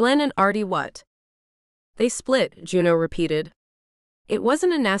 Glenn and Artie what? They split, Juno repeated. It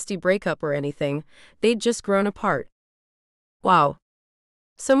wasn't a nasty breakup or anything, they'd just grown apart. Wow.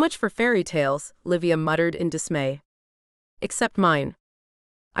 So much for fairy tales, Livia muttered in dismay. Except mine.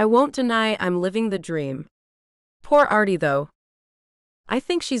 I won't deny I'm living the dream. Poor Artie, though. I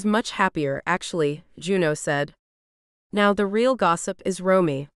think she's much happier, actually, Juno said. Now the real gossip is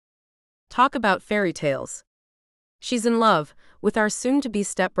Romy. Talk about fairy tales. She's in love with our soon-to-be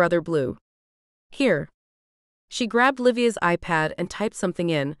stepbrother Blue. Here. She grabbed Livia's iPad and typed something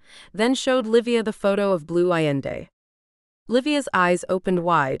in, then showed Livia the photo of Blue Allende. Livia's eyes opened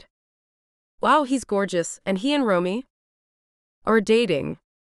wide. Wow, he's gorgeous, and he and Romy are dating.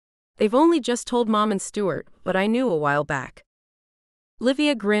 They've only just told Mom and Stuart, but I knew a while back.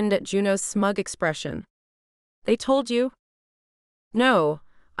 Livia grinned at Juno's smug expression. They told you? No,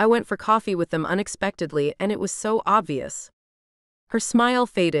 I went for coffee with them unexpectedly and it was so obvious. Her smile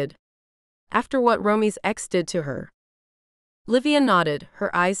faded. After what Romy's ex did to her. Livia nodded,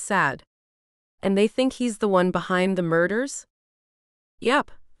 her eyes sad. And they think he's the one behind the murders?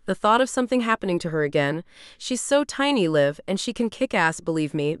 Yep, the thought of something happening to her again. She's so tiny, Liv, and she can kick ass,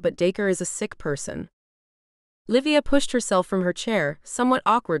 believe me, but Dacre is a sick person. Livia pushed herself from her chair, somewhat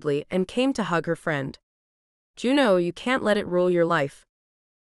awkwardly, and came to hug her friend. Juno, you can't let it rule your life.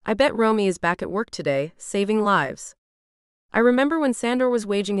 I bet Romy is back at work today, saving lives. I remember when Sandor was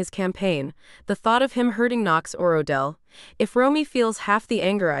waging his campaign, the thought of him hurting Knox or Odell. If Romy feels half the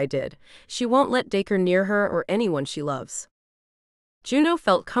anger I did, she won't let Dacre near her or anyone she loves. Juno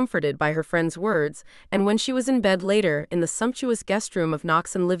felt comforted by her friend's words, and when she was in bed later in the sumptuous guest room of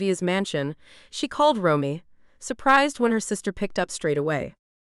Knox and Livia's mansion, she called Romy, surprised when her sister picked up straight away.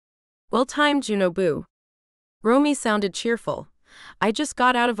 Well timed, Juno boo. Romy sounded cheerful. I just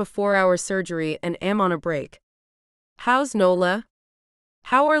got out of a 4-hour surgery and am on a break. How's Nola?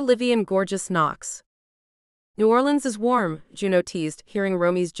 How are Livy and gorgeous Knox? New Orleans is warm, Juno teased, hearing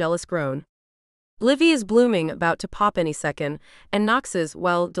Romy's jealous groan. Livy is blooming, about to pop any second, and Knox is,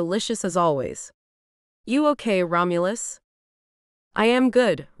 well, delicious as always. You okay, Romulus? I am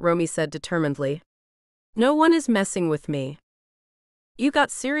good, Romy said determinedly. No one is messing with me. You got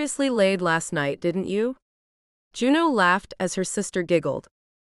seriously laid last night, didn't you? Juno laughed as her sister giggled.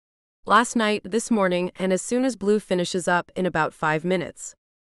 Last night, this morning, and as soon as Blue finishes up in about 5 minutes.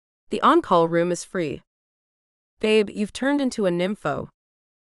 The on-call room is free. Babe, you've turned into a nympho.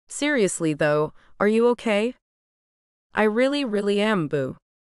 Seriously though, are you okay? I really am, boo.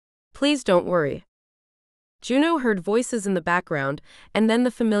 Please don't worry. Juno heard voices in the background, and then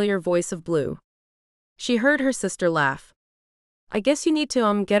the familiar voice of Blue. She heard her sister laugh. I guess you need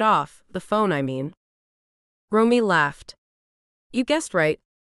to get off the phone, I mean. Romy laughed. You guessed right.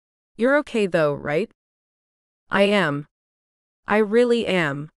 You're okay though, right? I am. I really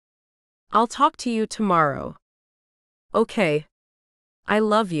am. I'll talk to you tomorrow. Okay. I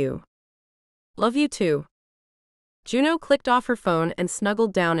love you. Love you too. Juno clicked off her phone and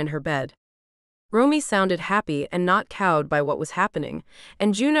snuggled down in her bed. Romy sounded happy and not cowed by what was happening,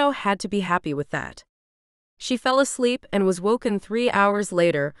 and Juno had to be happy with that. She fell asleep and was woken 3 hours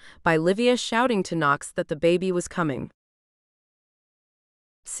later by Livia shouting to Knox that the baby was coming.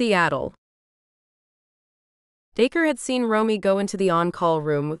 Seattle. Dacre had seen Romy go into the on-call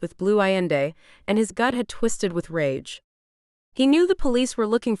room with Blue Allende, and his gut had twisted with rage. He knew the police were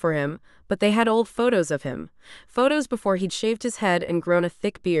looking for him, but they had old photos of him. Photos before he'd shaved his head and grown a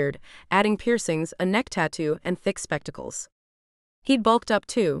thick beard, adding piercings, a neck tattoo, and thick spectacles. He'd bulked up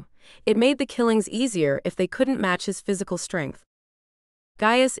too. It made the killings easier if they couldn't match his physical strength.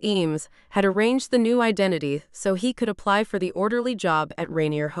 Gaius Eames had arranged the new identity so he could apply for the orderly job at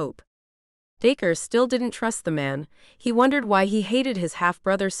Rainier Hope. Dacre still didn't trust the man. He wondered why he hated his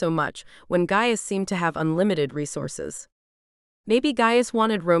half-brother so much when Gaius seemed to have unlimited resources. Maybe Gaius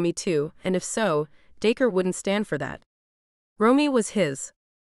wanted Romy too, and if so, Dacre wouldn't stand for that. Romy was his.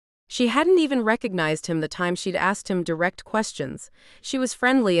 She hadn't even recognized him the time she'd asked him direct questions. She was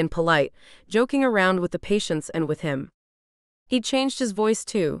friendly and polite, joking around with the patients and with him. He'd changed his voice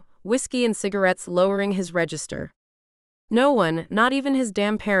too, whiskey and cigarettes lowering his register. No one, not even his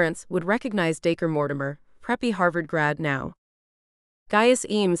damn parents, would recognize Dacre Mortimer, preppy Harvard grad now. Gaius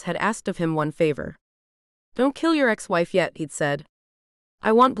Eames had asked of him one favor. Don't kill your ex-wife yet, he'd said.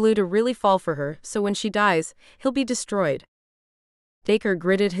 I want Blue to really fall for her, so when she dies, he'll be destroyed. Dacre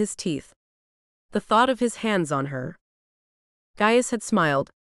gritted his teeth. The thought of his hands on her. Gaius had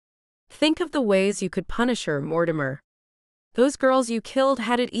smiled. Think of the ways you could punish her, Mortimer. Those girls you killed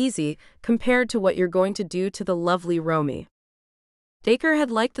had it easy compared to what you're going to do to the lovely Romy. Dacre had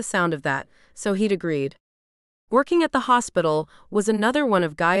liked the sound of that, so he'd agreed. Working at the hospital was another one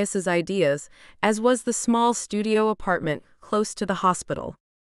of Gaius's ideas, as was the small studio apartment close to the hospital.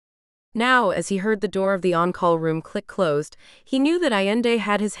 Now, as he heard the door of the on-call room click closed, he knew that Allende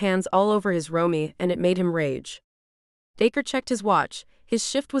had his hands all over his Romy, and it made him rage. Dacre checked his watch. His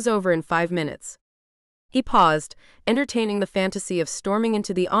shift was over in 5 minutes. He paused, entertaining the fantasy of storming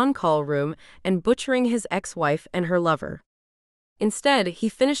into the on-call room and butchering his ex-wife and her lover. Instead, he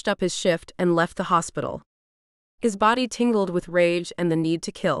finished up his shift and left the hospital. His body tingled with rage and the need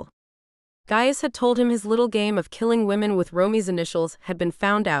to kill. Gaius had told him his little game of killing women with Romy's initials had been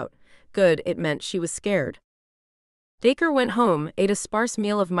found out. Good, it meant she was scared. Dacre went home, ate a sparse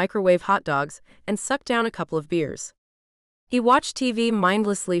meal of microwave hot dogs, and sucked down a couple of beers. He watched TV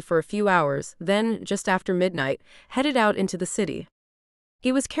mindlessly for a few hours, then, just after midnight, headed out into the city.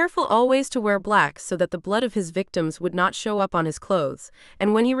 He was careful always to wear black so that the blood of his victims would not show up on his clothes,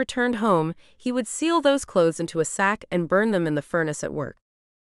 and when he returned home, he would seal those clothes into a sack and burn them in the furnace at work.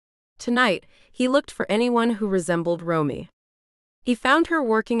 Tonight, he looked for anyone who resembled Romy. He found her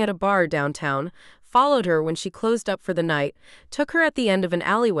working at a bar downtown, followed her when she closed up for the night, took her at the end of an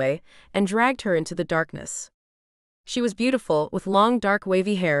alleyway, and dragged her into the darkness. She was beautiful, with long dark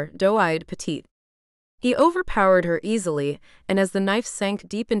wavy hair, doe-eyed, petite. He overpowered her easily, and as the knife sank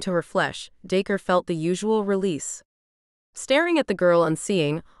deep into her flesh, Dacre felt the usual release. Staring at the girl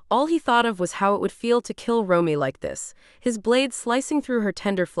unseeing, all he thought of was how it would feel to kill Romy like this, his blade slicing through her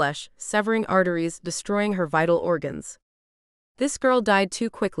tender flesh, severing arteries, destroying her vital organs. This girl died too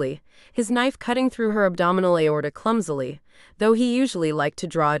quickly, his knife cutting through her abdominal aorta clumsily, though he usually liked to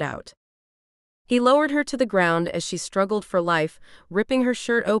draw it out. He lowered her to the ground as she struggled for life, ripping her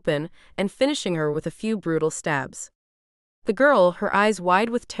shirt open and finishing her with a few brutal stabs. The girl, her eyes wide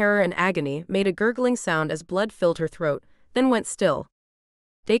with terror and agony, made a gurgling sound as blood filled her throat, then went still.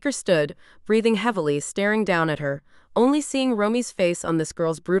 Dacre stood, breathing heavily, staring down at her, only seeing Romy's face on this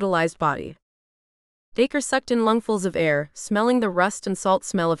girl's brutalized body. Dacre sucked in lungfuls of air, smelling the rust and salt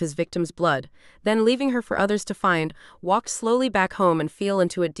smell of his victim's blood, then leaving her for others to find, walked slowly back home and fell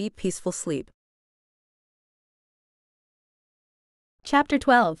into a deep, peaceful sleep. Chapter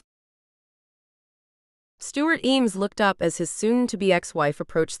 12. Stuart Eames looked up as his soon-to-be ex-wife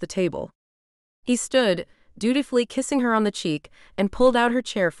approached the table. He stood, dutifully kissing her on the cheek, and pulled out her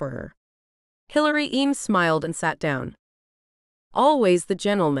chair for her. Hilary Eames smiled and sat down. Always the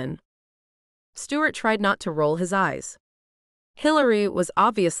gentleman. Stuart tried not to roll his eyes. Hilary was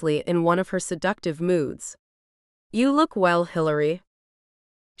obviously in one of her seductive moods. You look well, Hilary.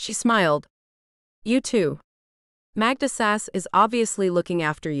 She smiled. You too. Magda Sass is obviously looking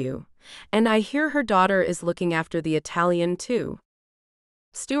after you. And I hear her daughter is looking after the Italian too.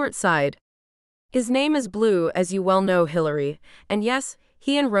 Stuart sighed. His name is Blue, as you well know, Hillary, and yes,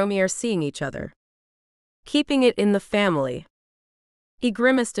 he and Romy are seeing each other. Keeping it in the family. He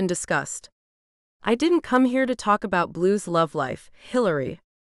grimaced in disgust. I didn't come here to talk about Blue's love life, Hillary.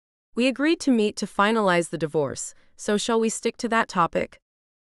 We agreed to meet to finalize the divorce, so shall we stick to that topic?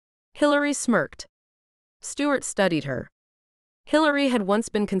 Hillary smirked. Stuart studied her. Hillary had once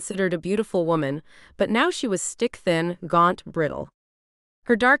been considered a beautiful woman, but now she was stick-thin, gaunt, brittle.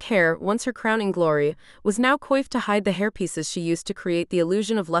 Her dark hair, once her crowning glory, was now coiffed to hide the hairpieces she used to create the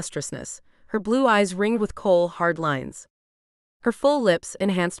illusion of lustrousness, her blue eyes ringed with coal-hard lines. Her full lips,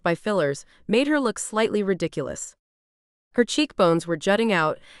 enhanced by fillers, made her look slightly ridiculous. Her cheekbones were jutting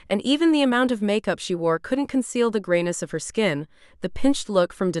out, and even the amount of makeup she wore couldn't conceal the grayness of her skin, the pinched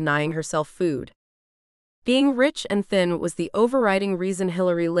look from denying herself food. Being rich and thin was the overriding reason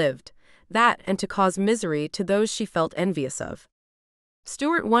Hillary lived, that and to cause misery to those she felt envious of.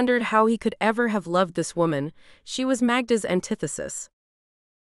 Stuart wondered how he could ever have loved this woman. She was Magda's antithesis.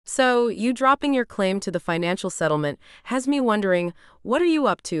 So, you dropping your claim to the financial settlement has me wondering, what are you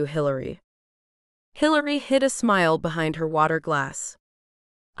up to, Hillary? Hillary hid a smile behind her water glass.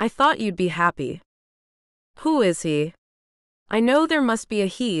 I thought you'd be happy. Who is he? I know there must be a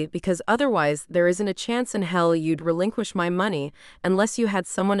he, because otherwise there isn't a chance in hell you'd relinquish my money unless you had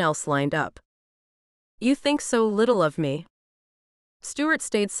someone else lined up. You think so little of me. Stuart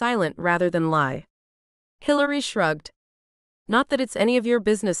stayed silent rather than lie. Hillary shrugged. Not that it's any of your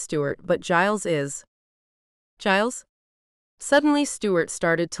business, Stuart, but Giles is. Giles? Suddenly Stuart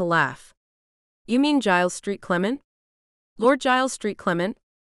started to laugh. You mean Giles Street Clement? Lord Giles Street Clement?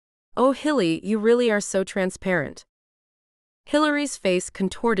 Oh, Hilly, you really are so transparent. Hillary's face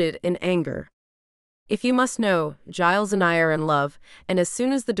contorted in anger. If you must know, Giles and I are in love, and as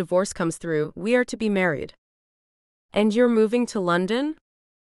soon as the divorce comes through, we are to be married. And you're moving to London?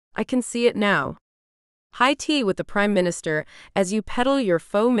 I can see it now. High tea with the Prime Minister as you peddle your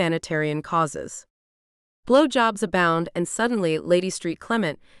faux humanitarian causes. Blowjobs abound, and suddenly, Lady Street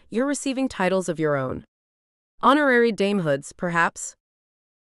Clement, you're receiving titles of your own. Honorary damehoods, perhaps?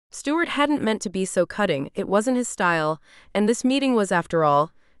 Stuart hadn't meant to be so cutting, it wasn't his style, and this meeting was, after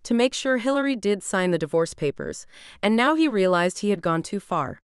all, to make sure Hillary did sign the divorce papers, and now he realized he had gone too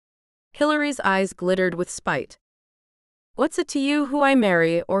far. Hillary's eyes glittered with spite. What's it to you who I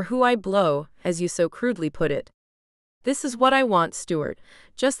marry or who I blow, as you so crudely put it? This is what I want, Stuart,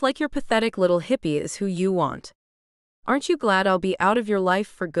 just like your pathetic little hippie is who you want. Aren't you glad I'll be out of your life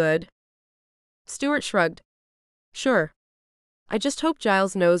for good? Stuart shrugged. Sure. I just hope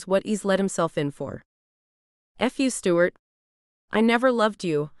Giles knows what he's let himself in for. F you, Stuart. I never loved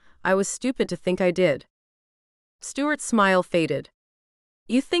you, I was stupid to think I did. Stuart's smile faded.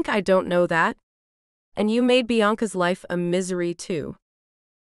 You think I don't know that? And you made Bianca's life a misery too.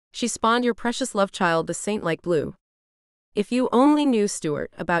 She spawned your precious love child, the saint-like Blue. If you only knew,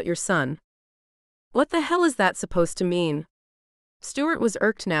 Stuart, about your son. What the hell is that supposed to mean? Stuart was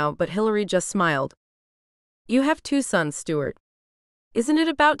irked now, but Hillary just smiled. You have 2 sons, Stuart. Isn't it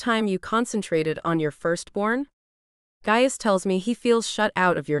about time you concentrated on your firstborn? Gaius tells me he feels shut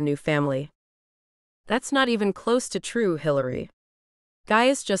out of your new family. That's not even close to true, Hillary.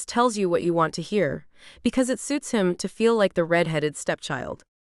 Gaius just tells you what you want to hear, because it suits him to feel like the red-headed stepchild.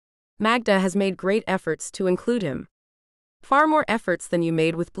 Magda has made great efforts to include him. Far more efforts than you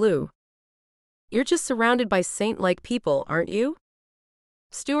made with Blue. You're just surrounded by saint-like people, aren't you?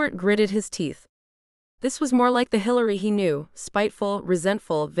 Stuart gritted his teeth. This was more like the Hillary he knew, spiteful,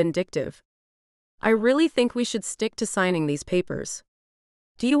 resentful, vindictive. I really think we should stick to signing these papers.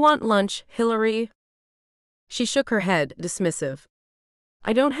 Do you want lunch, Hillary? She shook her head, dismissive.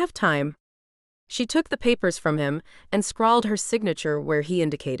 I don't have time. She took the papers from him and scrawled her signature where he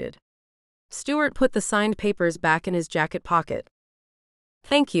indicated. Stuart put the signed papers back in his jacket pocket.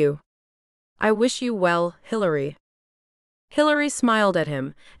 Thank you. I wish you well, Hillary. Hillary smiled at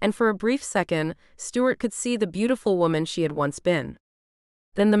him, and for a brief second, Stuart could see the beautiful woman she had once been.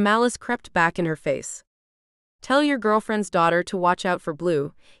 Then the malice crept back in her face. Tell your girlfriend's daughter to watch out for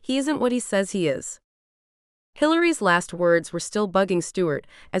Blue, he isn't what he says he is. Hillary's last words were still bugging Stuart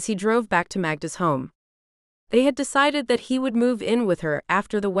as he drove back to Magda's home. They had decided that he would move in with her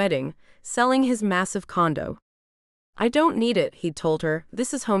after the wedding, selling his massive condo. I don't need it, he'd told her,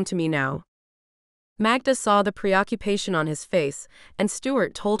 this is home to me now. Magda saw the preoccupation on his face, and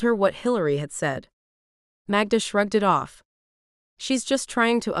Stuart told her what Hillary had said. Magda shrugged it off. She's just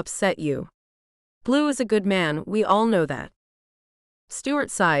trying to upset you. Blue is a good man, we all know that.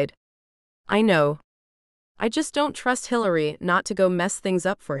 Stuart sighed. I know. I just don't trust Hillary not to go mess things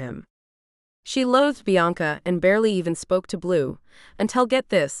up for him. She loathed Bianca and barely even spoke to Blue, until get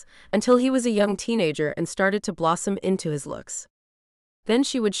this, until he was a young teenager and started to blossom into his looks. Then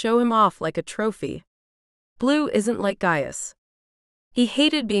she would show him off like a trophy. Blue isn't like Gaius. He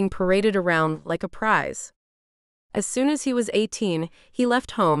hated being paraded around like a prize. As soon as he was 18, he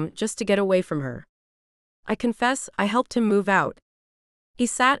left home just to get away from her. I confess, I helped him move out. He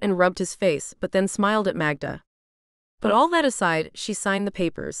sat and rubbed his face, but then smiled at Magda. But all that aside, she signed the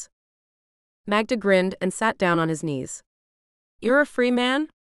papers. Magda grinned and sat down on his knees. You're a free man?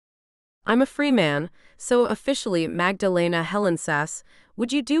 I'm a free man, so officially Magdalena Helen Sass,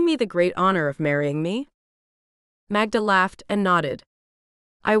 would you do me the great honor of marrying me? Magda laughed and nodded.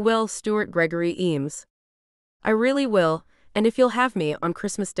 I will, Stuart Gregory Eames. I really will, and if you'll have me on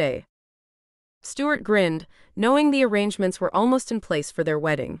Christmas Day. Stuart grinned, knowing the arrangements were almost in place for their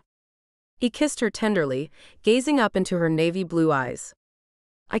wedding. He kissed her tenderly, gazing up into her navy blue eyes.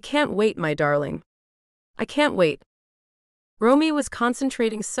 I can't wait, my darling. I can't wait. Romy was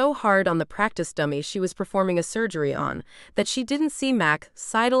concentrating so hard on the practice dummy she was performing a surgery on that she didn't see Mac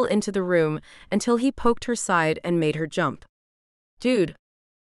sidle into the room until he poked her side and made her jump. Dude,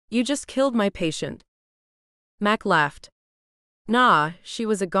 you just killed my patient. Mac laughed. Nah, she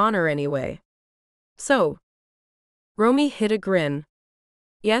was a goner anyway. So? Romy hid a grin.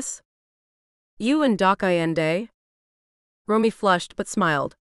 Yes? You and Doc Allende? Romy flushed but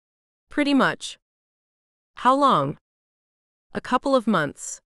smiled. Pretty much. How long? A couple of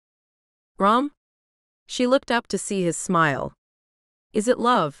months. Rom? She looked up to see his smile. Is it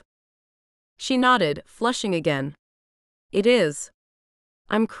love? She nodded, flushing again. It is.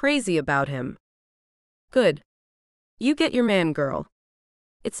 I'm crazy about him. Good. You get your man, girl.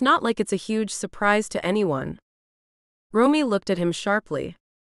 It's not like it's a huge surprise to anyone. Romy looked at him sharply.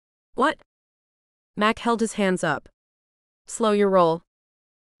 What? Mac held his hands up. Slow your roll.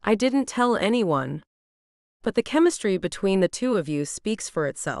 I didn't tell anyone. But the chemistry between the two of you speaks for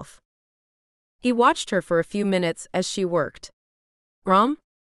itself. He watched her for a few minutes as she worked. Rom?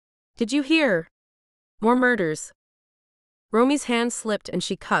 Did you hear? More murders. Romy's hand slipped and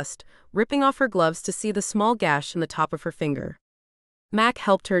she cussed, ripping off her gloves to see the small gash in the top of her finger. Mac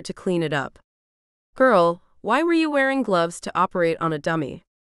helped her to clean it up. Girl, why were you wearing gloves to operate on a dummy?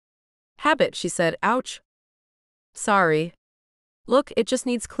 Habit, she said, ouch. Sorry. Look, it just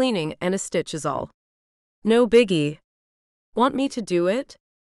needs cleaning and a stitch is all. No biggie. Want me to do it?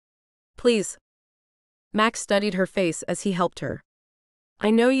 Please. Mac studied her face as he helped her. I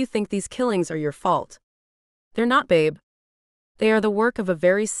know you think these killings are your fault. They're not, babe. They are the work of a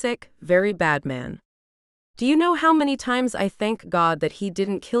very sick, very bad man. Do you know how many times I thank God that he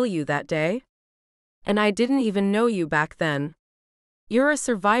didn't kill you that day? And I didn't even know you back then. You're a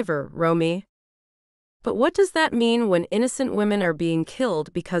survivor, Romy. But what does that mean when innocent women are being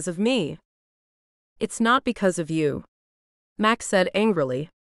killed because of me? It's not because of you. Mac said angrily.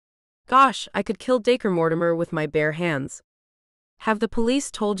 Gosh, I could kill Dacre Mortimer with my bare hands. Have the police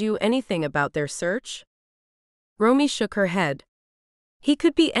told you anything about their search? Romy shook her head. He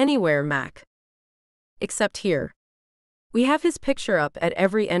could be anywhere, Mac. Except here. We have his picture up at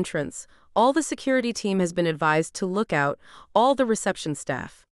every entrance, all the security team has been advised to look out, all the reception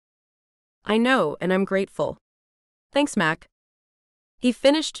staff. I know, and I'm grateful. Thanks, Mac. He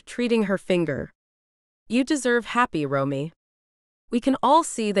finished treating her finger. You deserve happy, Romy. We can all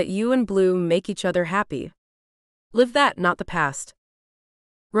see that you and Blue make each other happy. Live that, not the past.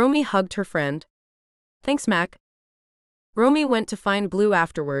 Romy hugged her friend. Thanks, Mac. Romy went to find Blue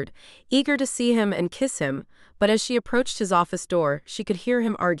afterward, eager to see him and kiss him, but as she approached his office door, she could hear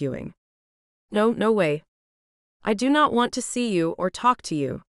him arguing. No, no way. I do not want to see you or talk to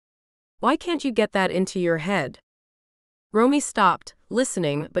you. Why can't you get that into your head? Romy stopped,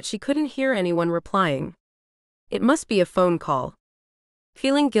 listening, but she couldn't hear anyone replying. It must be a phone call.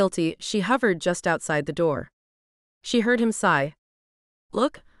 Feeling guilty, she hovered just outside the door. She heard him sigh.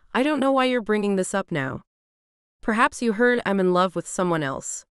 Look, I don't know why you're bringing this up now. Perhaps you heard I'm in love with someone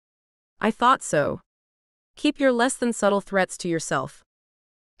else. I thought so. Keep your less than subtle threats to yourself.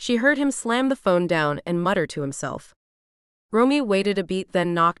 She heard him slam the phone down and mutter to himself. Romy waited a beat,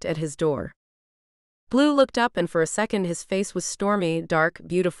 then knocked at his door. Blue looked up and for a second his face was stormy, dark,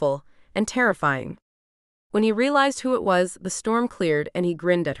 beautiful, and terrifying. When he realized who it was, the storm cleared and he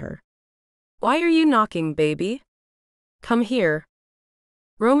grinned at her. Why are you knocking, baby? Come here.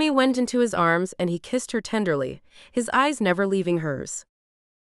 Romy went into his arms and he kissed her tenderly, his eyes never leaving hers.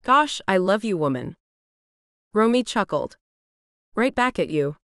 Gosh, I love you, woman. Romy chuckled. Right back at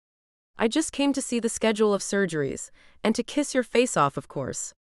you. I just came to see the schedule of surgeries, and to kiss your face off, of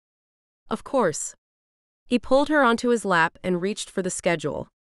course. Of course. He pulled her onto his lap and reached for the schedule.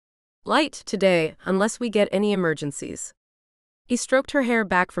 Light today, unless we get any emergencies. He stroked her hair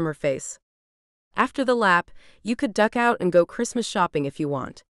back from her face. After the lap, you could duck out and go Christmas shopping if you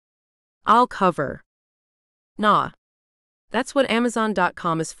want. I'll cover. Nah. That's what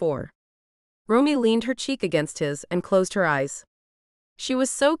Amazon.com is for. Romy leaned her cheek against his and closed her eyes. She was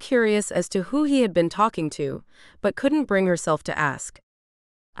so curious as to who he had been talking to, but couldn't bring herself to ask.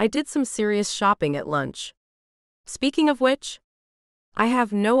 I did some serious shopping at lunch. Speaking of which, I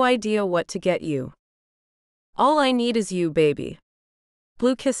have no idea what to get you. All I need is you, baby.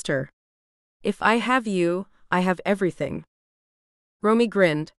 Blue kissed her. If I have you, I have everything. Romy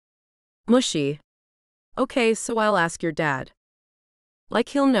grinned. Mushy. Okay, so I'll ask your dad. Like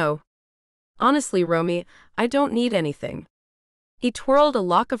he'll know. Honestly, Romy, I don't need anything. He twirled a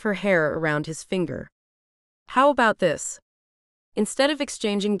lock of her hair around his finger. How about this? Instead of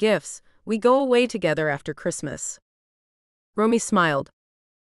exchanging gifts, we go away together after Christmas. Romy smiled.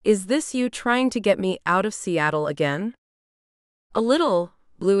 Is this you trying to get me out of Seattle again? A little,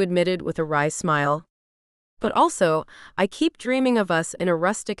 Blue admitted with a wry smile. But also, I keep dreaming of us in a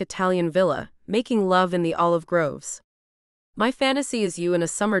rustic Italian villa, making love in the olive groves. My fantasy is you in a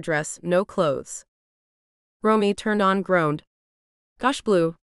summer dress, no clothes. Romy turned on groaned. Gosh,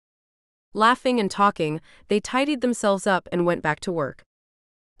 Blue. Laughing and talking, they tidied themselves up and went back to work.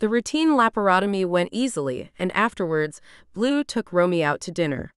 The routine laparotomy went easily, and afterwards, Blue took Romy out to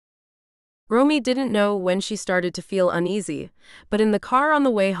dinner. Romy didn't know when she started to feel uneasy, but in the car on the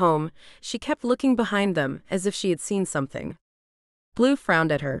way home, she kept looking behind them as if she had seen something. Blue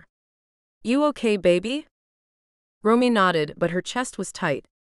frowned at her. You okay, baby? Romy nodded, but her chest was tight.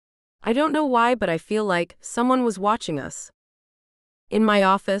 I don't know why, but I feel like someone was watching us. In my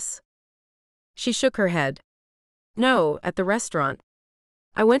office? She shook her head. No, at the restaurant.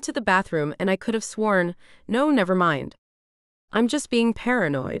 I went to the bathroom and I could have sworn, no, never mind. I'm just being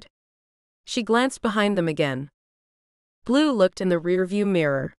paranoid. She glanced behind them again. Blue looked in the rearview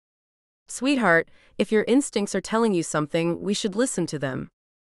mirror. Sweetheart, if your instincts are telling you something, we should listen to them.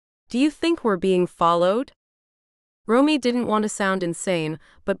 Do you think we're being followed? Romy didn't want to sound insane,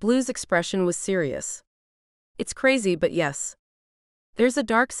 but Blue's expression was serious. It's crazy, but yes. There's a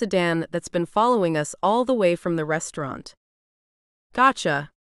dark sedan that's been following us all the way from the restaurant.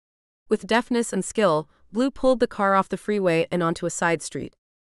 Gotcha. With deftness and skill, Blue pulled the car off the freeway and onto a side street.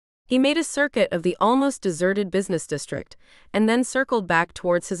 He made a circuit of the almost deserted business district, and then circled back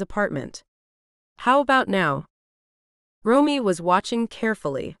towards his apartment. How about now? Romy was watching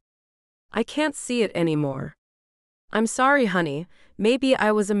carefully. I can't see it anymore. I'm sorry, honey, maybe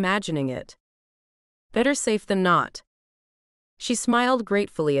I was imagining it. Better safe than not. She smiled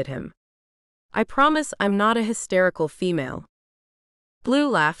gratefully at him. I promise I'm not a hysterical female. Blue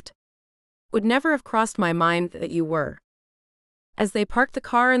laughed. Would never have crossed my mind that you were. As they parked the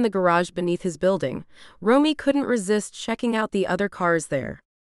car in the garage beneath his building, Romy couldn't resist checking out the other cars there.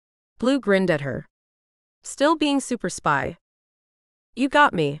 Blue grinned at her. Still being super spy. You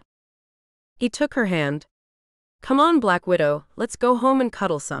got me. He took her hand. Come on, Black Widow, let's go home and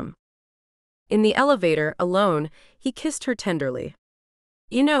cuddle some. In the elevator, alone, he kissed her tenderly.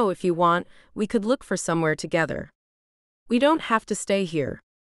 You know, if you want, we could look for somewhere together. We don't have to stay here.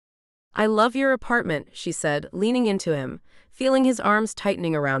 I love your apartment, she said, leaning into him, feeling his arms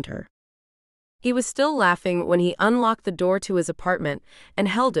tightening around her. He was still laughing when he unlocked the door to his apartment and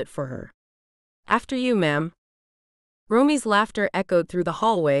held it for her. After you, ma'am. Romy's laughter echoed through the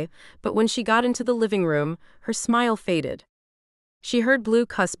hallway, but when she got into the living room, her smile faded. She heard Blue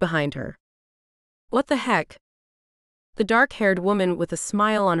cuss behind her. What the heck? The dark-haired woman with a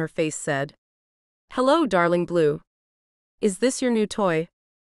smile on her face said. Hello, darling Blue. Is this your new toy?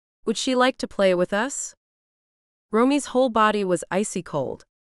 Would she like to play with us? Romy's whole body was icy cold.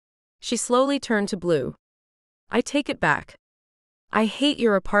 She slowly turned to Blue. I take it back. I hate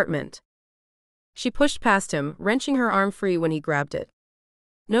your apartment. She pushed past him, wrenching her arm free when he grabbed it.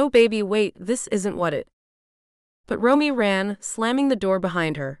 No, baby, wait, this isn't what it. But Romy ran, slamming the door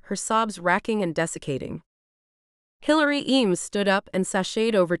behind her, her sobs racking and desiccating. Hillary Eames stood up and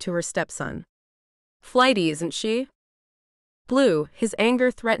sashayed over to her stepson. Flighty, isn't she? Blue, his anger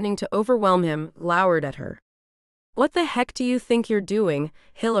threatening to overwhelm him, glowered at her. What the heck do you think you're doing,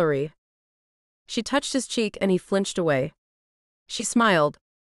 Hillary? She touched his cheek and he flinched away. She smiled.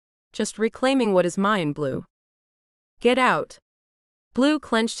 Just reclaiming what is mine, Blue. Get out. Blue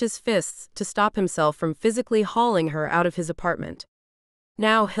clenched his fists to stop himself from physically hauling her out of his apartment.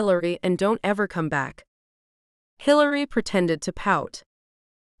 Now, Hillary, and don't ever come back. Hillary pretended to pout.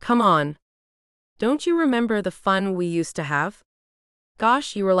 Come on. Don't you remember the fun we used to have?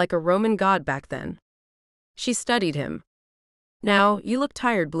 Gosh, you were like a Roman god back then. She studied him. Now, you look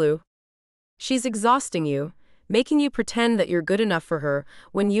tired, Blue. She's exhausting you, making you pretend that you're good enough for her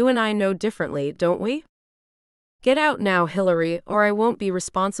when you and I know differently, don't we? Get out now, Hillary, or I won't be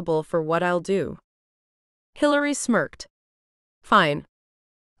responsible for what I'll do. Hillary smirked. Fine.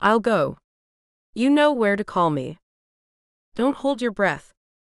 I'll go. You know where to call me. Don't hold your breath.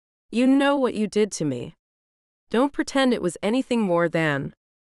 You know what you did to me. Don't pretend it was anything more than.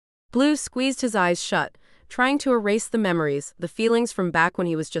 Blue squeezed his eyes shut, trying to erase the memories, the feelings from back when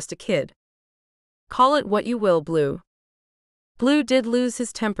he was just a kid. Call it what you will, Blue. Blue did lose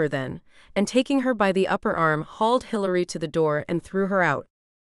his temper then, and taking her by the upper arm hauled Hillary to the door and threw her out.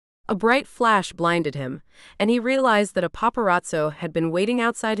 A bright flash blinded him, and he realized that a paparazzo had been waiting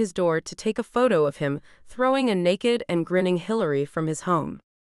outside his door to take a photo of him throwing a naked and grinning Hillary from his home.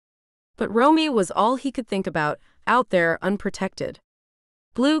 But Romy was all he could think about, out there unprotected.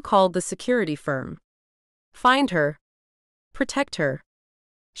 Blue called the security firm. Find her. Protect her.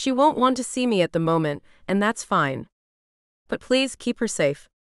 She won't want to see me at the moment, and that's fine. But please keep her safe.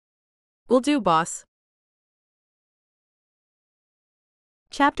 Will do, boss.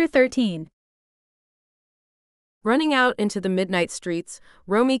 Chapter 13. Running out into the midnight streets,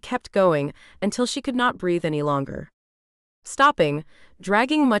 Romy kept going until she could not breathe any longer. Stopping,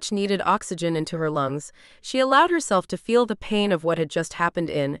 dragging much-needed oxygen into her lungs, she allowed herself to feel the pain of what had just happened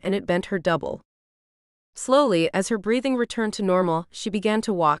and it bent her double. Slowly, as her breathing returned to normal, she began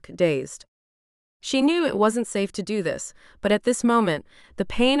to walk, dazed. She knew it wasn't safe to do this, but at this moment, the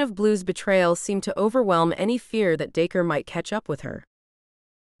pain of Blue's betrayal seemed to overwhelm any fear that Dacre might catch up with her.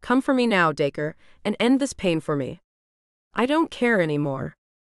 Come for me now, Dacre, and end this pain for me. I don't care anymore.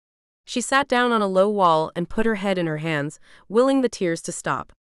 She sat down on a low wall and put her head in her hands, willing the tears to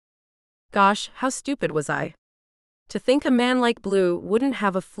stop. Gosh, how stupid was I? To think a man like Blue wouldn't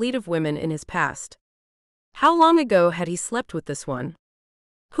have a fleet of women in his past. How long ago had he slept with this one?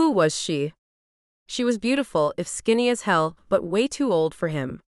 Who was she? She was beautiful, if skinny as hell, but way too old for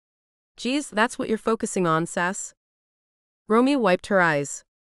him. Geez, that's what you're focusing on, Sass? Romy wiped her eyes.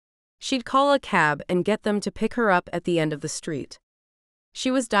 She'd call a cab and get them to pick her up at the end of the street.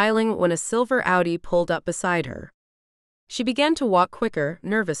 She was dialing when a silver Audi pulled up beside her. She began to walk quicker,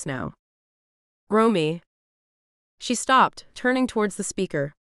 nervous now. Romy. She stopped, turning towards the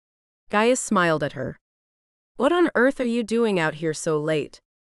speaker. Gaius smiled at her. What on earth are you doing out here so late?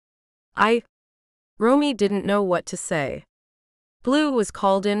 Romy didn't know what to say. Blue was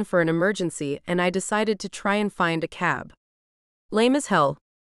called in for an emergency and I decided to try and find a cab. Lame as hell.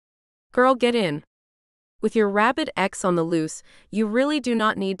 Girl, get in. With your rabid ex on the loose, you really do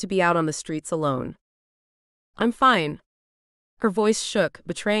not need to be out on the streets alone. I'm fine. Her voice shook,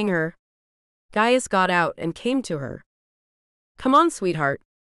 betraying her. Gaius got out and came to her. Come on, sweetheart.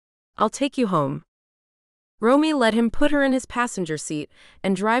 I'll take you home. Romy let him put her in his passenger seat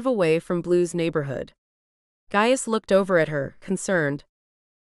and drive away from Blue's neighborhood. Gaius looked over at her, concerned.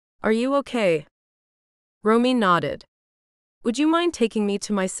 Are you okay? Romy nodded. Would you mind taking me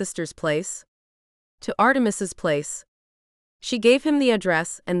to my sister's place? To Artemis's place. She gave him the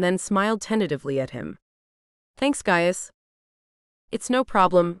address and then smiled tentatively at him. Thanks, Gaius. It's no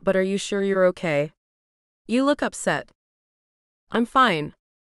problem, but are you sure you're okay? You look upset. I'm fine.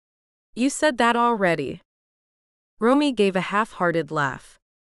 You said that already. Romy gave a half-hearted laugh.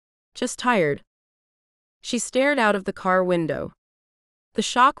 Just tired. She stared out of the car window. The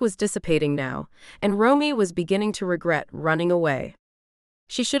shock was dissipating now, and Romy was beginning to regret running away.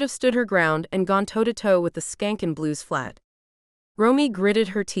 She should have stood her ground and gone toe-to-toe with the skank in Blue's flat. Romy gritted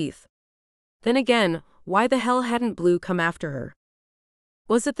her teeth. Then again, why the hell hadn't Blue come after her?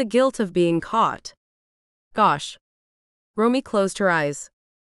 Was it the guilt of being caught? Gosh. Romy closed her eyes.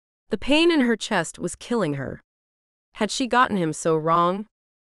 The pain in her chest was killing her. Had she gotten him so wrong?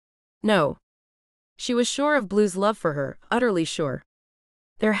 No. She was sure of Blue's love for her, utterly sure.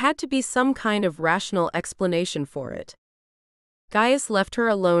 There had to be some kind of rational explanation for it. Gaius left her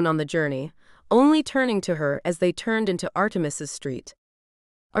alone on the journey, only turning to her as they turned into Artemis's street.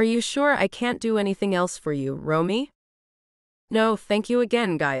 Are you sure I can't do anything else for you, Romy? No, thank you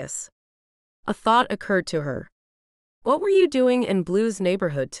again, Gaius. A thought occurred to her. What were you doing in Blue's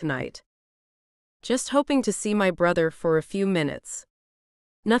neighborhood tonight? Just hoping to see my brother for a few minutes.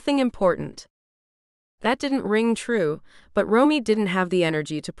 Nothing important. That didn't ring true, but Romy didn't have the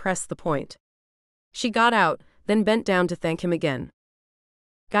energy to press the point. She got out, then bent down to thank him again.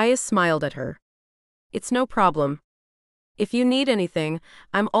 Gaius smiled at her. It's no problem. If you need anything,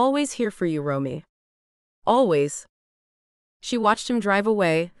 I'm always here for you, Romy. Always. She watched him drive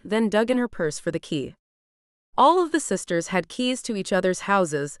away, then dug in her purse for the key. All of the sisters had keys to each other's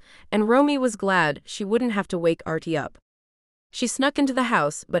houses, and Romy was glad she wouldn't have to wake Artie up. She snuck into the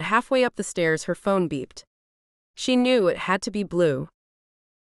house, but halfway up the stairs her phone beeped. She knew it had to be Blue.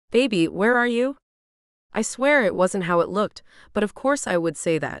 "Baby, where are you?" I swear it wasn't how it looked, but of course I would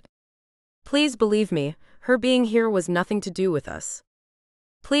say that. "Please believe me, her being here was nothing to do with us.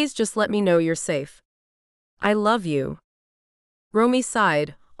 Please just let me know you're safe. I love you." Romy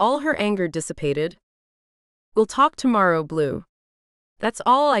sighed, all her anger dissipated. "We'll talk tomorrow, Blue. That's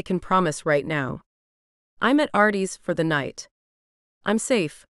all I can promise right now. I'm at Artie's for the night. I'm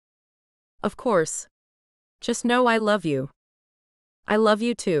safe. Of course. Just know I love you. I love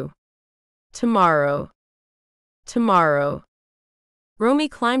you too. Tomorrow. Tomorrow." Romy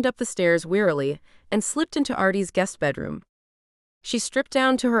climbed up the stairs wearily and slipped into Artie's guest bedroom. She stripped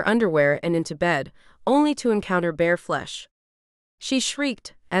down to her underwear and into bed, only to encounter bare flesh. She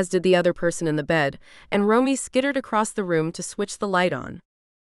shrieked, as did the other person in the bed, and Romy skittered across the room to switch the light on.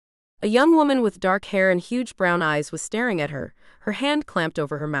 A young woman with dark hair and huge brown eyes was staring at her, her hand clamped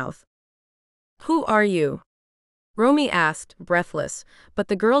over her mouth. "Who are you?" Romy asked, breathless, but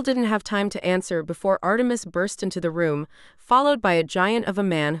the girl didn't have time to answer before Artemis burst into the room, followed by a giant of a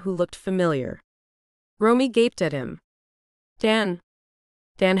man who looked familiar. Romy gaped at him. Dan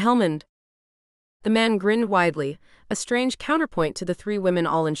Helmond." The man grinned widely, a strange counterpoint to the three women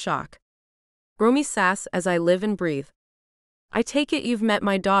all in shock. Romy sass as I live and breathe. "I take it you've met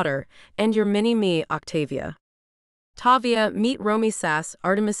my daughter, and your mini-me, Octavia. Tavia, meet Romy Sass,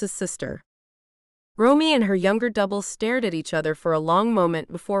 Artemis's sister." Romy and her younger double stared at each other for a long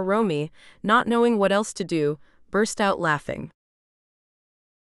moment before Romy, not knowing what else to do, burst out laughing.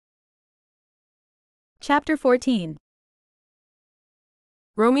 Chapter 14.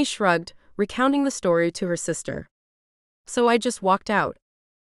 Romy shrugged, recounting the story to her sister. "So I just walked out.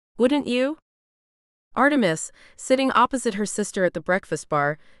 Wouldn't you?" Artemis, sitting opposite her sister at the breakfast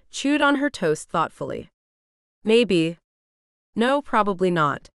bar, chewed on her toast thoughtfully. "Maybe. No, probably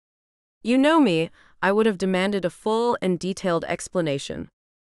not. You know me, I would have demanded a full and detailed explanation.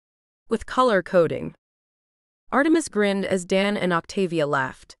 With color coding." Artemis grinned as Dan and Octavia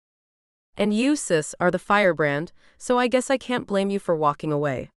laughed. "And you, sis, are the firebrand, so I guess I can't blame you for walking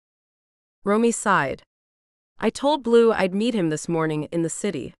away." Romy sighed. "I told Blue I'd meet him this morning in the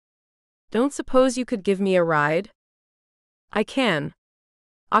city. Don't suppose you could give me a ride?" "I can,"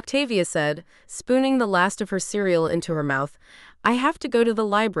 Octavia said, spooning the last of her cereal into her mouth. "I have to go to the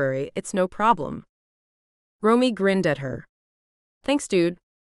library, it's no problem." Romy grinned at her. "Thanks, dude.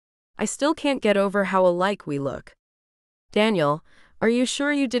 I still can't get over how alike we look. Daniel, are you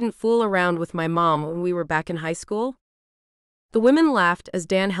sure you didn't fool around with my mom when we were back in high school?" The women laughed as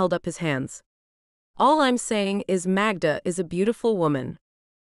Dan held up his hands. "All I'm saying is Magda is a beautiful woman."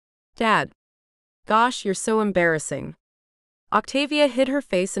 "Dad. Gosh, you're so embarrassing." Octavia hid her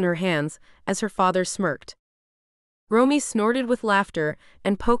face in her hands as her father smirked. Romy snorted with laughter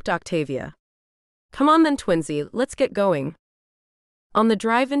and poked Octavia. "Come on then, twinsy, let's get going." On the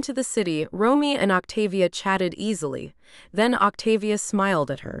drive into the city, Romy and Octavia chatted easily, then Octavia smiled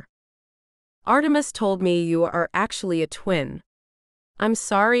at her. "Artemis told me you are actually a twin. I'm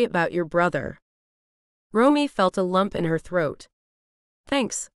sorry about your brother." Romy felt a lump in her throat.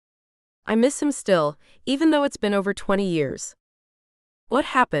 "Thanks. I miss him still, even though it's been over 20 years. What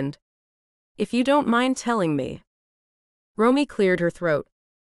happened? If you don't mind telling me." Romy cleared her throat.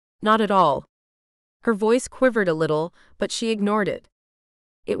 "Not at all." Her voice quivered a little, but she ignored it.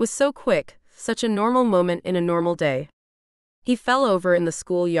 It was so quick, such a normal moment in a normal day. He fell over in the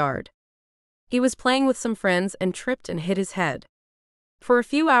schoolyard. He was playing with some friends and tripped and hit his head. For a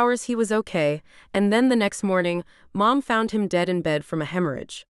few hours he was okay, and then the next morning, Mom found him dead in bed from a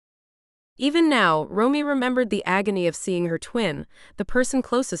hemorrhage. Even now, Romy remembered the agony of seeing her twin, the person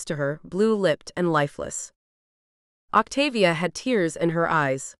closest to her, blue-lipped and lifeless. Octavia had tears in her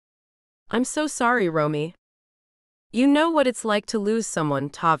eyes. "I'm so sorry, Romy. You know what it's like to lose someone,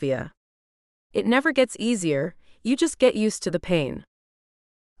 Tavia. It never gets easier, you just get used to the pain."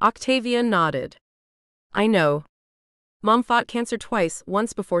 Octavia nodded. "I know. Mom fought cancer twice,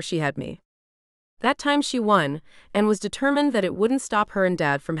 once before she had me. That time she won, and was determined that it wouldn't stop her and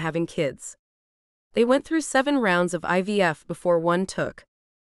Dad from having kids. They went through 7 rounds of IVF before one took.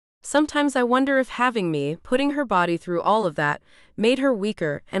 Sometimes I wonder if having me, putting her body through all of that, made her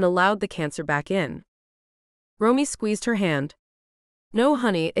weaker and allowed the cancer back in." Romy squeezed her hand. "No,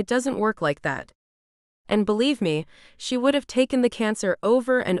 honey, it doesn't work like that. And believe me, she would have taken the cancer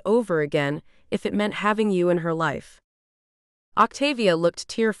over and over again if it meant having you in her life." Octavia looked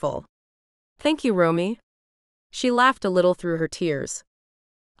tearful. "Thank you, Romy." She laughed a little through her tears.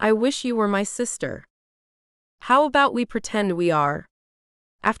 "I wish you were my sister. How about we pretend we are?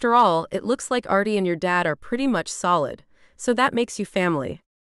 After all, it looks like Artie and your dad are pretty much solid, So that makes you family.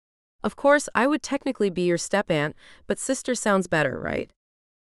 Of course, I would technically be your step-aunt, but sister sounds better, right?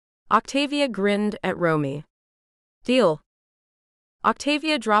 Octavia grinned at Romy. Deal.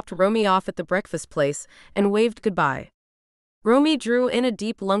 Octavia dropped Romy off at the breakfast place and waved goodbye. Romy drew in a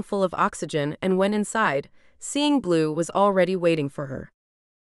deep lungful of oxygen and went inside, seeing Blue was already waiting for her.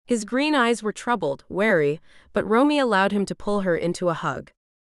 His green eyes were troubled, wary, but Romy allowed him to pull her into a hug.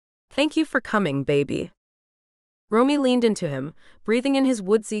 Thank you for coming, baby. Romy leaned into him, breathing in his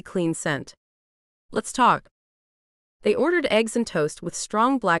woodsy clean scent. Let's talk. They ordered eggs and toast with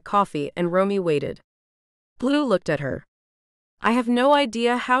strong black coffee and Romy waited. Blue looked at her. I have no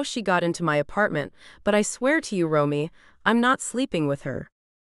idea how she got into my apartment, but I swear to you, Romy, I'm not sleeping with her.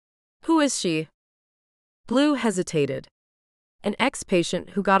 Who is she? Blue hesitated. An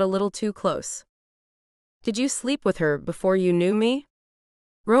ex-patient who got a little too close. Did you sleep with her before you knew me?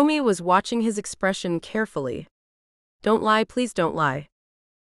 Romy was watching his expression carefully. Don't lie, please don't lie.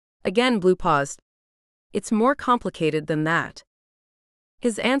 Again Blue paused. It's more complicated than that.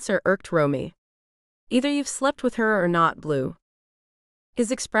 His answer irked Romy. Either you've slept with her or not, Blue.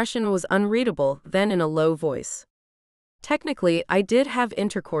 His expression was unreadable, then in a low voice. Technically, I did have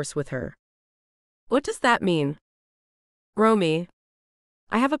intercourse with her. What does that mean? Romy.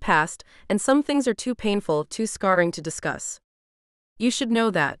 I have a past, and some things are too painful, too scarring to discuss. You should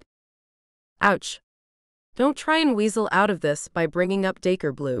know that. Ouch. Don't try and weasel out of this by bringing up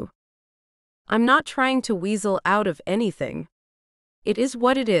Dacre, Blue. I'm not trying to weasel out of anything. It is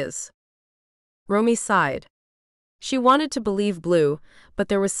what it is. Romy sighed. She wanted to believe Blue, but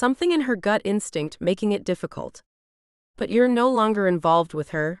there was something in her gut instinct making it difficult. But you're no longer involved with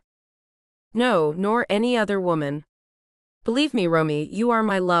her? No, nor any other woman. Believe me, Romy, you are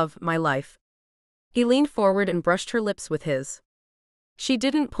my love, my life. He leaned forward and brushed her lips with his. She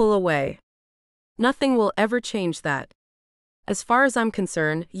didn't pull away. Nothing will ever change that. As far as I'm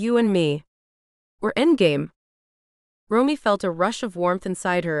concerned, you and me. We're endgame. Romy felt a rush of warmth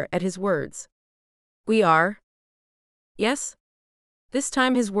inside her at his words. We are? Yes? This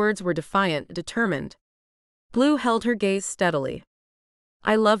time his words were defiant, determined. Blue held her gaze steadily.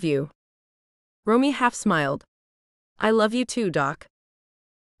 I love you. Romy half smiled. I love you too, Doc.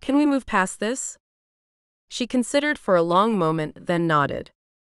 Can we move past this? She considered for a long moment, then nodded.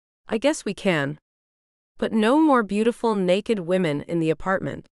 I guess we can. But no more beautiful naked women in the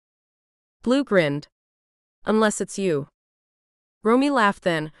apartment. Blue grinned. Unless it's you. Romy laughed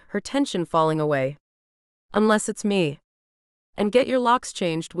then, her tension falling away. Unless it's me. And get your locks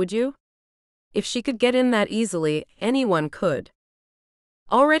changed, would you? If she could get in that easily, anyone could.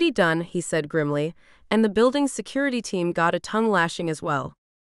 Already done, he said grimly, and the building's security team got a tongue lashing as well.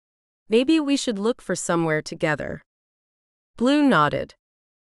 Maybe we should look for somewhere together. Blue nodded.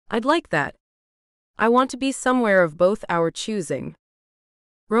 I'd like that. I want to be somewhere of both our choosing.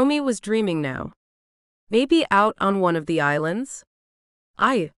 Romy was dreaming now. Maybe out on one of the islands?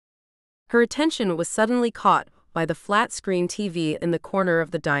 Her attention was suddenly caught by the flat-screen TV in the corner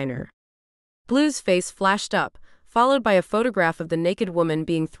of the diner. Blue's face flashed up, followed by a photograph of the naked woman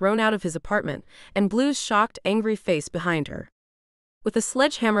being thrown out of his apartment, and Blue's shocked, angry face behind her. With a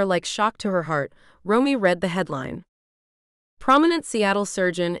sledgehammer-like shock to her heart, Romy read the headline. Prominent Seattle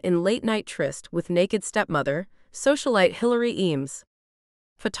surgeon in late-night tryst with naked stepmother, socialite Hillary Eames.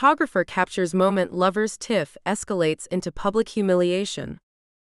 Photographer captures moment lover's tiff escalates into public humiliation.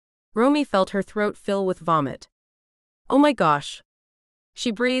 Romy felt her throat fill with vomit. Oh my gosh. She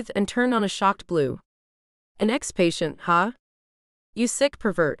breathed and turned on a shocked Blue. An ex-patient, huh? You sick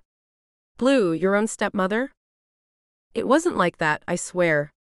pervert. Blue, your own stepmother? It wasn't like that, I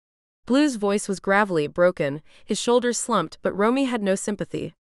swear. Blue's voice was gravelly, broken, his shoulders slumped, but Romy had no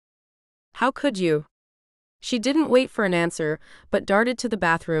sympathy. How could you? She didn't wait for an answer, but darted to the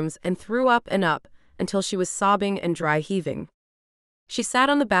bathrooms and threw up and up, until she was sobbing and dry heaving. She sat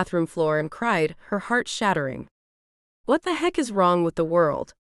on the bathroom floor and cried, her heart shattering. What the heck is wrong with the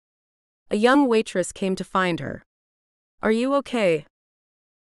world? A young waitress came to find her. Are you okay?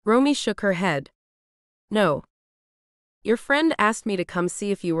 Romy shook her head. No. Your friend asked me to come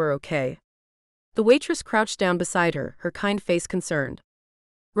see if you were okay. The waitress crouched down beside her, her kind face concerned.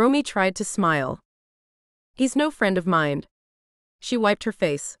 Romy tried to smile. He's no friend of mine. She wiped her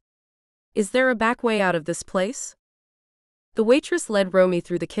face. Is there a back way out of this place? The waitress led Romy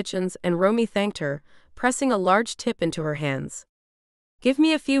through the kitchens and Romy thanked her, pressing a large tip into her hands. Give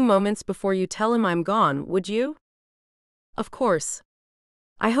me a few moments before you tell him I'm gone, would you? Of course.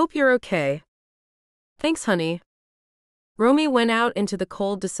 I hope you're okay. Thanks, honey. Romy went out into the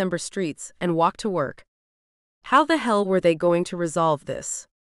cold December streets and walked to work. How the hell were they going to resolve this?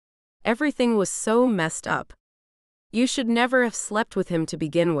 Everything was so messed up. You should never have slept with him to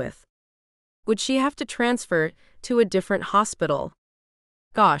begin with. Would she have to transfer to a different hospital?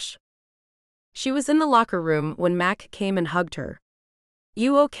 Gosh. She was in the locker room when Mac came and hugged her.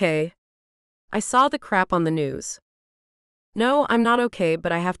 You okay? I saw the crap on the news. No, I'm not okay,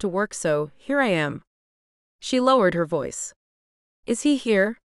 but I have to work, so here I am. She lowered her voice. Is he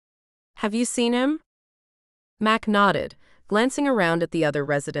here? Have you seen him? Mac nodded, glancing around at the other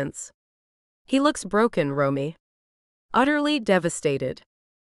residents. He looks broken, Romy. Utterly devastated.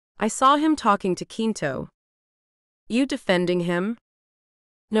 I saw him talking to Quinto. You defending him?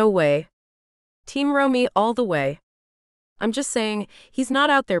 No way. Team Romy all the way. I'm just saying, he's not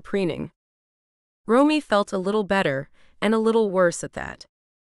out there preening. Romy felt a little better, and a little worse at that.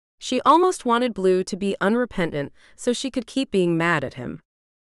 She almost wanted Blue to be unrepentant so she could keep being mad at him.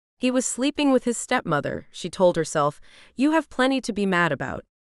 He was sleeping with his stepmother, she told herself. You have plenty to be mad about.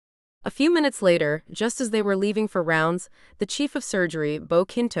 A few minutes later, just as they were leaving for rounds, the chief of surgery, Bo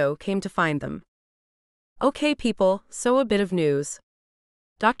Quinto, came to find them. Okay, people, so a bit of news.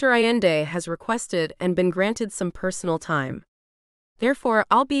 Dr. Allende has requested and been granted some personal time. Therefore,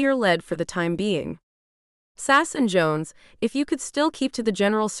 I'll be your lead for the time being. Sass and Jones, if you could still keep to the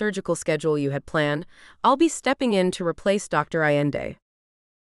general surgical schedule you had planned, I'll be stepping in to replace Dr. Allende.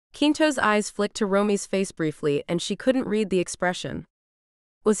 Quinto's eyes flicked to Romy's face briefly, and she couldn't read the expression.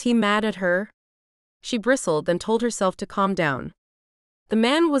 Was he mad at her? She bristled, then told herself to calm down. The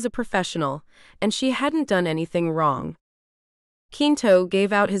man was a professional, and she hadn't done anything wrong. Quinto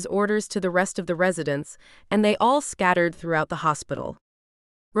gave out his orders to the rest of the residents, and they all scattered throughout the hospital.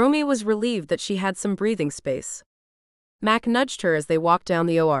 Romy was relieved that she had some breathing space. Mac nudged her as they walked down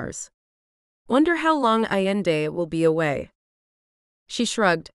the ORs. Wonder how long Allende will be away. She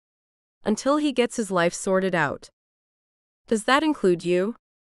shrugged. Until he gets his life sorted out. Does that include you?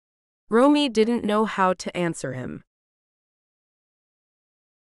 Romy didn't know how to answer him.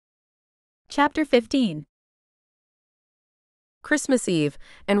 Chapter 15. Christmas Eve,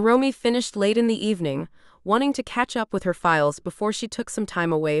 and Romy finished late in the evening, wanting to catch up with her files before she took some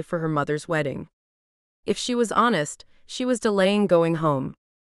time away for her mother's wedding. If she was honest, she was delaying going home.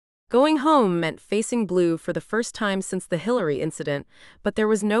 Going home meant facing Blue for the first time since the Hillary incident, but there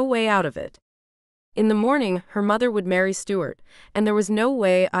was no way out of it. In the morning, her mother would marry Stuart, and there was no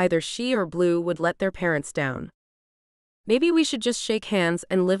way either she or Blue would let their parents down. Maybe we should just shake hands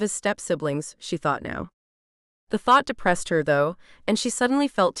and live as step-siblings, she thought now. The thought depressed her, though, and she suddenly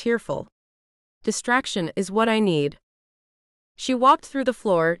felt tearful. Distraction is what I need. She walked through the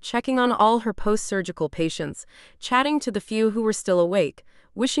floor, checking on all her post-surgical patients, chatting to the few who were still awake,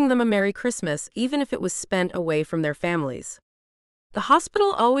 wishing them a Merry Christmas even if it was spent away from their families. The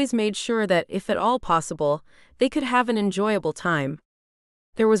hospital always made sure that, if at all possible, they could have an enjoyable time.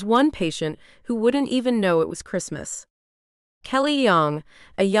 There was one patient who wouldn't even know it was Christmas. Kelly Young,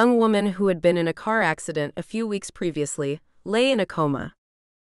 a young woman who had been in a car accident a few weeks previously, lay in a coma.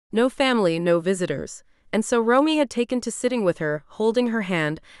 No family, no visitors, and so Romy had taken to sitting with her, holding her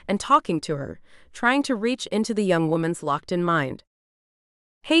hand, and talking to her, trying to reach into the young woman's locked-in mind.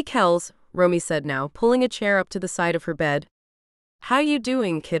 Hey Kels, Romy said now, pulling a chair up to the side of her bed. How you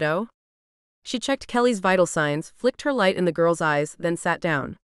doing, kiddo? She checked Kelly's vital signs, flicked her light in the girl's eyes, then sat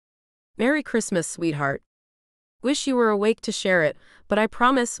down. Merry Christmas, sweetheart. Wish you were awake to share it, but I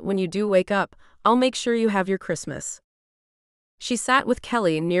promise when you do wake up, I'll make sure you have your Christmas. She sat with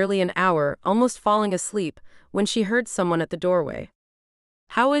Kelly nearly an hour, almost falling asleep, when she heard someone at the doorway.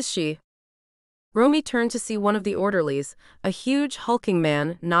 How is she? Romy turned to see one of the orderlies, a huge, hulking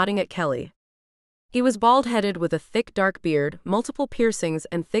man, nodding at Kelly. He was bald-headed with a thick dark beard, multiple piercings,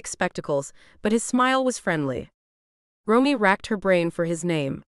 and thick spectacles, but his smile was friendly. Romy racked her brain for his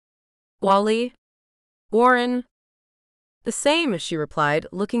name. Wally? Warren? The same, she replied,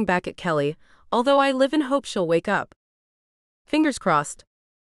 looking back at Kelly, although I live in hope she'll wake up. Fingers crossed.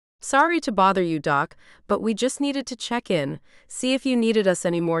 Sorry to bother you, Doc, but we just needed to check in, see if you needed us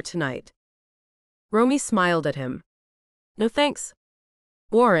any more tonight. Romy smiled at him. No thanks.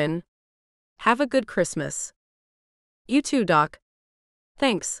 Warren. Have a good Christmas. You too, Doc.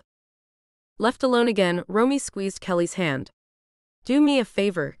 Thanks. Left alone again, Romy squeezed Kelly's hand. Do me a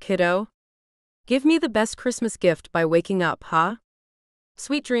favor, kiddo. Give me the best Christmas gift by waking up, huh?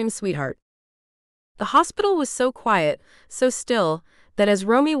 Sweet dreams, sweetheart. The hospital was so quiet, so still, that as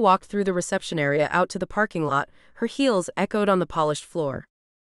Romy walked through the reception area out to the parking lot, her heels echoed on the polished floor.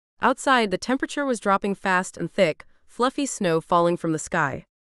 Outside, the temperature was dropping fast and thick, fluffy snow falling from the sky.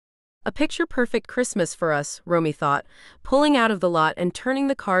 A picture-perfect Christmas for us, Romy thought, pulling out of the lot and turning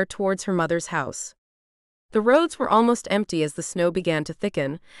the car towards her mother's house. The roads were almost empty as the snow began to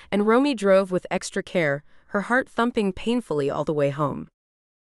thicken, and Romy drove with extra care, her heart thumping painfully all the way home.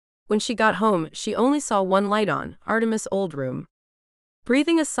 When she got home, she only saw one light on, Artemis' old room.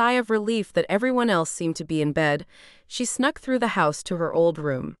 Breathing a sigh of relief that everyone else seemed to be in bed, she snuck through the house to her old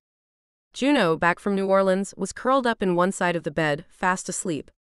room. Juno, back from New Orleans, was curled up in one side of the bed, fast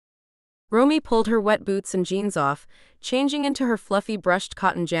asleep. Romy pulled her wet boots and jeans off, changing into her fluffy brushed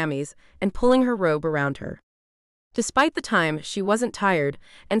cotton jammies and pulling her robe around her. Despite the time, she wasn't tired,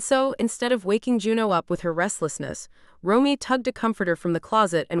 and so, instead of waking Juno up with her restlessness, Romy tugged a comforter from the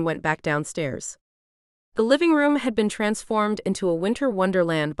closet and went back downstairs. The living room had been transformed into a winter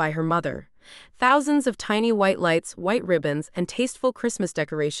wonderland by her mother. Thousands of tiny white lights, white ribbons, and tasteful Christmas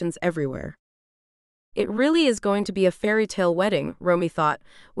decorations everywhere. It really is going to be a fairy tale wedding, Romy thought,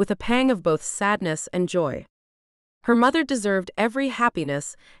 with a pang of both sadness and joy. Her mother deserved every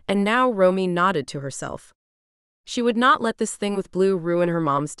happiness, and now Romy nodded to herself. She would not let this thing with Blue ruin her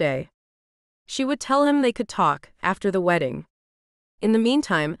mom's day. She would tell him they could talk after the wedding. In the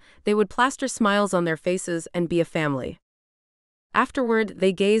meantime, they would plaster smiles on their faces and be a family. Afterward,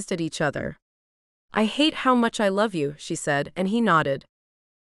 they gazed at each other. "I hate how much I love you," she said, and he nodded.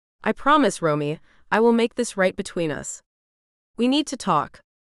 "I promise, Romy, I will make this right between us. We need to talk."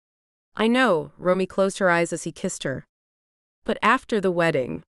 "I know," Romy closed her eyes as he kissed her. "But after the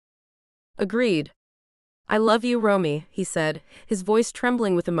wedding." "Agreed." "I love you, Romy," he said, his voice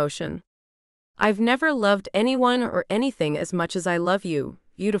trembling with emotion. "I've never loved anyone or anything as much as I love you,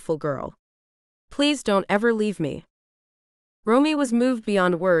 beautiful girl. Please don't ever leave me." Romy was moved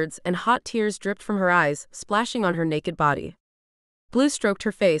beyond words, and hot tears dripped from her eyes, splashing on her naked body. Blue stroked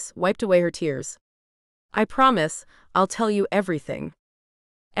her face, wiped away her tears. "I promise, I'll tell you everything.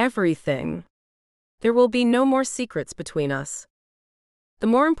 Everything. There will be no more secrets between us." The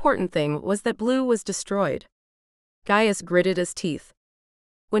more important thing was that Blue was destroyed. Gaius gritted his teeth.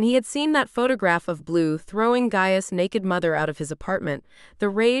 When he had seen that photograph of Blue throwing Gaius' naked mother out of his apartment, the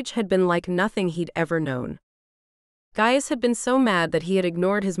rage had been like nothing he'd ever known. Gaius had been so mad that he had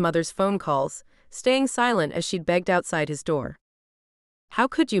ignored his mother's phone calls, staying silent as she'd begged outside his door. "How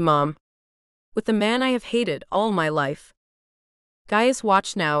could you, Mom? With the man I have hated all my life." Gaius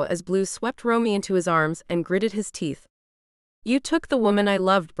watched now as Blue swept Romy into his arms and gritted his teeth. "You took the woman I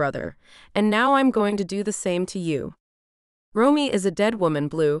loved, brother, and now I'm going to do the same to you. Romy is a dead woman,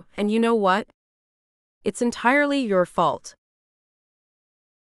 Blue, and you know what? It's entirely your fault."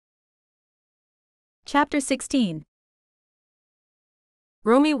 Chapter 16.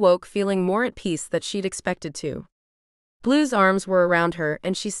 Romy woke feeling more at peace than she'd expected to. Blue's arms were around her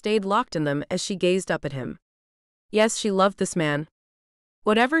and she stayed locked in them as she gazed up at him. Yes, she loved this man.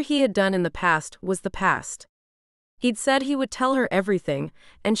 Whatever he had done in the past was the past. He'd said he would tell her everything,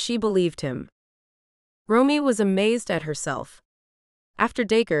 and she believed him. Romy was amazed at herself. After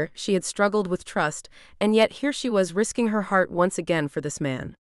Dacre, she had struggled with trust, and yet here she was risking her heart once again for this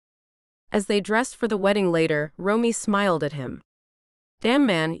man. As they dressed for the wedding later, Romy smiled at him. "Damn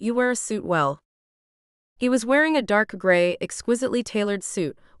man, you wear a suit well." He was wearing a dark gray, exquisitely tailored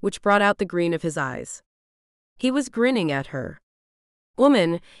suit, which brought out the green of his eyes. He was grinning at her.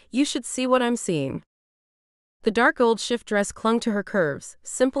 "Woman, you should see what I'm seeing." The dark gold shift dress clung to her curves,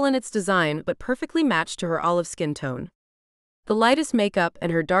 simple in its design but perfectly matched to her olive skin tone. The lightest makeup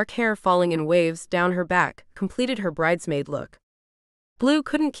and her dark hair falling in waves down her back completed her bridesmaid look. Blue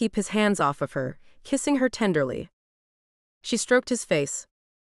couldn't keep his hands off of her, kissing her tenderly. She stroked his face.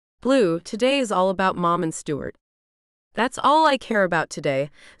 "Blue, today is all about Mom and Stuart. That's all I care about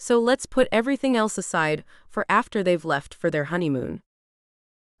today, so let's put everything else aside for after they've left for their honeymoon."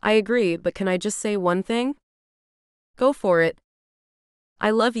 "I agree, but can I just say one thing?" "Go for it." "I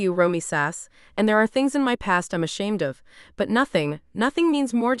love you, Romy Sass, and there are things in my past I'm ashamed of, but nothing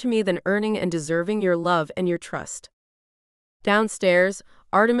means more to me than earning and deserving your love and your trust." Downstairs,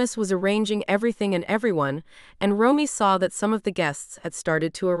 Artemis was arranging everything and everyone, and Romy saw that some of the guests had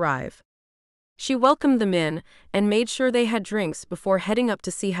started to arrive. She welcomed them in and made sure they had drinks before heading up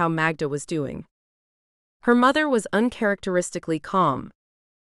to see how Magda was doing. Her mother was uncharacteristically calm.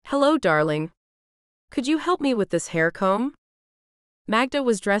 "Hello, darling. Could you help me with this hair comb?" Magda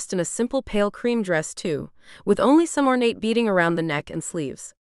was dressed in a simple pale cream dress too, with only some ornate beading around the neck and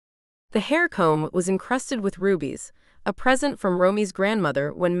sleeves. The hair comb was encrusted with rubies, a present from Romy's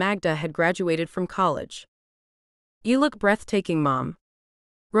grandmother when Magda had graduated from college. "You look breathtaking, Mom."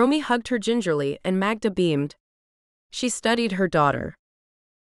 Romy hugged her gingerly and Magda beamed. She studied her daughter.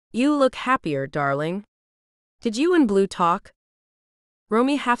 "You look happier, darling. Did you and Blue talk?"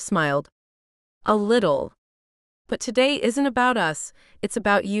 Romy half smiled. "A little. But today isn't about us, it's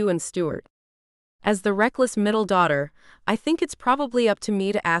about you and Stuart. As the reckless middle daughter, I think it's probably up to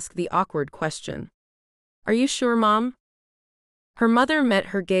me to ask the awkward question. Are you sure, Mom? Her mother met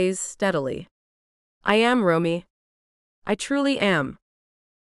her gaze steadily. I am, Romy. I truly am.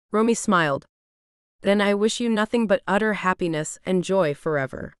 Romy smiled. Then I wish you nothing but utter happiness and joy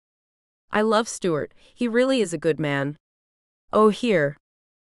forever. I love Stuart, he really is a good man. Oh, here.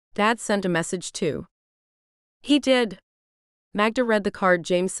 Dad sent a message too. He did. Magda read the card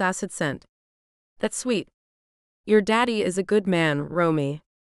James Sass had sent. That's sweet. Your daddy is a good man, Romy.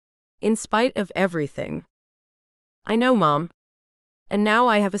 In spite of everything. I know, Mom. And now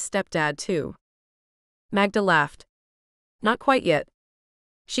I have a stepdad too. Magda laughed. Not quite yet.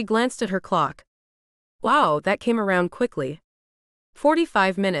 She glanced at her clock. Wow, that came around quickly.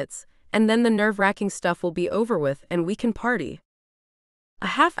 45 minutes, and then the nerve-wracking stuff will be over with and we can party. A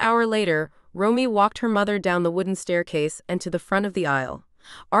half-hour later, Romy walked her mother down the wooden staircase and to the front of the aisle,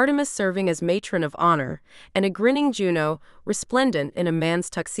 Artemis serving as matron of honor, and a grinning Juno, resplendent in a man's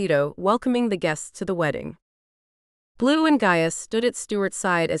tuxedo, welcoming the guests to the wedding. Blue and Gaius stood at Stuart's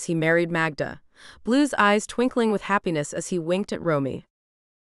side as he married Magda, Blue's eyes twinkling with happiness as he winked at Romy.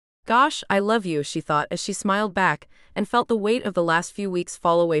 Gosh, I love you, she thought as she smiled back and felt the weight of the last few weeks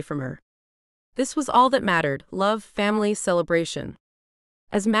fall away from her. This was all that mattered: love, family, celebration.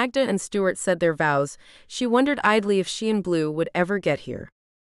 As Magda and Stuart said their vows, she wondered idly if she and Blue would ever get here.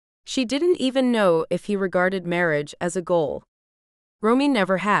 She didn't even know if he regarded marriage as a goal. Romy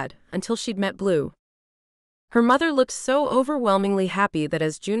never had, until she'd met Blue. Her mother looked so overwhelmingly happy that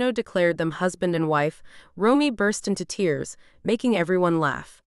as Juno declared them husband and wife, Romy burst into tears, making everyone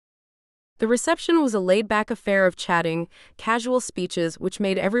laugh. The reception was a laid-back affair of chatting, casual speeches which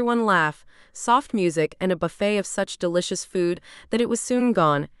made everyone laugh, soft music and a buffet of such delicious food that it was soon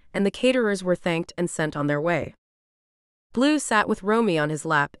gone, and the caterers were thanked and sent on their way. Blue sat with Romy on his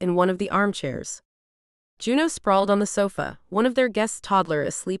lap in one of the armchairs. Juno sprawled on the sofa, one of their guests' toddler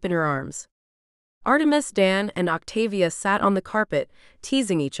asleep in her arms. Artemis, Dan, and Octavia sat on the carpet,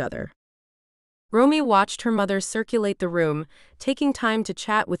 teasing each other. Romy watched her mother circulate the room, taking time to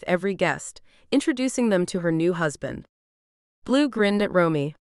chat with every guest, introducing them to her new husband. Blue grinned at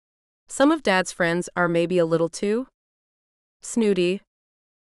Romy. Some of Dad's friends are maybe a little too snooty.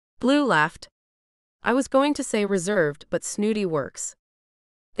 Blue laughed. I was going to say reserved, but snooty works.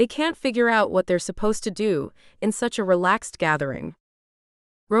 They can't figure out what they're supposed to do in such a relaxed gathering.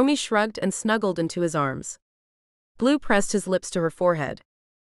 Romy shrugged and snuggled into his arms. Blue pressed his lips to her forehead.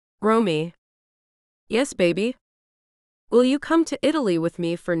 Romy. Yes, baby? Will you come to Italy with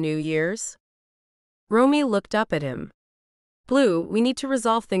me for New Year's? Romy looked up at him. Blue, we need to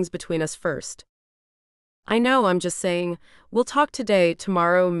resolve things between us first. I know, I'm just saying, we'll talk today,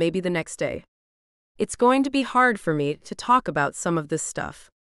 tomorrow, maybe the next day. It's going to be hard for me to talk about some of this stuff.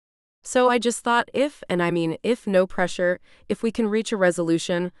 So I just thought if no pressure, if we can reach a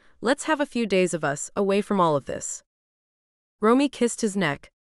resolution, let's have a few days of us away from all of this. Romy kissed his neck.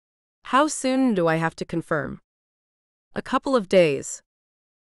 How soon do I have to confirm? A couple of days.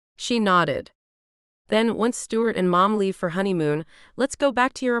 She nodded. Then, once Stuart and Mom leave for honeymoon, let's go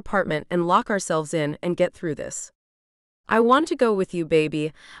back to your apartment and lock ourselves in and get through this. I want to go with you,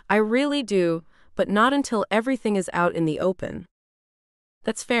 baby, I really do, but not until everything is out in the open.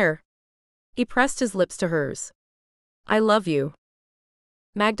 That's fair. He pressed his lips to hers. I love you.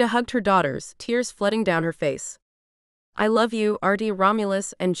 Magda hugged her daughters, tears flooding down her face. I love you, Artie,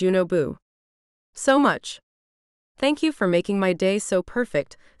 Romulus, and Juno Boo. So much. Thank you for making my day so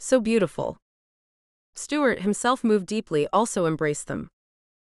perfect, so beautiful. Stuart himself moved deeply, also embraced them.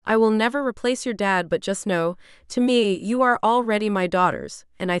 I will never replace your dad, but just know, to me, you are already my daughters,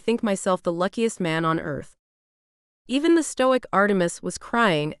 and I think myself the luckiest man on earth. Even the stoic Artemis was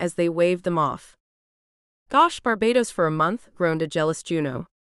crying as they waved them off. Gosh, Barbados for a month, groaned a jealous Juno.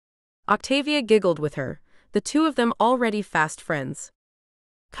 Octavia giggled with her, the two of them already fast friends.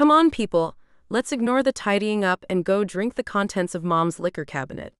 Come on, people, let's ignore the tidying up and go drink the contents of Mom's liquor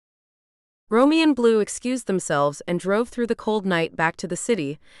cabinet. Romy and Blue excused themselves and drove through the cold night back to the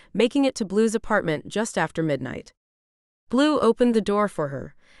city, making it to Blue's apartment just after midnight. Blue opened the door for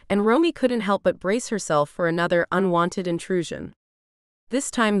her, and Romy couldn't help but brace herself for another unwanted intrusion. This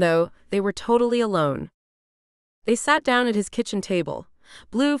time, though, they were totally alone. They sat down at his kitchen table,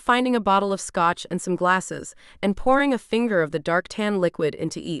 Blue finding a bottle of scotch and some glasses, and pouring a finger of the dark tan liquid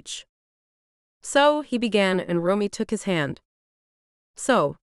into each. So, he began, and Romy took his hand.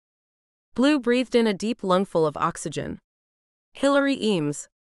 So. Blue breathed in a deep lungful of oxygen. Hillary Eames.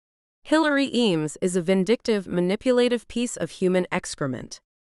 Hillary Eames is a vindictive, manipulative piece of human excrement.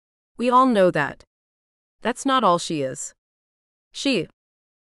 We all know that. That's not all she is.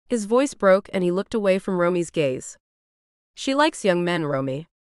 His voice broke and he looked away from Romy's gaze. She likes young men, Romy.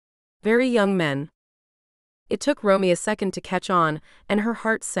 Very young men. It took Romy a second to catch on, and her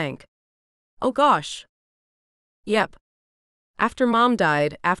heart sank. Oh gosh. Yep. After Mom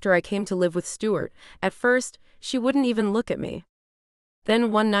died, after I came to live with Stuart, at first, she wouldn't even look at me.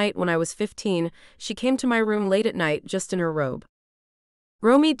 Then one night when I was 15, she came to my room late at night just in her robe.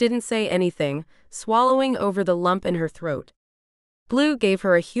 Romy didn't say anything, swallowing over the lump in her throat. Blue gave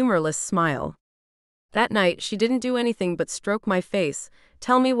her a humorless smile. That night she didn't do anything but stroke my face,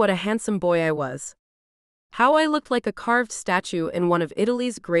 tell me what a handsome boy I was. How I looked like a carved statue in one of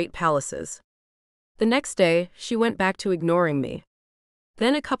Italy's great palaces. The next day, she went back to ignoring me.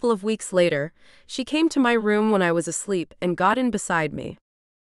 Then a couple of weeks later, she came to my room when I was asleep and got in beside me.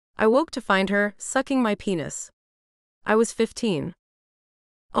 I woke to find her sucking my penis. I was 15.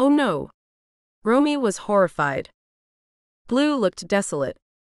 Oh no. Romy was horrified. Blue looked desolate.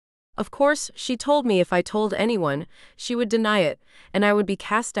 Of course, she told me if I told anyone, she would deny it, and I would be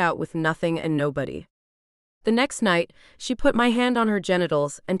cast out with nothing and nobody. The next night, she put my hand on her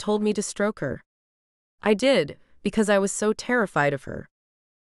genitals and told me to stroke her. I did, because I was so terrified of her.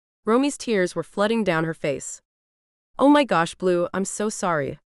 Romy's tears were flooding down her face. Oh my gosh, Blue, I'm so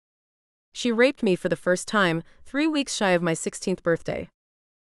sorry. She raped me for the first time, 3 weeks shy of my 16th birthday.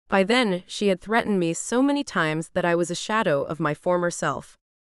 By then, she had threatened me so many times that I was a shadow of my former self.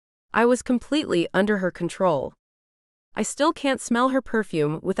 I was completely under her control. I still can't smell her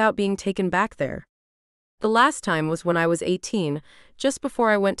perfume without being taken back there. The last time was when I was 18, just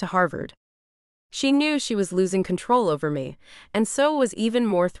before I went to Harvard. She knew she was losing control over me, and so was even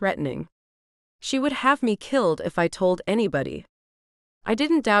more threatening. She would have me killed if I told anybody. I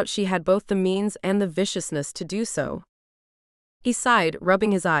didn't doubt she had both the means and the viciousness to do so. He sighed,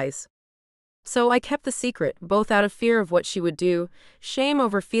 rubbing his eyes. So I kept the secret, both out of fear of what she would do, shame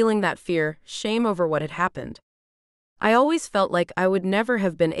over feeling that fear, shame over what had happened. I always felt like I would never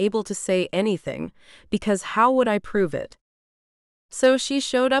have been able to say anything, because how would I prove it? So she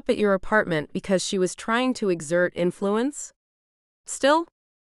showed up at your apartment because she was trying to exert influence? Still?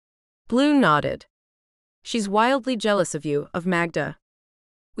 Blue nodded. She's wildly jealous of you, of Magda.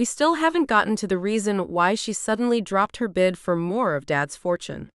 We still haven't gotten to the reason why she suddenly dropped her bid for more of Dad's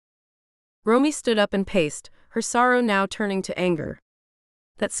fortune. Romy stood up and paced, her sorrow now turning to anger.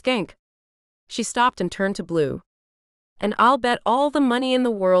 That skank. She stopped and turned to Blue. And I'll bet all the money in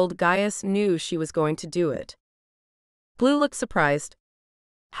the world Gaius knew she was going to do it. Blue looked surprised.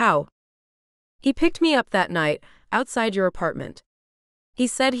 How? He picked me up that night, outside your apartment. He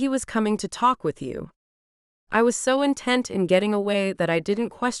said he was coming to talk with you. I was so intent in getting away that I didn't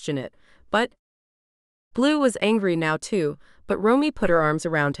question it, but... Blue was angry now too, but Romy put her arms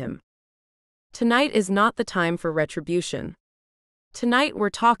around him. Tonight is not the time for retribution. Tonight we're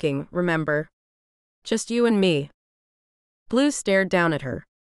talking, remember? Just you and me. Blue stared down at her.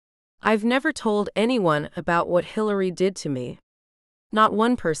 I've never told anyone about what Hillary did to me. Not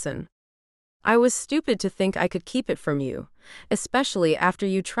one person. I was stupid to think I could keep it from you, especially after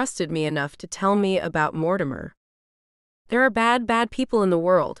you trusted me enough to tell me about Mortimer. There are bad people in the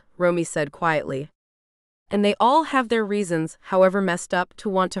world, Romy said quietly. And they all have their reasons, however messed up, to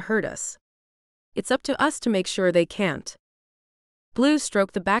want to hurt us. It's up to us to make sure they can't. Blue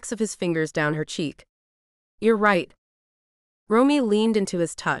stroked the backs of his fingers down her cheek. You're right. Romy leaned into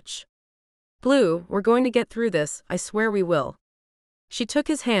his touch. Blue, we're going to get through this, I swear we will. She took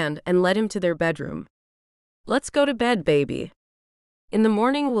his hand and led him to their bedroom. Let's go to bed, baby. In the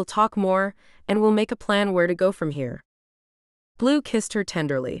morning we'll talk more, and we'll make a plan where to go from here. Blue kissed her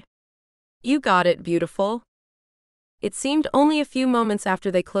tenderly. You got it, beautiful. It seemed only a few moments after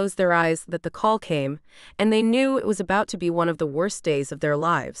they closed their eyes that the call came, and they knew it was about to be one of the worst days of their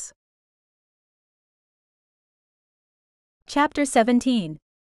lives. Chapter 17.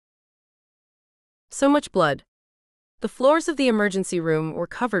 So much blood. The floors of the emergency room were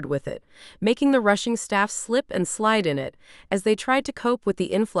covered with it, making the rushing staff slip and slide in it as they tried to cope with the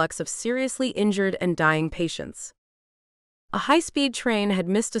influx of seriously injured and dying patients. A high-speed train had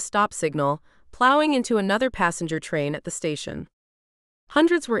missed a stop signal, plowing into another passenger train at the station.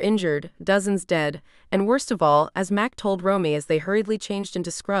 Hundreds were injured, dozens dead, and worst of all, as Mac told Romy as they hurriedly changed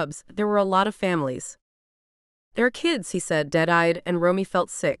into scrubs, there were a lot of families. There are kids, he said, dead-eyed, and Romy felt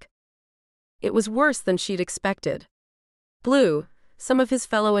sick. It was worse than she'd expected. Blue, some of his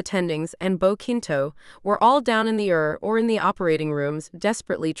fellow attendings, and Bo Quinto were all down in the or in the operating rooms,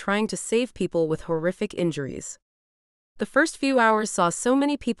 desperately trying to save people with horrific injuries. The first few hours saw so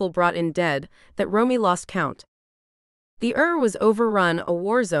many people brought in dead that Romy lost count. The was overrun, a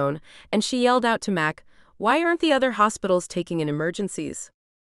war zone, and she yelled out to Mac, "Why aren't the other hospitals taking in emergencies?"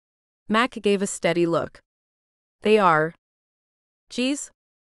 Mac gave a steady look. They are. Geez.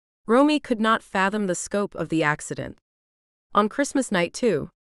 Romy could not fathom the scope of the accident. On Christmas night, too.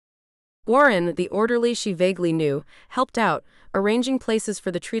 Warren, the orderly she vaguely knew, helped out, arranging places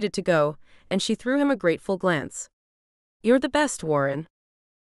for the treated to go, and she threw him a grateful glance. "You're the best, Warren."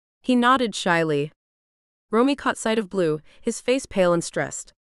 He nodded shyly. Romy caught sight of Blue, his face pale and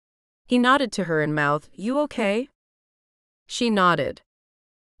stressed. He nodded to her and mouthed, "You okay?" She nodded.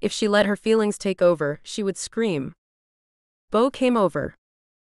 If she let her feelings take over, she would scream. Bo came over.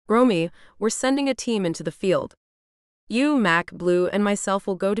 "Romy, we're sending a team into the field. You, Mac, Blue, and myself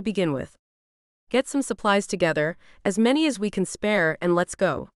will go to begin with. Get some supplies together, as many as we can spare, and let's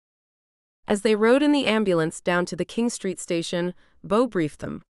go." As they rode in the ambulance down to the King Street station, Bo briefed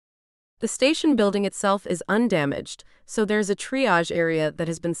them. The station building itself is undamaged, so there's a triage area that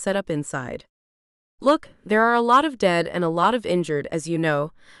has been set up inside. "Look, there are a lot of dead and a lot of injured, as you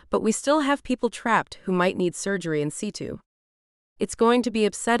know, but we still have people trapped who might need surgery in situ. It's going to be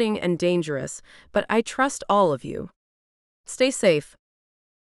upsetting and dangerous, but I trust all of you. Stay safe."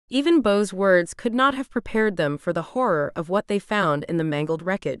 Even Bo's words could not have prepared them for the horror of what they found in the mangled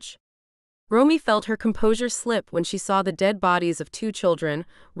wreckage. Romy felt her composure slip when she saw the dead bodies of 2 children,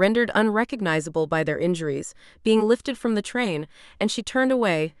 rendered unrecognizable by their injuries, being lifted from the train, and she turned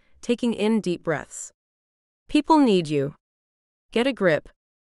away, taking in deep breaths. "People need you. Get a grip."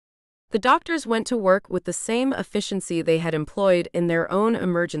 The doctors went to work with the same efficiency they had employed in their own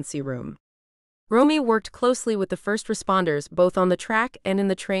emergency room. Romy worked closely with the first responders both on the track and in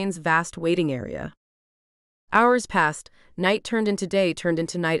the train's vast waiting area. Hours passed, night turned into day, turned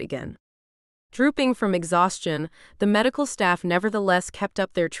into night again. Drooping from exhaustion, the medical staff nevertheless kept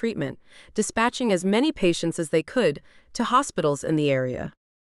up their treatment, dispatching as many patients as they could to hospitals in the area.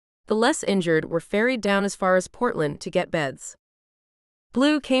 The less injured were ferried down as far as Portland to get beds.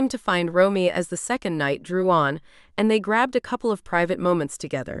 Blue came to find Romy as the second night drew on, and they grabbed a couple of private moments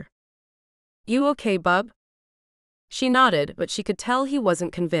together. "You okay, bub?" She nodded, but she could tell he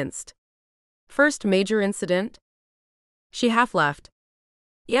wasn't convinced. "First major incident?" She half laughed.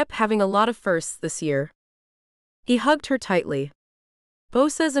 "Yep, having a lot of firsts this year." He hugged her tightly. "Bo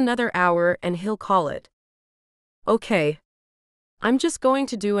says another hour and he'll call it." "Okay. I'm just going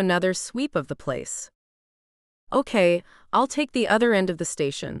to do another sweep of the place." "Okay, I'll take the other end of the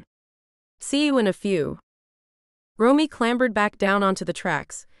station. See you in a few." Romy clambered back down onto the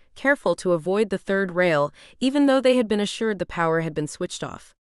tracks, careful to avoid the third rail, even though they had been assured the power had been switched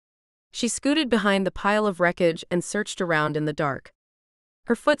off. She scooted behind the pile of wreckage and searched around in the dark.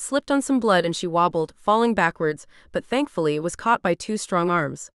 Her foot slipped on some blood and she wobbled, falling backwards, but thankfully was caught by 2 strong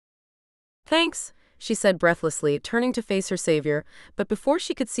arms. "Thanks," she said breathlessly, turning to face her savior, but before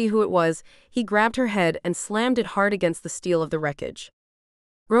she could see who it was, he grabbed her head and slammed it hard against the steel of the wreckage.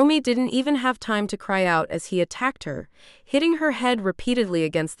 Romy didn't even have time to cry out as he attacked her, hitting her head repeatedly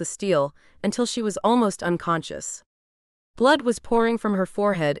against the steel until she was almost unconscious. Blood was pouring from her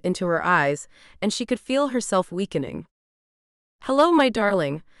forehead into her eyes, and she could feel herself weakening. "Hello, my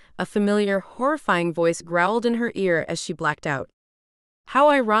darling," a familiar, horrifying voice growled in her ear as she blacked out. "How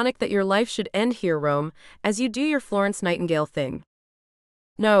ironic that your life should end here, Rome, as you do your Florence Nightingale thing."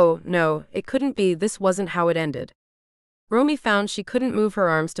 No, it couldn't be. This wasn't how it ended. Romy found she couldn't move her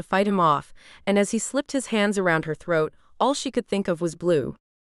arms to fight him off, and as he slipped his hands around her throat, all she could think of was Blue.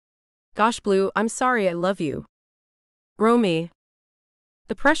 "Gosh, Blue, I'm sorry, I love you." "Romy."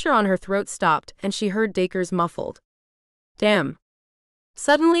 The pressure on her throat stopped, and she heard Dacre's muffled, "Damn."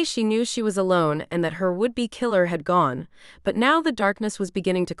 Suddenly she knew she was alone and that her would-be killer had gone, but now the darkness was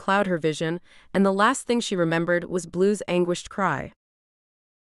beginning to cloud her vision, and the last thing she remembered was Blue's anguished cry.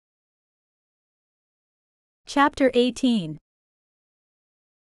 Chapter 18.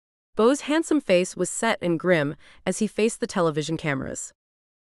 Bo's handsome face was set and grim as he faced the television cameras.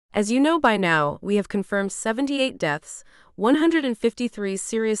 "As you know by now, we have confirmed 78 deaths, 153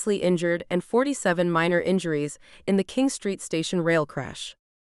 seriously injured and 47 minor injuries in the King Street Station rail crash.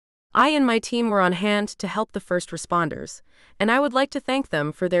 I and my team were on hand to help the first responders, and I would like to thank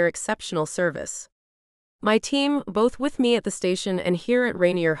them for their exceptional service. My team, both with me at the station and here at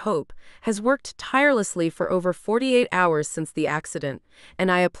Rainier Hope, has worked tirelessly for over 48 hours since the accident, and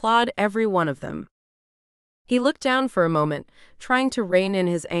I applaud every one of them." He looked down for a moment, trying to rein in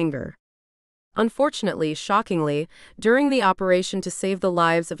his anger. Unfortunately, shockingly, during the operation to save the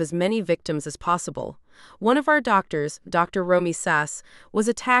lives of as many victims as possible, one of our doctors, Dr. Romy Sass, was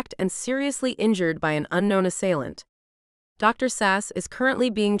attacked and seriously injured by an unknown assailant. Dr. Sass is currently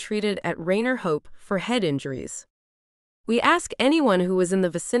being treated at Rainier Hope for head injuries. We ask anyone who was in the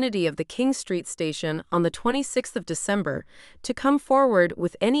vicinity of the King Street station on the 26th of December to come forward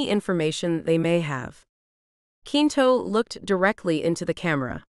with any information they may have. Quinto looked directly into the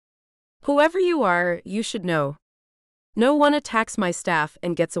camera. Whoever you are, you should know. No one attacks my staff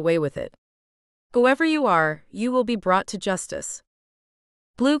and gets away with it. Whoever you are, you will be brought to justice.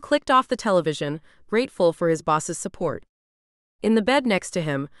 Blue clicked off the television, grateful for his boss's support. In the bed next to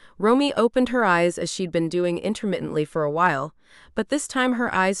him, Romy opened her eyes as she'd been doing intermittently for a while, but this time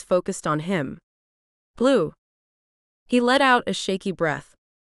her eyes focused on him. Blue. He let out a shaky breath.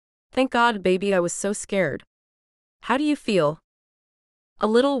 Thank God, baby, I was so scared. How do you feel? A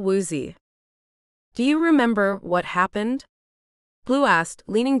little woozy. Do you remember what happened? Blue asked,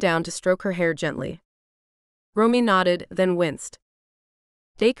 leaning down to stroke her hair gently. Romy nodded, then winced.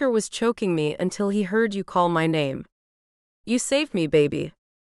 Dacre was choking me until he heard you call my name. You saved me, baby.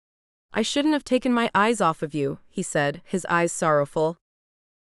 I shouldn't have taken my eyes off of you, he said, his eyes sorrowful.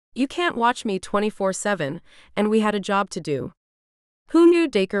 You can't watch me 24/7, and we had a job to do. Who knew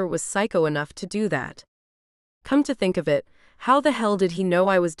Dacre was psycho enough to do that? Come to think of it, how the hell did he know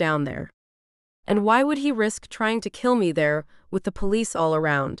I was down there? And why would he risk trying to kill me there, with the police all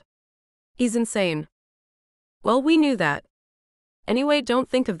around? He's insane. Well, we knew that. Anyway, don't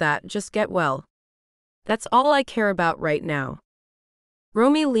think of that, just get well. That's all I care about right now.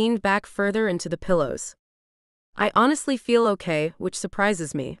 Romy leaned back further into the pillows. I honestly feel okay, which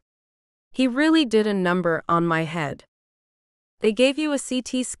surprises me. He really did a number on my head. They gave you a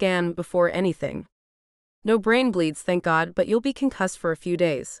CT scan before anything. No brain bleeds, thank God, but you'll be concussed for a few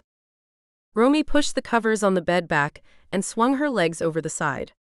days. Romy pushed the covers on the bed back and swung her legs over the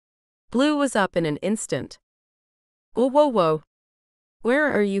side. Blue was up in an instant. Whoa, whoa, whoa.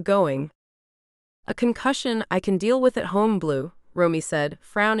 Where are you going? A concussion I can deal with at home, Blue, Romy said,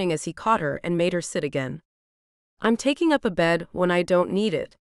 frowning as he caught her and made her sit again. I'm taking up a bed when I don't need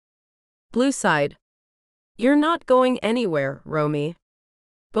it. Blue sighed. You're not going anywhere, Romy.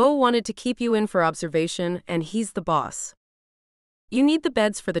 Beau wanted to keep you in for observation, and he's the boss. You need the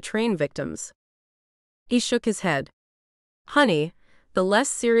beds for the train victims. He shook his head. Honey, the less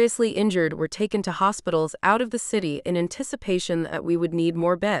seriously injured were taken to hospitals out of the city in anticipation that we would need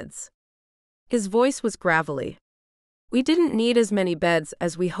more beds. His voice was gravelly. We didn't need as many beds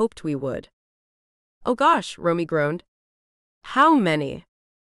as we hoped we would. Oh gosh, Romy groaned. How many?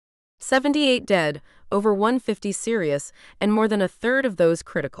 78 dead, over 150 serious, and more than a third of those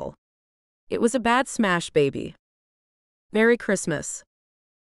critical. It was a bad smash, baby. Merry Christmas.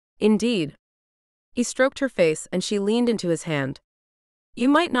 Indeed. He stroked her face and she leaned into his hand. You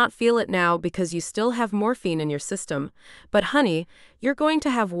might not feel it now because you still have morphine in your system, but honey, you're going to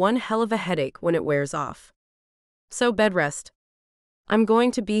have one hell of a headache when it wears off. So bed rest. I'm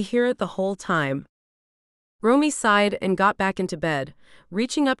going to be here the whole time. Romy sighed and got back into bed,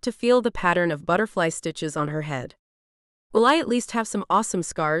 reaching up to feel the pattern of butterfly stitches on her head. Will I at least have some awesome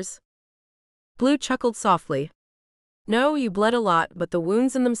scars? Blue chuckled softly. No, you bled a lot, but the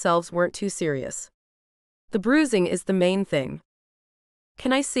wounds in themselves weren't too serious. The bruising is the main thing.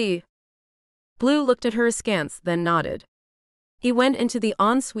 Can I see? Blue looked at her askance, then nodded. He went into the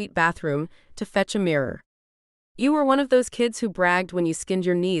ensuite bathroom to fetch a mirror. You were one of those kids who bragged when you skinned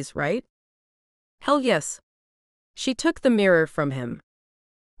your knees, right? Hell yes. She took the mirror from him.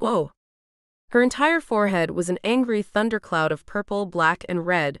 Whoa. Her entire forehead was an angry thundercloud of purple, black, and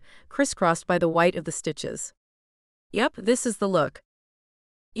red, crisscrossed by the white of the stitches. Yep, this is the look.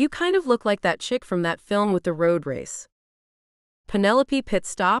 You kind of look like that chick from that film with the road race. Penelope Pit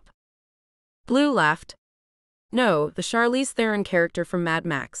Stop? Blue laughed. No, the Charlize Theron character from Mad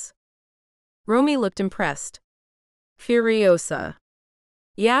Max. Romy looked impressed. Furiosa.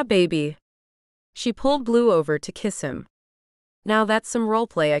 Yeah, baby. She pulled Blue over to kiss him. Now that's some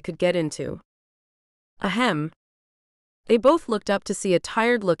roleplay I could get into. Ahem. They both looked up to see a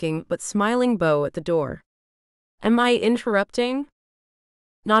tired-looking but smiling Beau at the door. Am I interrupting?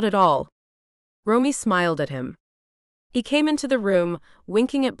 Not at all. Romy smiled at him. He came into the room,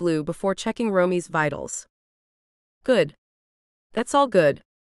 winking at Blue before checking Romy's vitals. Good. That's all good.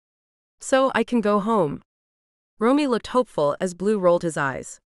 So I can go home. Romy looked hopeful as Blue rolled his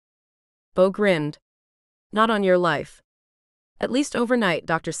eyes. Beau grinned. Not on your life. At least overnight,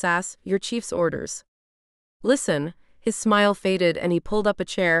 Dr. Sass, your chief's orders. Listen, his smile faded and he pulled up a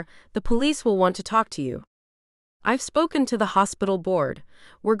chair, the police will want to talk to you. I've spoken to the hospital board.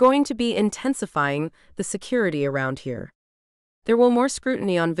 We're going to be intensifying the security around here. There will be more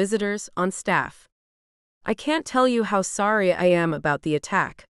scrutiny on visitors, on staff. I can't tell you how sorry I am about the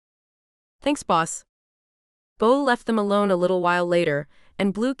attack. Thanks, boss. Beau left them alone a little while later,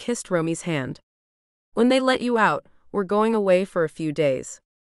 and Blue kissed Romy's hand. When they let you out, we're going away for a few days.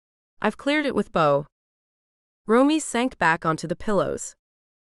 I've cleared it with Beau. Romy sank back onto the pillows.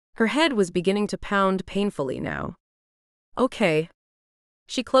 Her head was beginning to pound painfully now. Okay.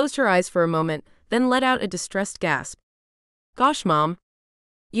 She closed her eyes for a moment, then let out a distressed gasp. Gosh, Mom.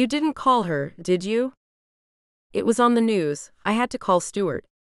 You didn't call her, did you? It was on the news. I had to call Stuart.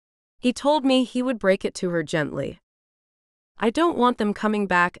 He told me he would break it to her gently. I don't want them coming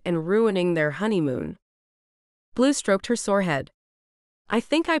back and ruining their honeymoon. Blue stroked her sore head. I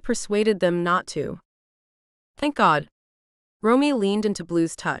think I persuaded them not to. Thank God. Romy leaned into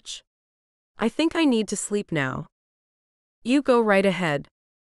Blue's touch. I think I need to sleep now. You go right ahead.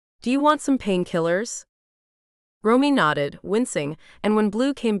 Do you want some painkillers? Romy nodded, wincing, and when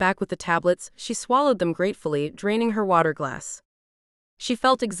Blue came back with the tablets, she swallowed them gratefully, draining her water glass. She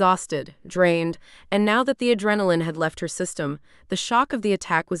felt exhausted, drained, and now that the adrenaline had left her system, the shock of the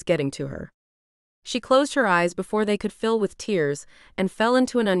attack was getting to her. She closed her eyes before they could fill with tears and fell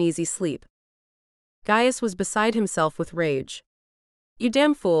into an uneasy sleep. Gaius was beside himself with rage. You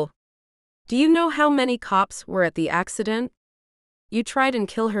damn fool. Do you know how many cops were at the accident? You tried and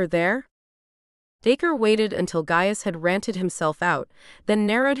kill her there? Dacre waited until Gaius had ranted himself out, then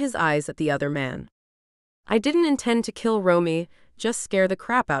narrowed his eyes at the other man. I didn't intend to kill Romy, just scare the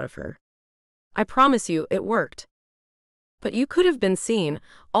crap out of her. I promise you, it worked. But you could have been seen,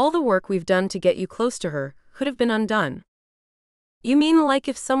 all the work we've done to get you close to her could have been undone. You mean like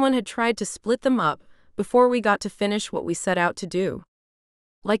if someone had tried to split them up before we got to finish what we set out to do?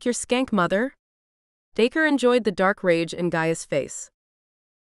 Like your skank mother? Dacre enjoyed the dark rage in Gaius' face.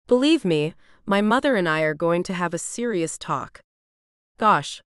 Believe me, my mother and I are going to have a serious talk.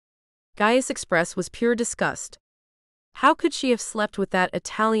 Gosh. Gaius' express was pure disgust. How could she have slept with that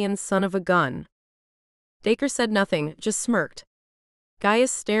Italian son of a gun? Dacre said nothing, just smirked.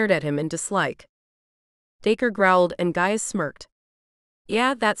 Gaius stared at him in dislike. Dacre growled and Gaius smirked.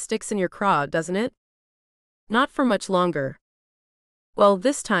 Yeah, that sticks in your craw, doesn't it? Not for much longer. Well,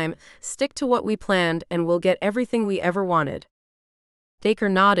 this time, stick to what we planned and we'll get everything we ever wanted. Dacre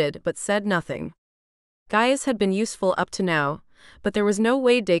nodded but said nothing. Gaius had been useful up to now, but there was no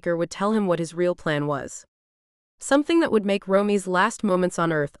way Dacre would tell him what his real plan was. Something that would make Romy's last moments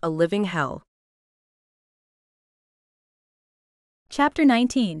on Earth a living hell. Chapter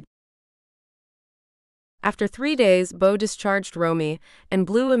 19. After 3 days, Beau discharged Romy, and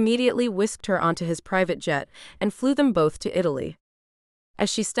Blue immediately whisked her onto his private jet and flew them both to Italy. As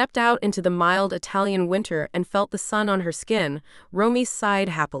she stepped out into the mild Italian winter and felt the sun on her skin, Romy sighed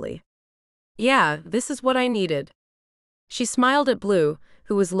happily. Yeah, this is what I needed. She smiled at Blue,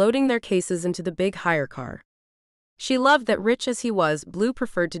 who was loading their cases into the big hire car. She loved that rich as he was, Blue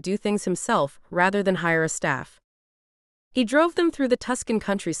preferred to do things himself rather than hire a staff. He drove them through the Tuscan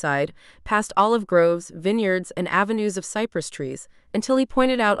countryside, past olive groves, vineyards, and avenues of cypress trees, until he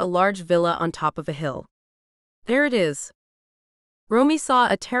pointed out a large villa on top of a hill. There it is. Romy saw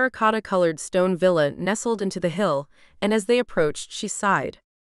a terracotta-colored stone villa nestled into the hill, and as they approached, she sighed.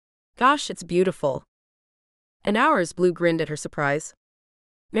 Gosh, it's beautiful. And ours, Blue grinned at her surprise.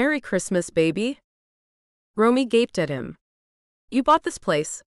 Merry Christmas, baby. Romy gaped at him. You bought this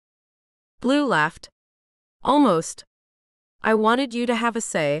place? Blue laughed. Almost. I wanted you to have a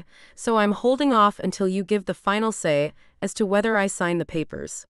say, so I'm holding off until you give the final say as to whether I sign the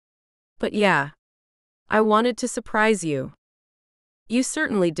papers. But yeah. I wanted to surprise you. You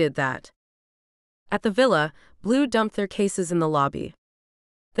certainly did that. At the villa, Blue dumped their cases in the lobby.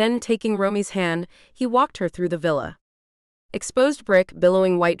 Then, taking Romy's hand, he walked her through the villa. Exposed brick,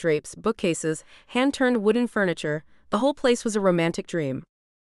 billowing white drapes, bookcases, hand-turned wooden furniture, the whole place was a romantic dream.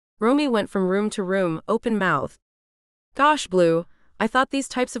 Romy went from room to room, open-mouthed. Gosh, Blue, I thought these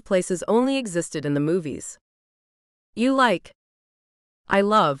types of places only existed in the movies. You like? I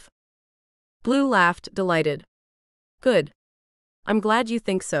love. Blue laughed, delighted. Good. I'm glad you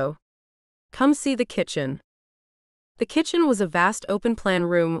think so. Come see the kitchen. The kitchen was a vast open-plan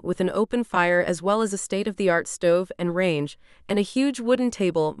room with an open fire as well as a state-of-the-art stove and range, and a huge wooden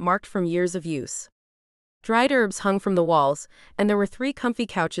table marked from years of use. Dried herbs hung from the walls, and there were 3 comfy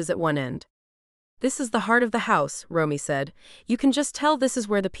couches at one end. This is the heart of the house, Romy said. You can just tell this is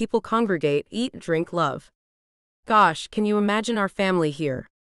where the people congregate, eat, drink, love. Gosh, can you imagine our family here?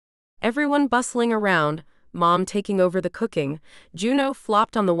 Everyone bustling around, Mom taking over the cooking, Juno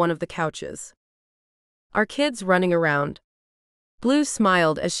flopped on one of the couches. Our kids running around. Blue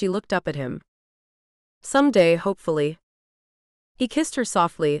smiled as she looked up at him. Someday, hopefully. He kissed her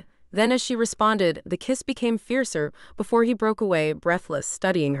softly, then as she responded, the kiss became fiercer before he broke away, breathless,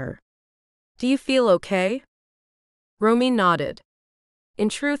 studying her. Do you feel okay? Romy nodded. In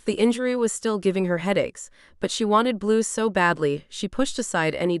truth, the injury was still giving her headaches, but she wanted Blue so badly, she pushed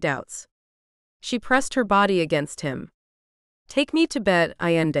aside any doubts. She pressed her body against him. Take me to bed,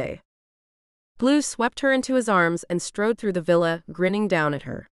 Allende. Blue swept her into his arms and strode through the villa, grinning down at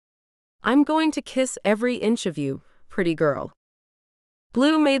her. "I'm going to kiss every inch of you, pretty girl."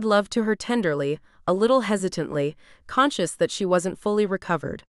 Blue made love to her tenderly, a little hesitantly, conscious that she wasn't fully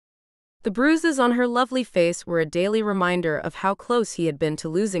recovered. The bruises on her lovely face were a daily reminder of how close he had been to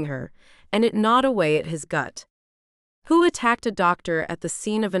losing her, and it gnawed away at his gut. Who attacked a doctor at the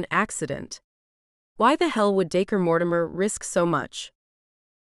scene of an accident? Why the hell would Dacre Mortimer risk so much?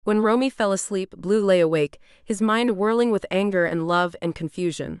 When Romy fell asleep, Blue lay awake, his mind whirling with anger and love and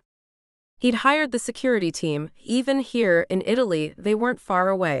confusion. He'd hired the security team. Even here in Italy, they weren't far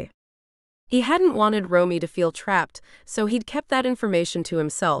away. He hadn't wanted Romy to feel trapped, so he'd kept that information to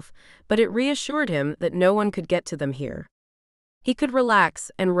himself, but it reassured him that no one could get to them here. He could relax,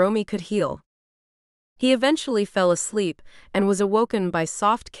 and Romy could heal. He eventually fell asleep and was awoken by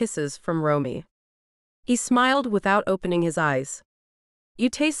soft kisses from Romy. He smiled without opening his eyes. "You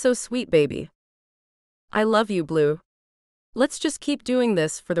taste so sweet, baby." "I love you, Blue. Let's just keep doing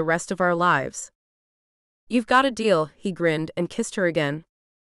this for the rest of our lives." "You've got a deal," he grinned and kissed her again.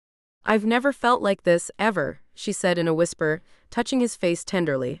 "I've never felt like this, ever," she said in a whisper, touching his face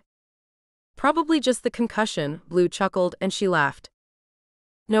tenderly. "Probably just the concussion," Blue chuckled, and she laughed.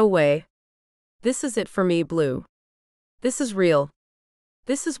 "No way. This is it for me, Blue. This is real.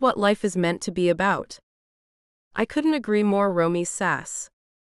 This is what life is meant to be about." "I couldn't agree more," Romy's sass.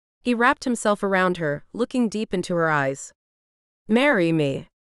 He wrapped himself around her, looking deep into her eyes. "Marry me.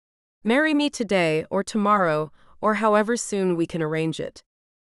 Marry me today or tomorrow, or however soon we can arrange it."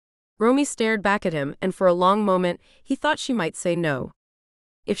 Romy stared back at him, and for a long moment, he thought she might say no.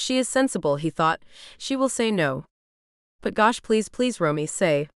 If she is sensible, he thought, she will say no. But gosh, please, please, Romy,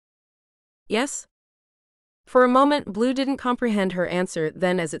 say yes? For a moment, Blue didn't comprehend her answer,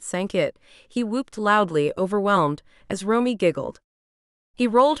 then as it sank in, he whooped loudly, overwhelmed, as Romy giggled. He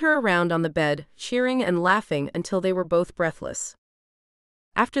rolled her around on the bed, cheering and laughing until they were both breathless.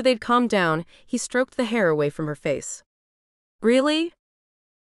 After they'd calmed down, he stroked the hair away from her face. "Really?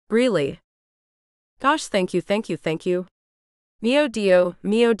 Really? Gosh, thank you, thank you, thank you. Mio Dio,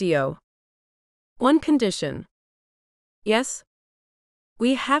 mio Dio. One condition." "Yes?"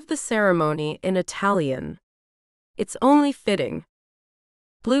 "We have the ceremony in Italian. It's only fitting."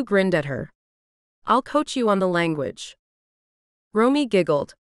 Blue grinned at her. "I'll coach you on the language." Romy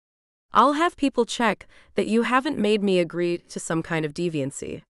giggled. "I'll have people check that you haven't made me agree to some kind of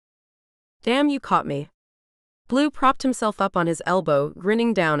deviancy." "Damn, you caught me." Blue propped himself up on his elbow,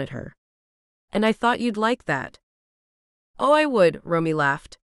 grinning down at her. "And I thought you'd like that." "Oh, I would," Romy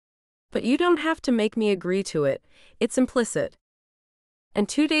laughed. "But you don't have to make me agree to it, it's implicit." And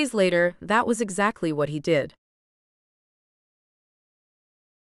 2 days later, that was exactly what he did.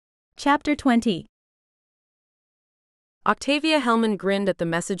 Chapter 20. Octavia Hellman grinned at the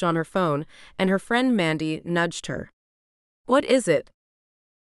message on her phone, and her friend Mandy nudged her. "What is it?"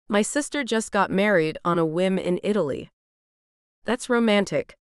 "My sister just got married on a whim in Italy." "That's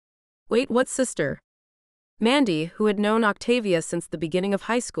romantic." "Wait, what sister?" Mandy, who had known Octavia since the beginning of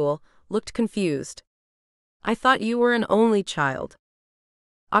high school, looked confused. "I thought you were an only child."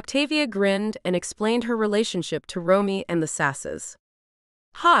 Octavia grinned and explained her relationship to Romy and the Sasses.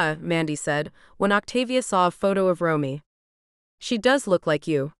 "Ha," Mandy said, when Octavia saw a photo of Romy. "She does look like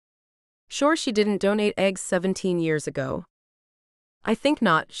you. Sure she didn't donate eggs 17 years ago?" "I think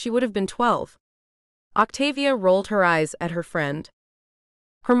not, she would have been 12. Octavia rolled her eyes at her friend.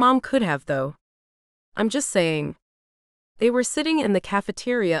 "Her mom could have, though. I'm just saying." They were sitting in the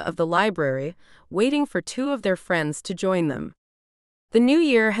cafeteria of the library, waiting for 2 of their friends to join them. The new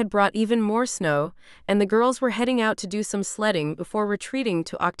year had brought even more snow, and the girls were heading out to do some sledding before retreating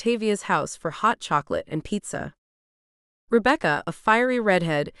to Octavia's house for hot chocolate and pizza. Rebecca, a fiery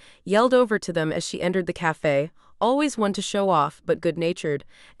redhead, yelled over to them as she entered the cafe, always one to show off but good-natured,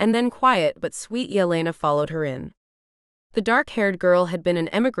 and then quiet but sweet Yelena followed her in. The dark-haired girl had been an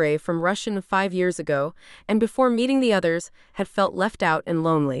émigré from Russia 5 years ago, and before meeting the others, had felt left out and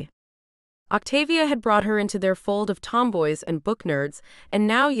lonely. Octavia had brought her into their fold of tomboys and book nerds, and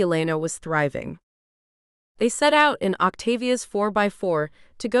now Yelena was thriving. They set out in Octavia's 4x4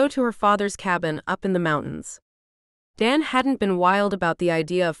 to go to her father's cabin up in the mountains. Dan hadn't been wild about the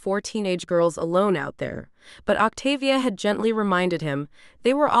idea of 4 teenage girls alone out there, but Octavia had gently reminded him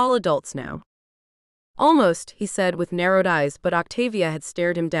they were all adults now. "Almost," he said with narrowed eyes, but Octavia had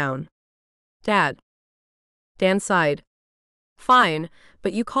stared him down. "Dad." Dan sighed. "Fine,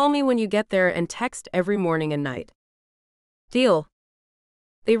 but you call me when you get there and text every morning and night." "Deal."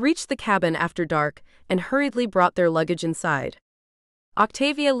 They reached the cabin after dark and hurriedly brought their luggage inside.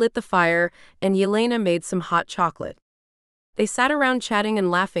 Octavia lit the fire, and Yelena made some hot chocolate. They sat around chatting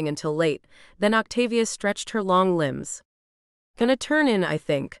and laughing until late, then Octavia stretched her long limbs. Gonna turn in, I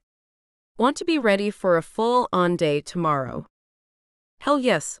think. Want to be ready for a full-on day tomorrow. Hell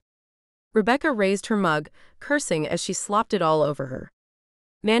yes. Rebecca raised her mug, cursing as she slopped it all over her.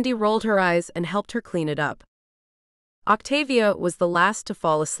 Mandy rolled her eyes and helped her clean it up. Octavia was the last to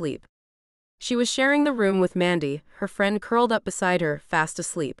fall asleep. She was sharing the room with Mandy, her friend curled up beside her, fast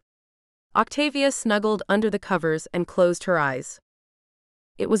asleep. Octavia snuggled under the covers and closed her eyes.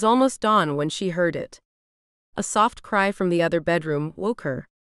 It was almost dawn when she heard it. A soft cry from the other bedroom woke her.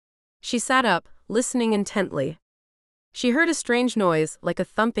 She sat up, listening intently. She heard a strange noise, like a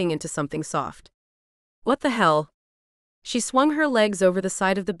thumping into something soft. What the hell? She swung her legs over the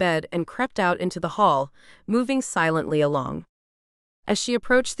side of the bed and crept out into the hall, moving silently along. As she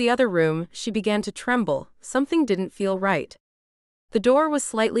approached the other room, she began to tremble. Something didn't feel right. The door was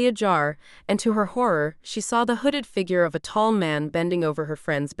slightly ajar, and to her horror, she saw the hooded figure of a tall man bending over her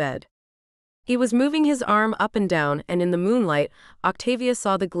friend's bed. He was moving his arm up and down, and in the moonlight, Octavia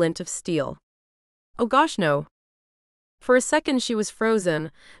saw the glint of steel. Oh gosh, no. For a second she was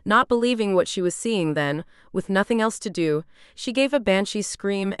frozen, not believing what she was seeing. Then, with nothing else to do, she gave a banshee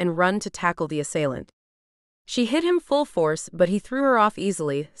scream and ran to tackle the assailant. She hit him full force, but he threw her off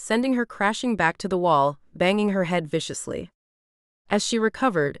easily, sending her crashing back to the wall, banging her head viciously. As she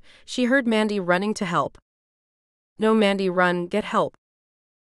recovered, she heard Mandy running to help. No, Mandy, run, get help.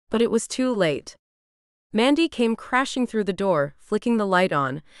 But it was too late. Mandy came crashing through the door, flicking the light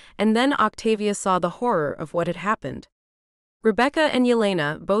on, and then Octavia saw the horror of what had happened. Rebecca and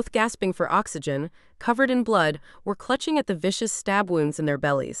Yelena, both gasping for oxygen, covered in blood, were clutching at the vicious stab wounds in their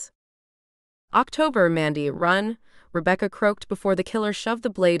bellies. October, Mandy, run, Rebecca croaked before the killer shoved the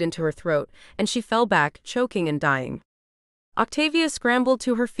blade into her throat, and she fell back, choking and dying. Octavia scrambled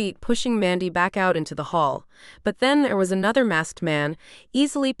to her feet, pushing Mandy back out into the hall, but then there was another masked man,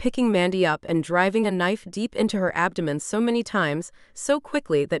 easily picking Mandy up and driving a knife deep into her abdomen so many times, so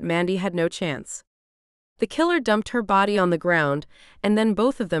quickly that Mandy had no chance. The killer dumped her body on the ground, and then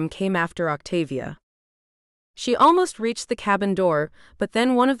both of them came after Octavia. She almost reached the cabin door, but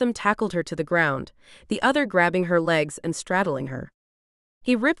then one of them tackled her to the ground, the other grabbing her legs and straddling her.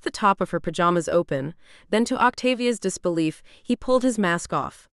 He ripped the top of her pajamas open, then to Octavia's disbelief, he pulled his mask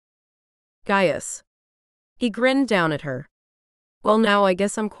off. Gaius. He grinned down at her. Well, now I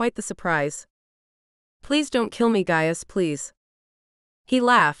guess I'm quite the surprise. Please don't kill me, Gaius, please. He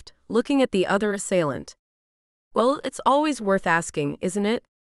laughed, looking at the other assailant. Well, it's always worth asking, isn't it?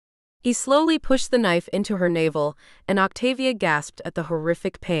 He slowly pushed the knife into her navel, and Octavia gasped at the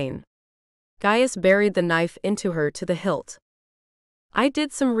horrific pain. Gaius buried the knife into her to the hilt. I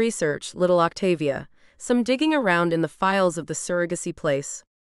did some research, little Octavia, some digging around in the files of the surrogacy place.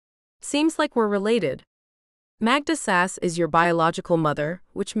 Seems like we're related. Magda Sass is your biological mother,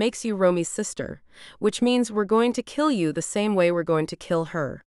 which makes you Romy's sister, which means we're going to kill you the same way we're going to kill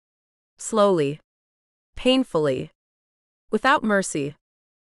her. Slowly. Painfully. Without mercy.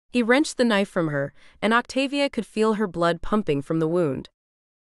 He wrenched the knife from her, and Octavia could feel her blood pumping from the wound.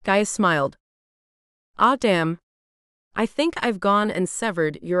 Gaius smiled. Ah, damn. I think I've gone and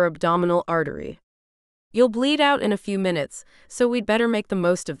severed your abdominal artery. You'll bleed out in a few minutes, so we'd better make the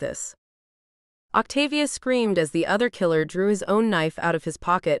most of this. Octavia screamed as the other killer drew his own knife out of his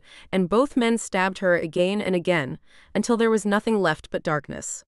pocket, and both men stabbed her again and again, until there was nothing left but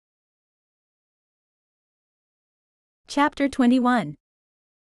darkness. Chapter 21.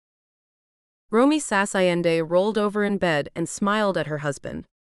 Romy Sass Allende rolled over in bed and smiled at her husband.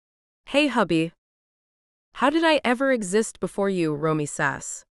 Hey, hubby. How did I ever exist before you, Romy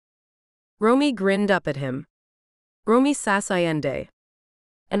Sass? Romy grinned up at him. Romy Sass Allende.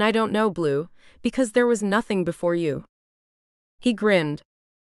 And I don't know, Blue, because there was nothing before you. He grinned.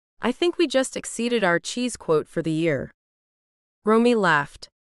 I think we just exceeded our cheese quote for the year. Romy laughed.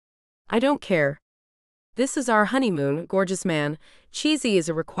 I don't care. This is our honeymoon, gorgeous man. Cheesy is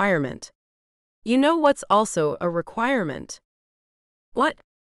a requirement. You know what's also a requirement? What?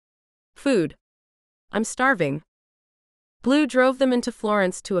 Food. I'm starving. Blue drove them into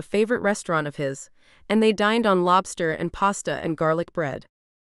Florence to a favorite restaurant of his, and they dined on lobster and pasta and garlic bread.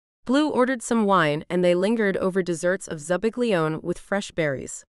 Blue ordered some wine, and they lingered over desserts of Zubiglione with fresh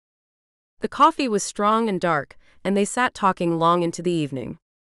berries. The coffee was strong and dark, and they sat talking long into the evening.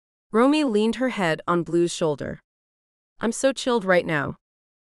 Romy leaned her head on Blue's shoulder. I'm so chilled right now.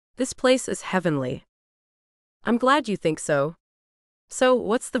 This place is heavenly. I'm glad you think so. So,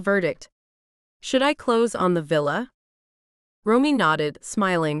 what's the verdict? Should I close on the villa? Romy nodded,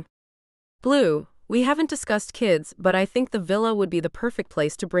 smiling. Blue, we haven't discussed kids, but I think the villa would be the perfect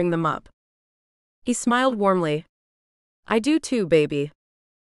place to bring them up. He smiled warmly. I do too, baby.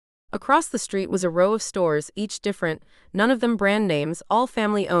 Across the street was a row of stores, each different, none of them brand names, all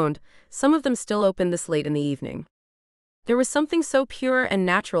family-owned, some of them still open this late in the evening. There was something so pure and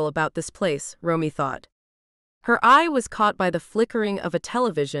natural about this place, Romy thought. Her eye was caught by the flickering of a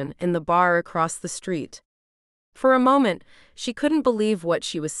television in the bar across the street. For a moment, she couldn't believe what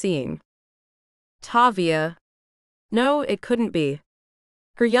she was seeing. Tavia. No, it couldn't be.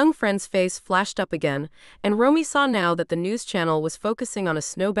 Her young friend's face flashed up again, and Romy saw now that the news channel was focusing on a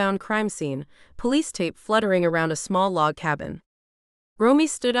snowbound crime scene, police tape fluttering around a small log cabin. Romy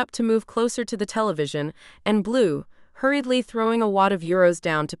stood up to move closer to the television, and Blue, hurriedly throwing a wad of euros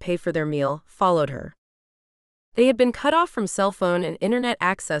down to pay for their meal, followed her. They had been cut off from cell phone and internet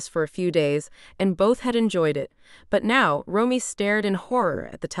access for a few days, and both had enjoyed it, but now Romy stared in horror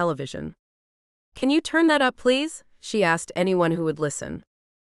at the television. "Can you turn that up, please?" she asked anyone who would listen.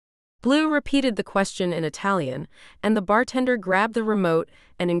 Blue repeated the question in Italian, and the bartender grabbed the remote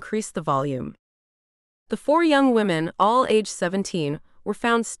and increased the volume. The 4 young women, all aged 17, were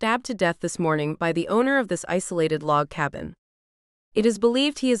found stabbed to death this morning by the owner of this isolated log cabin. It is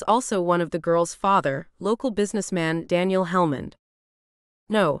believed he is also one of the girls' father, local businessman Daniel Helmand.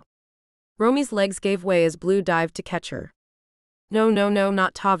 No. Romy's legs gave way as Blue dived to catch her. No, no, no,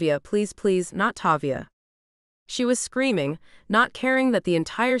 not Tavia, please, please, not Tavia. She was screaming, not caring that the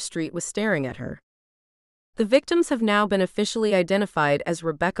entire street was staring at her. The victims have now been officially identified as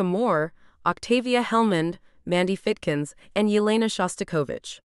Rebecca Moore, Octavia Helmand, Mandy Fitkins, and Yelena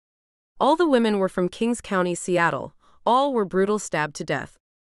Shostakovich. All the women were from Kings County, Seattle. All were brutal stabbed to death.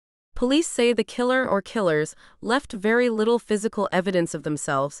 Police say the killer or killers left very little physical evidence of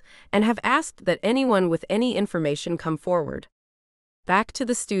themselves and have asked that anyone with any information come forward. Back to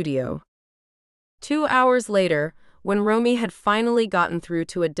the studio. 2 hours later, when Romy had finally gotten through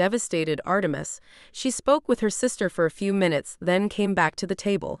to a devastated Artemis, she spoke with her sister for a few minutes, then came back to the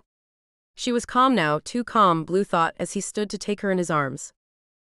table. She was calm now, too calm, Blue thought as he stood to take her in his arms.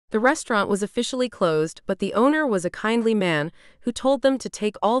 The restaurant was officially closed, but the owner was a kindly man who told them to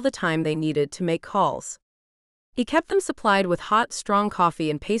take all the time they needed to make calls. He kept them supplied with hot, strong coffee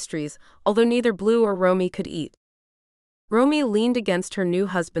and pastries, although neither Blue or Romy could eat. Romy leaned against her new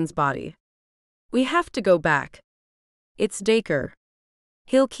husband's body. "We have to go back. It's Dacre.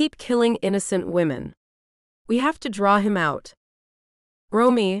 He'll keep killing innocent women. We have to draw him out."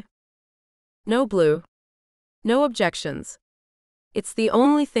 "Romy." "No, Blue. No objections. It's the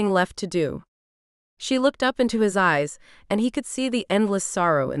only thing left to do." She looked up into his eyes, and he could see the endless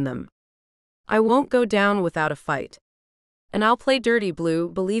sorrow in them. "I won't go down without a fight. And I'll play dirty, Blue,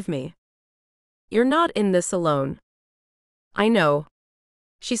 believe me. You're not in this alone." "I know."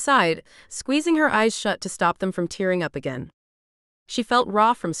 She sighed, squeezing her eyes shut to stop them from tearing up again. She felt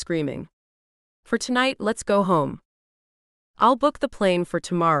raw from screaming. "For tonight, let's go home. I'll book the plane for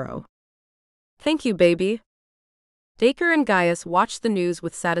tomorrow." "Thank you, baby." Dacre and Gaius watched the news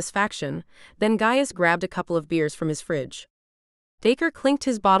with satisfaction, then Gaius grabbed a couple of beers from his fridge. Dacre clinked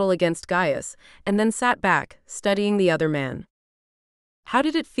his bottle against Gaius, and then sat back, studying the other man. "How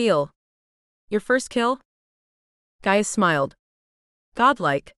did it feel? Your first kill?" Gaius smiled.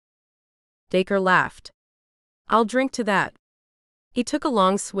 "Godlike." Dacre laughed. "I'll drink to that." He took a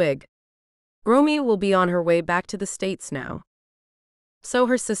long swig. "Romy will be on her way back to the States now." "So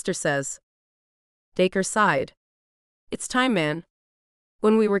her sister says." Dacre sighed. "It's time, man.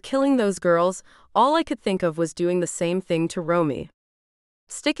 When we were killing those girls, all I could think of was doing the same thing to Romy.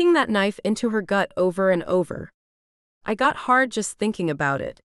 Sticking that knife into her gut over and over. I got hard just thinking about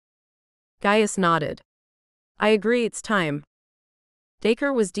it." Gaius nodded. "I agree, it's time."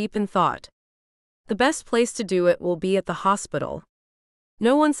 Dacre was deep in thought. "The best place to do it will be at the hospital.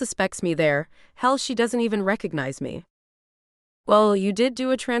 No one suspects me there, hell, she doesn't even recognize me." "Well, you did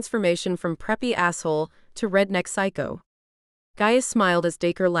do a transformation from preppy asshole to redneck psycho." Gaius smiled as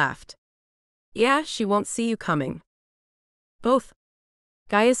Dacre laughed. "Yeah, she won't see you coming." "Both."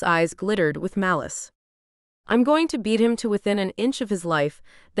 Gaius' eyes glittered with malice. "I'm going to beat him to within an inch of his life,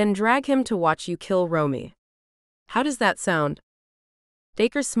 then drag him to watch you kill Romy. How does that sound?"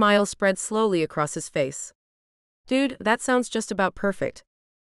 Dacre's smile spread slowly across his face. "Dude, that sounds just about perfect."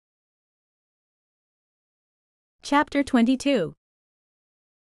 Chapter 22.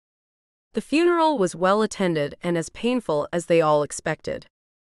 The funeral was well attended and as painful as they all expected.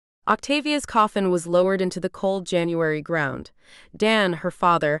 Octavia's coffin was lowered into the cold January ground. Dan, her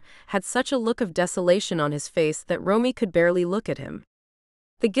father, had such a look of desolation on his face that Romy could barely look at him.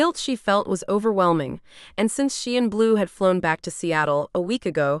 The guilt she felt was overwhelming, and since she and Blue had flown back to Seattle a week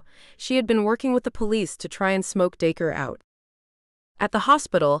ago, she had been working with the police to try and smoke Dacre out. At the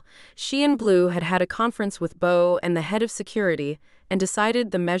hospital, she and Blue had had a conference with Bo and the head of security and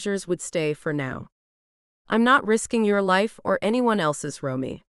decided the measures would stay for now. "I'm not risking your life or anyone else's,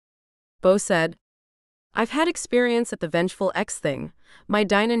 Romy," Bo said. "I've had experience at the Vengeful X thing. My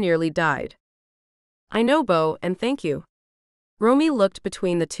Dinah nearly died." "I know, Bo, and thank you." Romy looked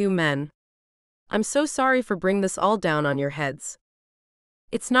between the two men. "I'm so sorry for bringing this all down on your heads."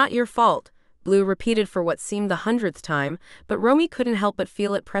 "It's not your fault," Blue repeated for what seemed the 100th time, but Romy couldn't help but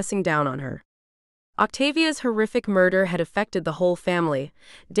feel it pressing down on her. Octavia's horrific murder had affected the whole family.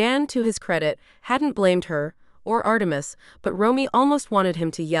 Dan, to his credit, hadn't blamed her, or Artemis, but Romy almost wanted him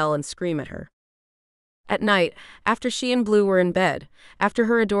to yell and scream at her. At night, after she and Blue were in bed, after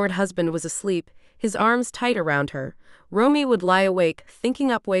her adored husband was asleep, his arms tight around her, Romy would lie awake,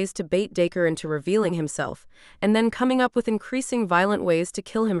 thinking up ways to bait Dacre into revealing himself, and then coming up with increasing violent ways to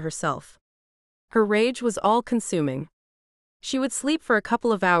kill him herself. Her rage was all-consuming. She would sleep for a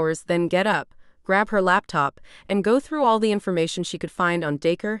couple of hours, then get up, grab her laptop, and go through all the information she could find on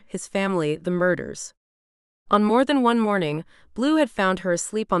Dacre, his family, the murders. On more than one morning, Blue had found her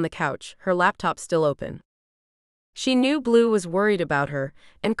asleep on the couch, her laptop still open. She knew Blue was worried about her,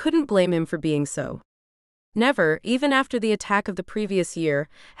 and couldn't blame him for being so. Never, even after the attack of the previous year,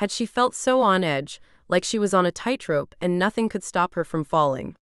 had she felt so on edge, like she was on a tightrope and nothing could stop her from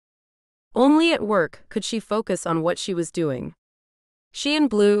falling. Only at work could she focus on what she was doing. She and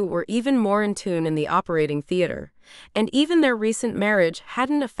Blue were even more in tune in the operating theater, and even their recent marriage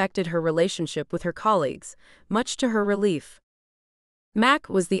hadn't affected her relationship with her colleagues, much to her relief. Mac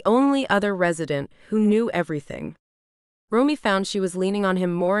was the only other resident who knew everything. Romy found she was leaning on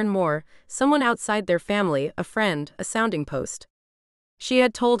him more and more, someone outside their family, a friend, a sounding post. She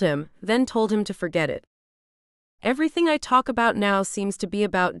had told him, then told him to forget it. "Everything I talk about now seems to be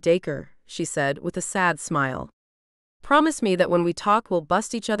about Dacre," she said with a sad smile. "Promise me that when we talk we'll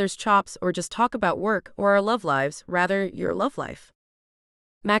bust each other's chops or just talk about work or our love lives, rather, your love life."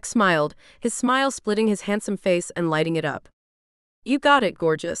 Mac smiled, his smile splitting his handsome face and lighting it up. "You got it,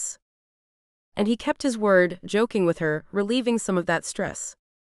 gorgeous." And he kept his word, joking with her, relieving some of that stress.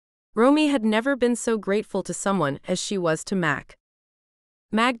 Romy had never been so grateful to someone as she was to Mac.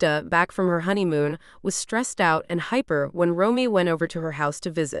 Magda, back from her honeymoon, was stressed out and hyper when Romy went over to her house to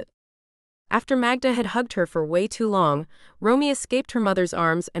visit. After Magda had hugged her for way too long, Romy escaped her mother's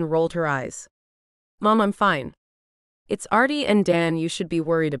arms and rolled her eyes. "Mom, I'm fine. It's Artie and Dan you should be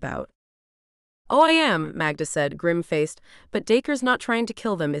worried about." "Oh, I am," Magda said, grim-faced, "but Dacre's not trying to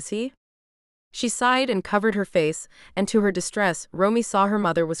kill them, is he?" She sighed and covered her face, and to her distress, Romy saw her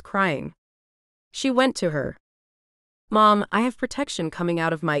mother was crying. She went to her. "Mom, I have protection coming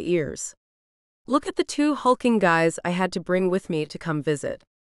out of my ears. Look at the two hulking guys I had to bring with me to come visit.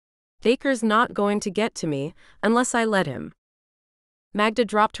 Dacre's not going to get to me, unless I let him." Magda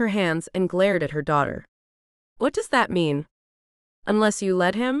dropped her hands and glared at her daughter. "What does that mean? Unless you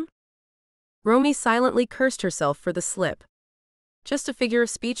let him?" Romy silently cursed herself for the slip. "Just a figure of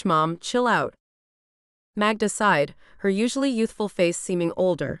speech, Mom, chill out." Magda sighed, her usually youthful face seeming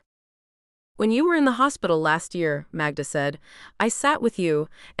older. "When you were in the hospital last year," Magda said, "I sat with you,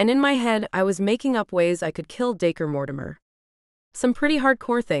 and in my head I was making up ways I could kill Dacre Mortimer. Some pretty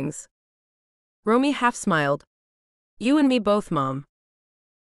hardcore things." Romy half smiled. "You and me both, Mom."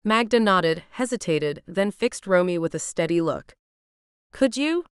 Magda nodded, hesitated, then fixed Romy with a steady look. "Could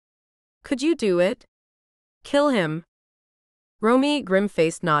you? Could you do it? Kill him?" Romy,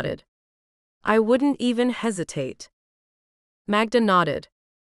 grim-faced, nodded. "I wouldn't even hesitate." Magda nodded.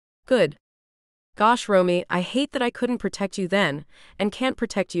 "Good. Gosh, Romy, I hate that I couldn't protect you then, and can't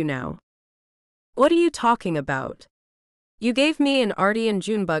protect you now." "What are you talking about? You gave me and Artie and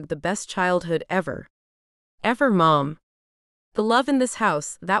Junebug the best childhood ever. Ever, Mom. The love in this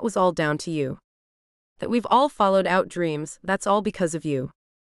house, that was all down to you. That we've all followed out dreams, that's all because of you.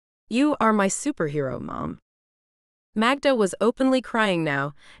 You are my superhero, Mom." Magda was openly crying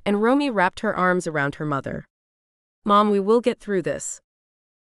now, and Romy wrapped her arms around her mother. "Mom, we will get through this."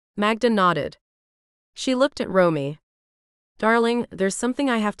 Magda nodded. She looked at Romy. "Darling, there's something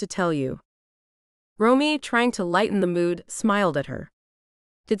I have to tell you." Romy, trying to lighten the mood, smiled at her.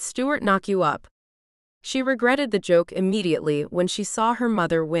 "Did Stuart knock you up?" She regretted the joke immediately when she saw her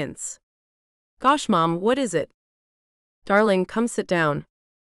mother wince. "Gosh, Mom, what is it?" "Darling, come sit down.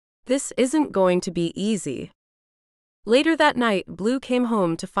 This isn't going to be easy." Later that night, Blue came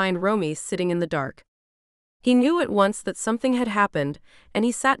home to find Romy sitting in the dark. He knew at once that something had happened, and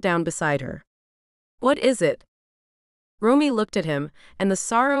he sat down beside her. "What is it?" Romy looked at him, and the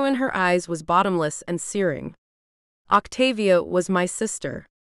sorrow in her eyes was bottomless and searing. "Octavia was my sister.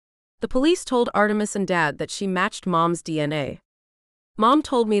 The police told Artemis and Dad that she matched Mom's DNA. Mom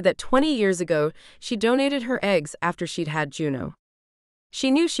told me that 20 years ago she donated her eggs after she'd had Juno. She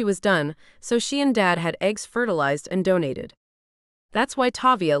knew she was done, so she and Dad had eggs fertilized and donated. That's why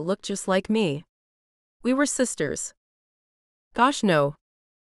Tavia looked just like me. We were sisters. Gosh, no.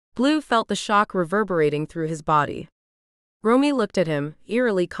 Blue felt the shock reverberating through his body. Romy looked at him,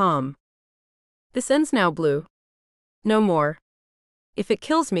 eerily calm. This ends now, Blue. No more. If it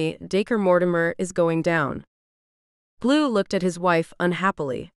kills me, Dacre Mortimer is going down. Blue looked at his wife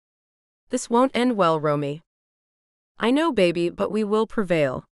unhappily. This won't end well, Romy. I know, baby, but we will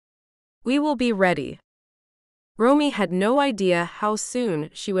prevail. We will be ready. Romy had no idea how soon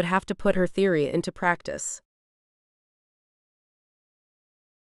she would have to put her theory into practice.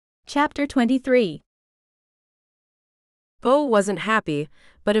 Chapter 23. Beau wasn't happy,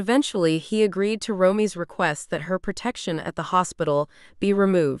 but eventually he agreed to Romy's request that her protection at the hospital be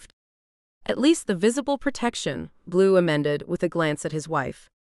removed. At least the visible protection, Blue amended with a glance at his wife.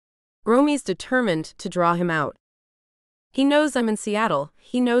 Romy's determined to draw him out. He knows I'm in Seattle,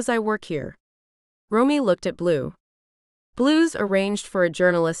 he knows I work here. Romy looked at Blue. Blue's arranged for a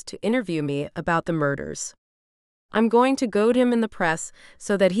journalist to interview me about the murders. I'm going to goad him in the press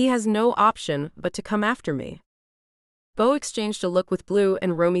so that he has no option but to come after me. Beau exchanged a look with Blue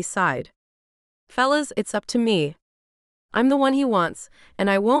and Romy sighed. Fellas, it's up to me. I'm the one he wants, and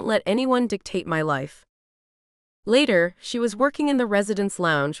I won't let anyone dictate my life. Later, she was working in the residence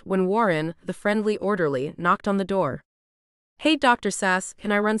lounge when Warren, the friendly orderly, knocked on the door. Hey, Dr. Sass,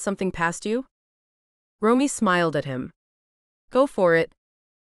 can I run something past you? Romy smiled at him. Go for it.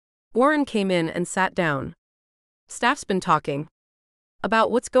 Warren came in and sat down. Staff's been talking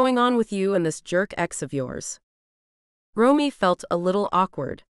about what's going on with you and this jerk ex of yours. Romy felt a little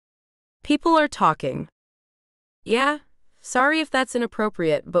awkward. People are talking. Yeah, sorry if that's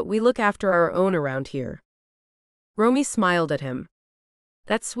inappropriate, but we look after our own around here. Romy smiled at him.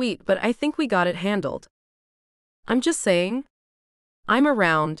 That's sweet, but I think we got it handled. I'm just saying. I'm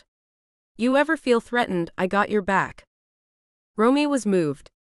around. You ever feel threatened, I got your back. Romy was moved.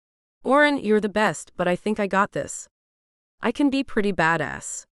 Warren, you're the best, but I think I got this. I can be pretty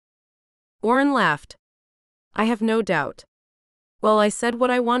badass. Warren laughed. I have no doubt. Well, I said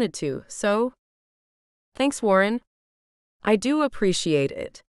what I wanted to, so? Thanks, Warren. I do appreciate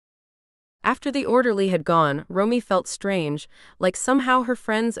it. After the orderly had gone, Romy felt strange, like somehow her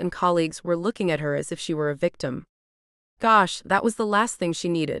friends and colleagues were looking at her as if she were a victim. Gosh, that was the last thing she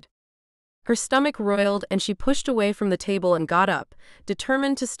needed. Her stomach roiled and she pushed away from the table and got up,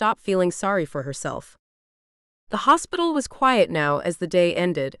 determined to stop feeling sorry for herself. The hospital was quiet now as the day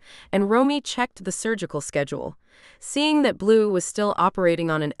ended, and Romy checked the surgical schedule, seeing that Blue was still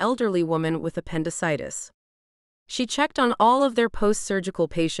operating on an elderly woman with appendicitis. She checked on all of their post-surgical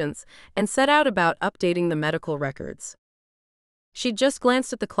patients and set out about updating the medical records. She'd just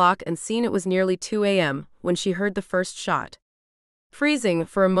glanced at the clock and seen it was nearly 2 a.m. when she heard the first shot. Freezing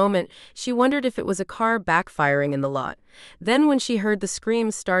for a moment, she wondered if it was a car backfiring in the lot. Then when she heard the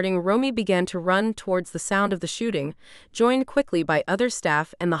screams starting, Romy began to run towards the sound of the shooting, joined quickly by other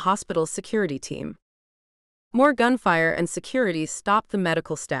staff and the hospital's security team. More gunfire and security stopped the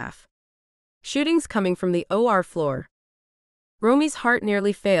medical staff. Shootings coming from the OR floor. Romy's heart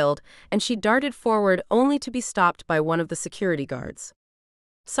nearly failed, and she darted forward only to be stopped by one of the security guards.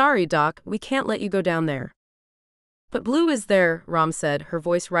 Sorry, Doc, we can't let you go down there. But Blue is there, Rom said, her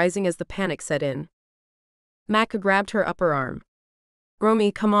voice rising as the panic set in. Mac grabbed her upper arm.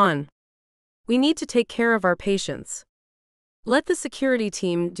 Romy, come on. We need to take care of our patients. Let the security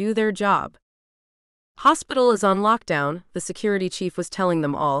team do their job. Hospital is on lockdown, the security chief was telling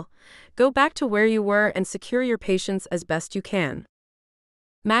them all. Go back to where you were and secure your patients as best you can.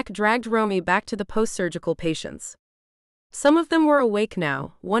 Mac dragged Romy back to the post-surgical patients. Some of them were awake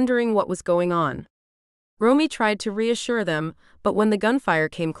now, wondering what was going on. Romy tried to reassure them, but when the gunfire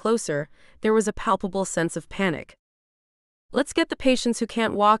came closer, there was a palpable sense of panic. Let's get the patients who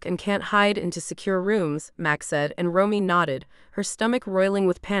can't walk and can't hide into secure rooms, Mac said, and Romy nodded, her stomach roiling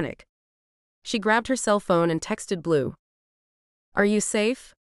with panic. She grabbed her cell phone and texted Blue. Are you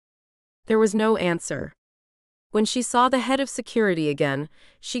safe? There was no answer. When she saw the head of security again,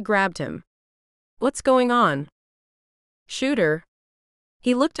 she grabbed him. What's going on? Shooter.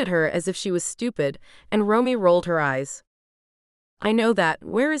 He looked at her as if she was stupid, and Romy rolled her eyes. I know that.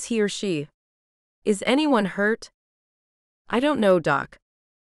 Where is he or she? Is anyone hurt? I don't know, Doc.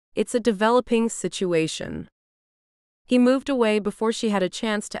 It's a developing situation. He moved away before she had a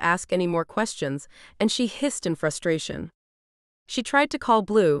chance to ask any more questions, and she hissed in frustration. She tried to call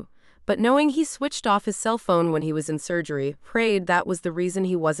Blue, but knowing he switched off his cell phone when he was in surgery, prayed that was the reason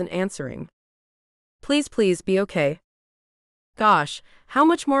he wasn't answering. Please be okay. Gosh, how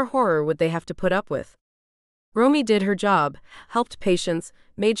much more horror would they have to put up with? Romy did her job, helped patients,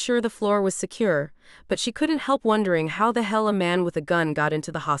 made sure the floor was secure, but she couldn't help wondering how the hell a man with a gun got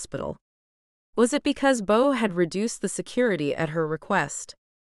into the hospital. Was it because Beau had reduced the security at her request?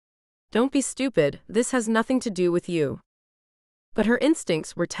 Don't be stupid, this has nothing to do with you. But her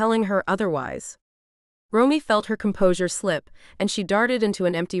instincts were telling her otherwise. Romy felt her composure slip, and she darted into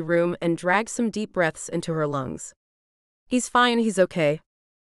an empty room and dragged some deep breaths into her lungs. He's fine, he's okay.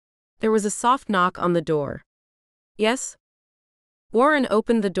 There was a soft knock on the door. Yes? Warren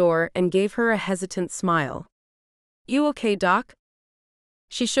opened the door and gave her a hesitant smile. You okay, Doc?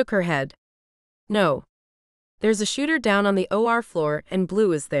 She shook her head. No. There's a shooter down on the OR floor and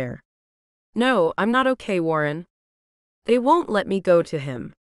Blue is there. No, I'm not okay, Warren. They won't let me go to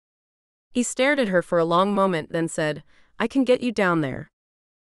him. He stared at her for a long moment, then said, I can get you down there.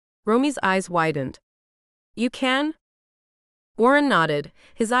 Romy's eyes widened. You can? Warren nodded,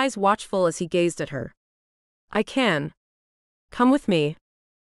 his eyes watchful as he gazed at her. I can. Come with me.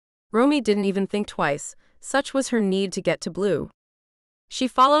 Romy didn't even think twice, such was her need to get to Blue. She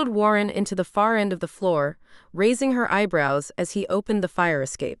followed Warren into the far end of the floor, raising her eyebrows as he opened the fire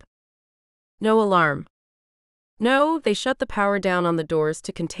escape. No alarm. No, they shut the power down on the doors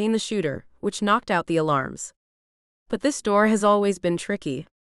to contain the shooter, which knocked out the alarms. But this door has always been tricky.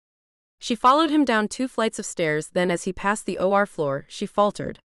 She followed him down 2 flights of stairs, then as he passed the OR floor, she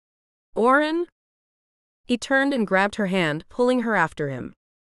faltered. Warren? He turned and grabbed her hand, pulling her after him.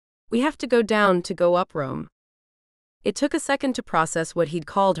 We have to go down to go up, Rome. It took a second to process what he'd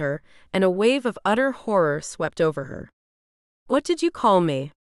called her, and a wave of utter horror swept over her. What did you call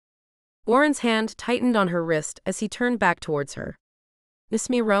me? Warren's hand tightened on her wrist as he turned back towards her. Miss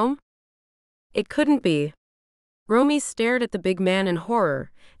me, Rome? It couldn't be. Romy stared at the big man in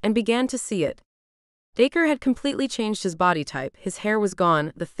horror, and began to see it. Dacre had completely changed his body type, his hair was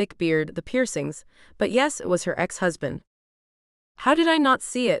gone, the thick beard, the piercings, but yes, it was her ex-husband. How did I not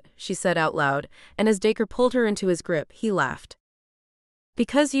see it, she said out loud, and as Dacre pulled her into his grip, he laughed.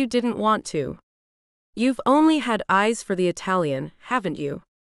 Because you didn't want to. You've only had eyes for the Italian, haven't you?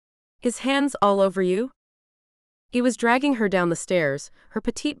 His hands all over you? He was dragging her down the stairs, her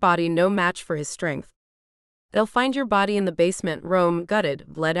petite body no match for his strength. They'll find your body in the basement, Rome gutted,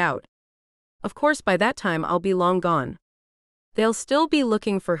 bled out. Of course by that time I'll be long gone. They'll still be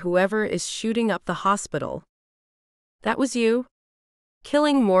looking for whoever is shooting up the hospital. That was you?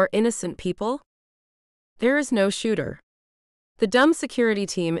 Killing more innocent people? There is no shooter. The dumb security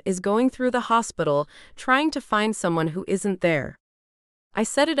team is going through the hospital trying to find someone who isn't there. I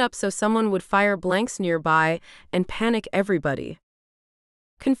set it up so someone would fire blanks nearby and panic everybody.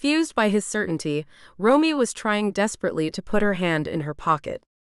 Confused by his certainty, Romy was trying desperately to put her hand in her pocket.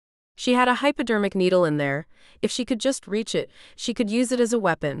 She had a hypodermic needle in there. If she could just reach it, she could use it as a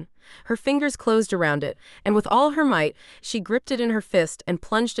weapon. Her fingers closed around it, and with all her might, she gripped it in her fist and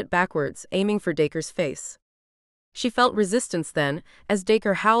plunged it backwards, aiming for Dacre's face. She felt resistance then. As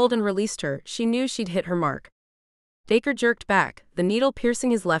Dacre howled and released her, she knew she'd hit her mark. Dacre jerked back, the needle piercing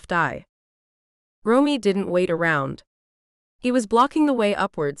his left eye. Romy didn't wait around. He was blocking the way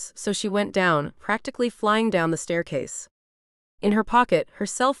upwards, so she went down, practically flying down the staircase. In her pocket, her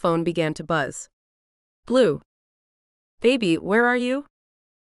cell phone began to buzz. Blue. Baby, where are you?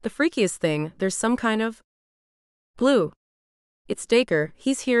 The freakiest thing, there's some kind of... Blue. It's Dacre,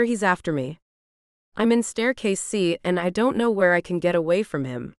 he's here, he's after me. I'm in staircase C and I don't know where I can get away from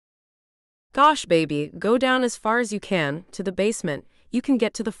him. Gosh, baby, go down as far as you can, to the basement, you can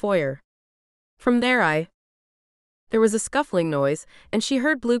get to the foyer. From there There was a scuffling noise, and she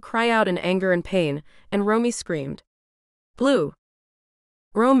heard Blue cry out in anger and pain, and Romy screamed. Blue.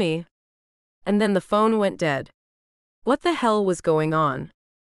 Romy. And then the phone went dead. What the hell was going on?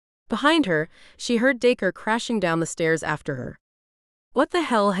 Behind her, she heard Dacre crashing down the stairs after her. What the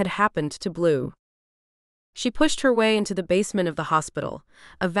hell had happened to Blue? She pushed her way into the basement of the hospital,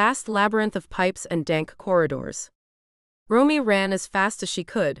 a vast labyrinth of pipes and dank corridors. Romy ran as fast as she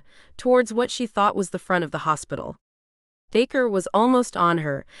could, towards what she thought was the front of the hospital. Dacre was almost on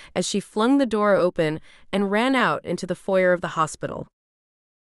her as she flung the door open and ran out into the foyer of the hospital.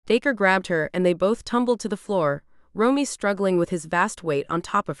 Dacre grabbed her and they both tumbled to the floor, Romy struggling with his vast weight on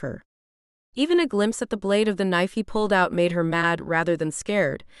top of her. Even a glimpse at the blade of the knife he pulled out made her mad rather than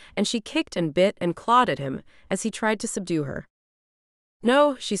scared, and she kicked and bit and clawed at him as he tried to subdue her.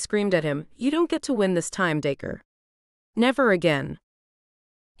 No, she screamed at him, you don't get to win this time, Dacre. Never again.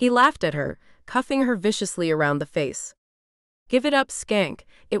 He laughed at her, cuffing her viciously around the face. Give it up, skank,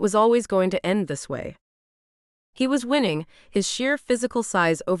 it was always going to end this way. He was winning, his sheer physical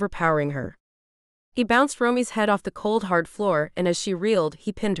size overpowering her. He bounced Romy's head off the cold hard floor, and as she reeled,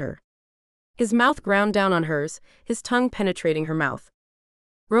 he pinned her. His mouth ground down on hers, his tongue penetrating her mouth.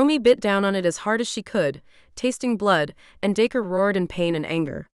 Romy bit down on it as hard as she could, tasting blood, and Dacre roared in pain and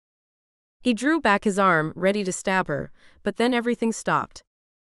anger. He drew back his arm, ready to stab her, but then everything stopped.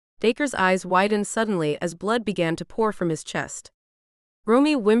 Dacre's eyes widened suddenly as blood began to pour from his chest.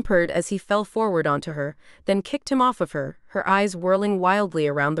 Romy whimpered as he fell forward onto her, then kicked him off of her, her eyes whirling wildly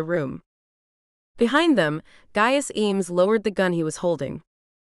around the room. Behind them, Gaius Eames lowered the gun he was holding.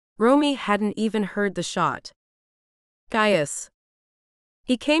 Romy hadn't even heard the shot. Gaius.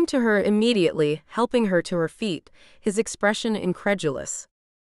 He came to her immediately, helping her to her feet, his expression incredulous.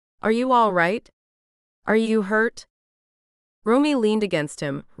 Are you all right? Are you hurt? Romy leaned against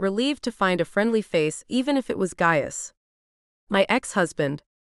him, relieved to find a friendly face even if it was Gaius. My ex-husband.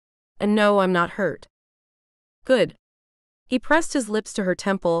 And no, I'm not hurt. Good. He pressed his lips to her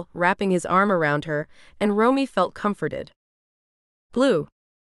temple, wrapping his arm around her, and Romy felt comforted. Blue.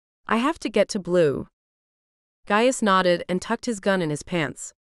 I have to get to Blue. Gaius nodded and tucked his gun in his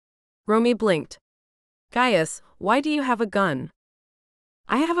pants. Romy blinked. Gaius, why do you have a gun?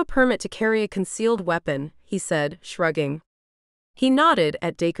 I have a permit to carry a concealed weapon, he said, shrugging. He nodded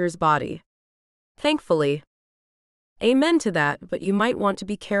at Dacre's body. Thankfully. Amen to that, but you might want to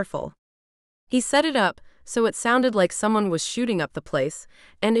be careful. He set it up, so it sounded like someone was shooting up the place,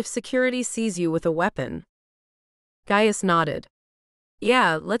 and if security sees you with a weapon. Gaius nodded.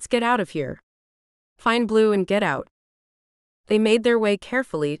 Yeah, let's get out of here. Find Blue and get out. They made their way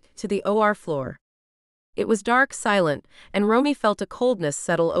carefully to the OR floor. It was dark, silent, and Romy felt a coldness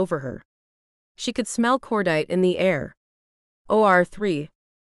settle over her. She could smell cordite in the air. OR 3.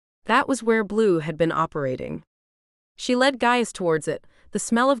 That was where Blue had been operating. She led Gaius towards it, the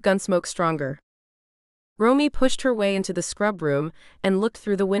smell of gunsmoke stronger. Romy pushed her way into the scrub room and looked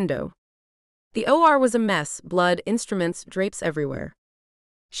through the window. The OR was a mess, blood, instruments, drapes everywhere.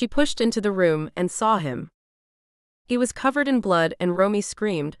 She pushed into the room and saw him. He was covered in blood and Romy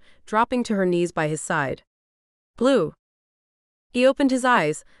screamed, dropping to her knees by his side. Blue. He opened his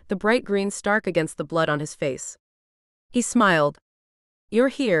eyes, the bright green stark against the blood on his face. He smiled. You're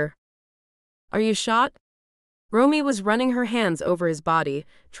here. Are you shot? Romy was running her hands over his body,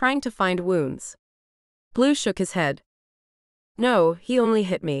 trying to find wounds. Blue shook his head. No, he only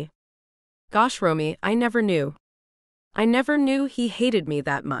hit me. Gosh, Romy, I never knew. I never knew he hated me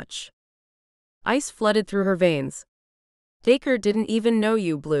that much. Ice flooded through her veins. Dacre didn't even know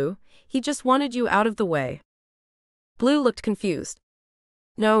you, Blue. He just wanted you out of the way. Blue looked confused.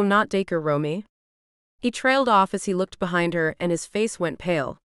 No, not Dacre, Romy. He trailed off as he looked behind her and his face went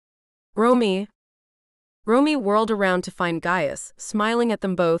pale. Romy. Romy whirled around to find Gaius, smiling at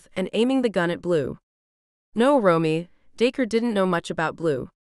them both and aiming the gun at Blue. No, Romy, Dacre didn't know much about Blue.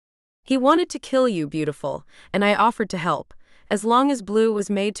 He wanted to kill you, beautiful, and I offered to help, as long as Blue was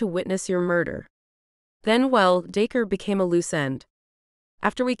made to witness your murder. Then, well, Dacre became a loose end.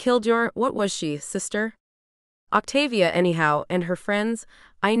 After we killed what was she, sister? Octavia, anyhow, and her friends,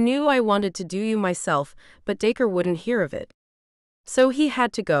 I knew I wanted to do you myself, but Dacre wouldn't hear of it. So he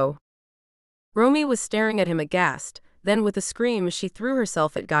had to go. Romy was staring at him aghast, then with a scream she threw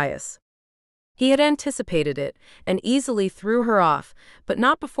herself at Gaius. He had anticipated it, and easily threw her off, but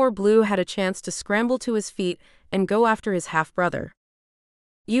not before Blue had a chance to scramble to his feet and go after his half-brother.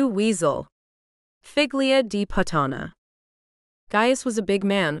 You weasel. Figlia di puttana. Gaius was a big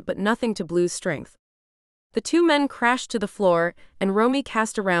man, but nothing to Blue's strength. The two men crashed to the floor, and Romy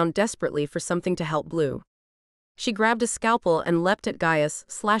cast around desperately for something to help Blue. She grabbed a scalpel and leapt at Gaius,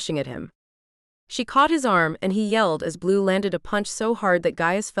 slashing at him. She caught his arm and he yelled as Blue landed a punch so hard that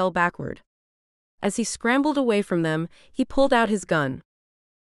Gaius fell backward. As he scrambled away from them, he pulled out his gun.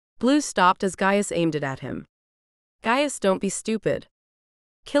 Blue stopped as Gaius aimed it at him. Gaius, don't be stupid.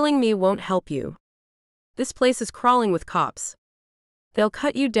 Killing me won't help you. This place is crawling with cops. They'll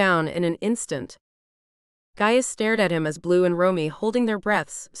cut you down in an instant. Gaius stared at him as Blue and Romy, holding their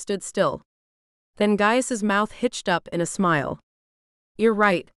breaths, stood still. Then Gaius's mouth hitched up in a smile. You're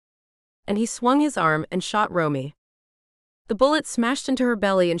right. And he swung his arm and shot Romy. The bullet smashed into her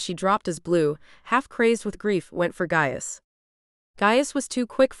belly and she dropped as Blue, half crazed with grief, went for Gaius. Gaius was too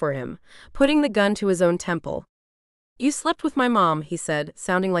quick for him, putting the gun to his own temple. You slept with my mom, he said,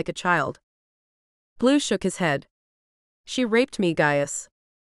 sounding like a child. Blue shook his head. She raped me, Gaius.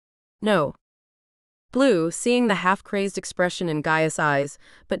 No. Blue, seeing the half-crazed expression in Gaius' eyes,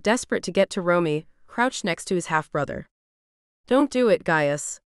 but desperate to get to Romy, crouched next to his half-brother. Don't do it,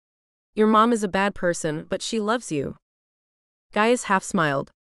 Gaius. Your mom is a bad person, but she loves you. Gaius half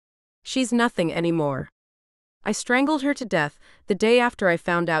smiled. She's nothing anymore. I strangled her to death the day after I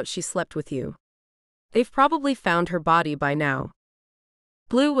found out she slept with you. They've probably found her body by now.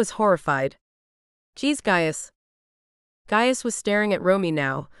 Blue was horrified. Geez, Gaius. Gaius was staring at Romy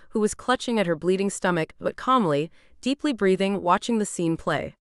now, who was clutching at her bleeding stomach, but calmly, deeply breathing, watching the scene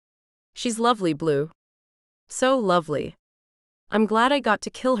play. She's lovely, Blue. So lovely. I'm glad I got to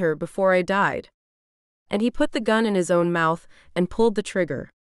kill her before I died. And he put the gun in his own mouth and pulled the trigger.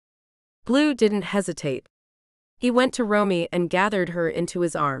 Blue didn't hesitate. He went to Romy and gathered her into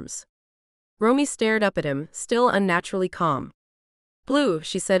his arms. Romy stared up at him, still unnaturally calm. Blue,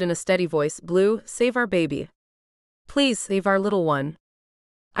 she said in a steady voice, Blue, save our baby. Please save our little one.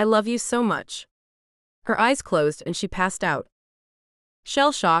 I love you so much. Her eyes closed and she passed out.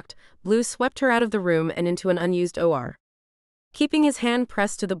 Shell-shocked, Blue swept her out of the room and into an unused OR. Keeping his hand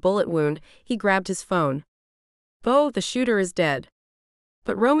pressed to the bullet wound, he grabbed his phone. Bo, the shooter is dead.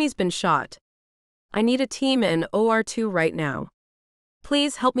 But Romy's been shot. I need a team in OR2 right now.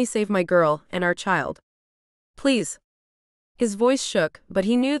 Please help me save my girl and our child. Please. His voice shook, but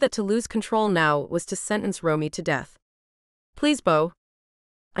he knew that to lose control now was to sentence Romy to death. Please, Bo.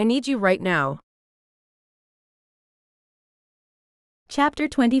 I need you right now. Chapter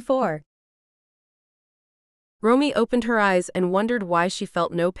 24. Romy opened her eyes and wondered why she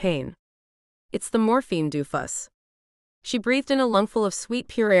felt no pain. It's the morphine, doofus. She breathed in a lungful of sweet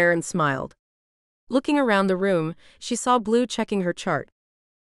pure air and smiled. Looking around the room, she saw Blue checking her chart.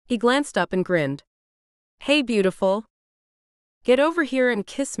 He glanced up and grinned. Hey, beautiful. Get over here and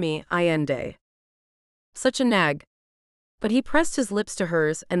kiss me, Iende. Such a nag. But he pressed his lips to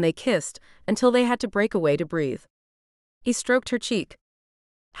hers and they kissed, until they had to break away to breathe. He stroked her cheek.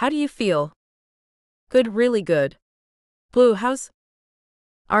 How do you feel? Good, really good. Blue, how's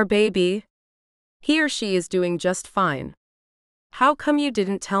our baby? He or she is doing just fine. How come you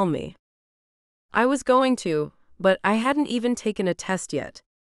didn't tell me? I was going to, but I hadn't even taken a test yet.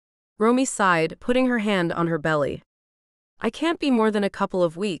 Romy sighed, putting her hand on her belly. I can't be more than a couple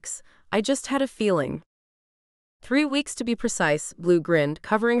of weeks, I just had a feeling. 3 weeks to be precise, Blue grinned,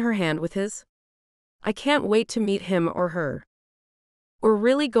 covering her hand with his. I can't wait to meet him or her. We're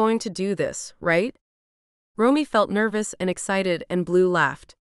really going to do this, right? Romy felt nervous and excited and Blue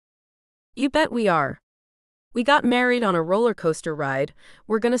laughed. You bet we are. We got married on a roller coaster ride,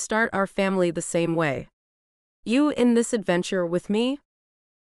 we're gonna start our family the same way. You in this adventure with me?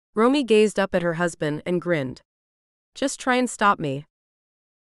 Romy gazed up at her husband and grinned. Just try and stop me.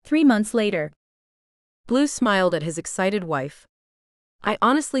 3 months later. Blue smiled at his excited wife. I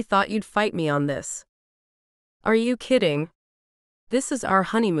honestly thought you'd fight me on this. Are you kidding? This is our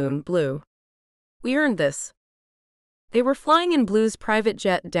honeymoon, Blue. We earned this. They were flying in Blue's private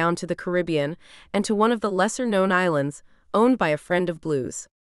jet down to the Caribbean and to one of the lesser-known islands, owned by a friend of Blue's.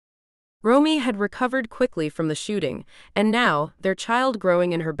 Romy had recovered quickly from the shooting, and now, their child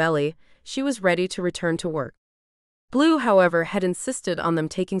growing in her belly, she was ready to return to work. Blue, however, had insisted on them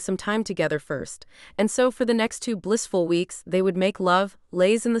taking some time together first, and so for the next 2 blissful weeks they would make love,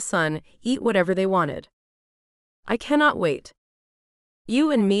 laze in the sun, eat whatever they wanted. I cannot wait.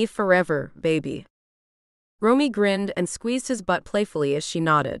 You and me forever, baby. Romy grinned and squeezed his butt playfully as she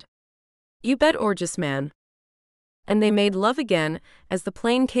nodded. You bet, gorgeous man. And they made love again as the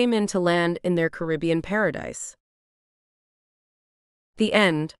plane came in to land in their Caribbean paradise. The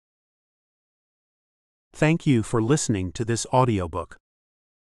end. Thank you for listening to this audiobook.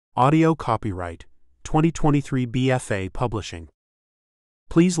 Audio copyright 2023 BFA Publishing.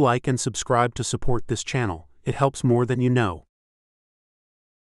 Please like and subscribe to support this channel, it helps more than you know.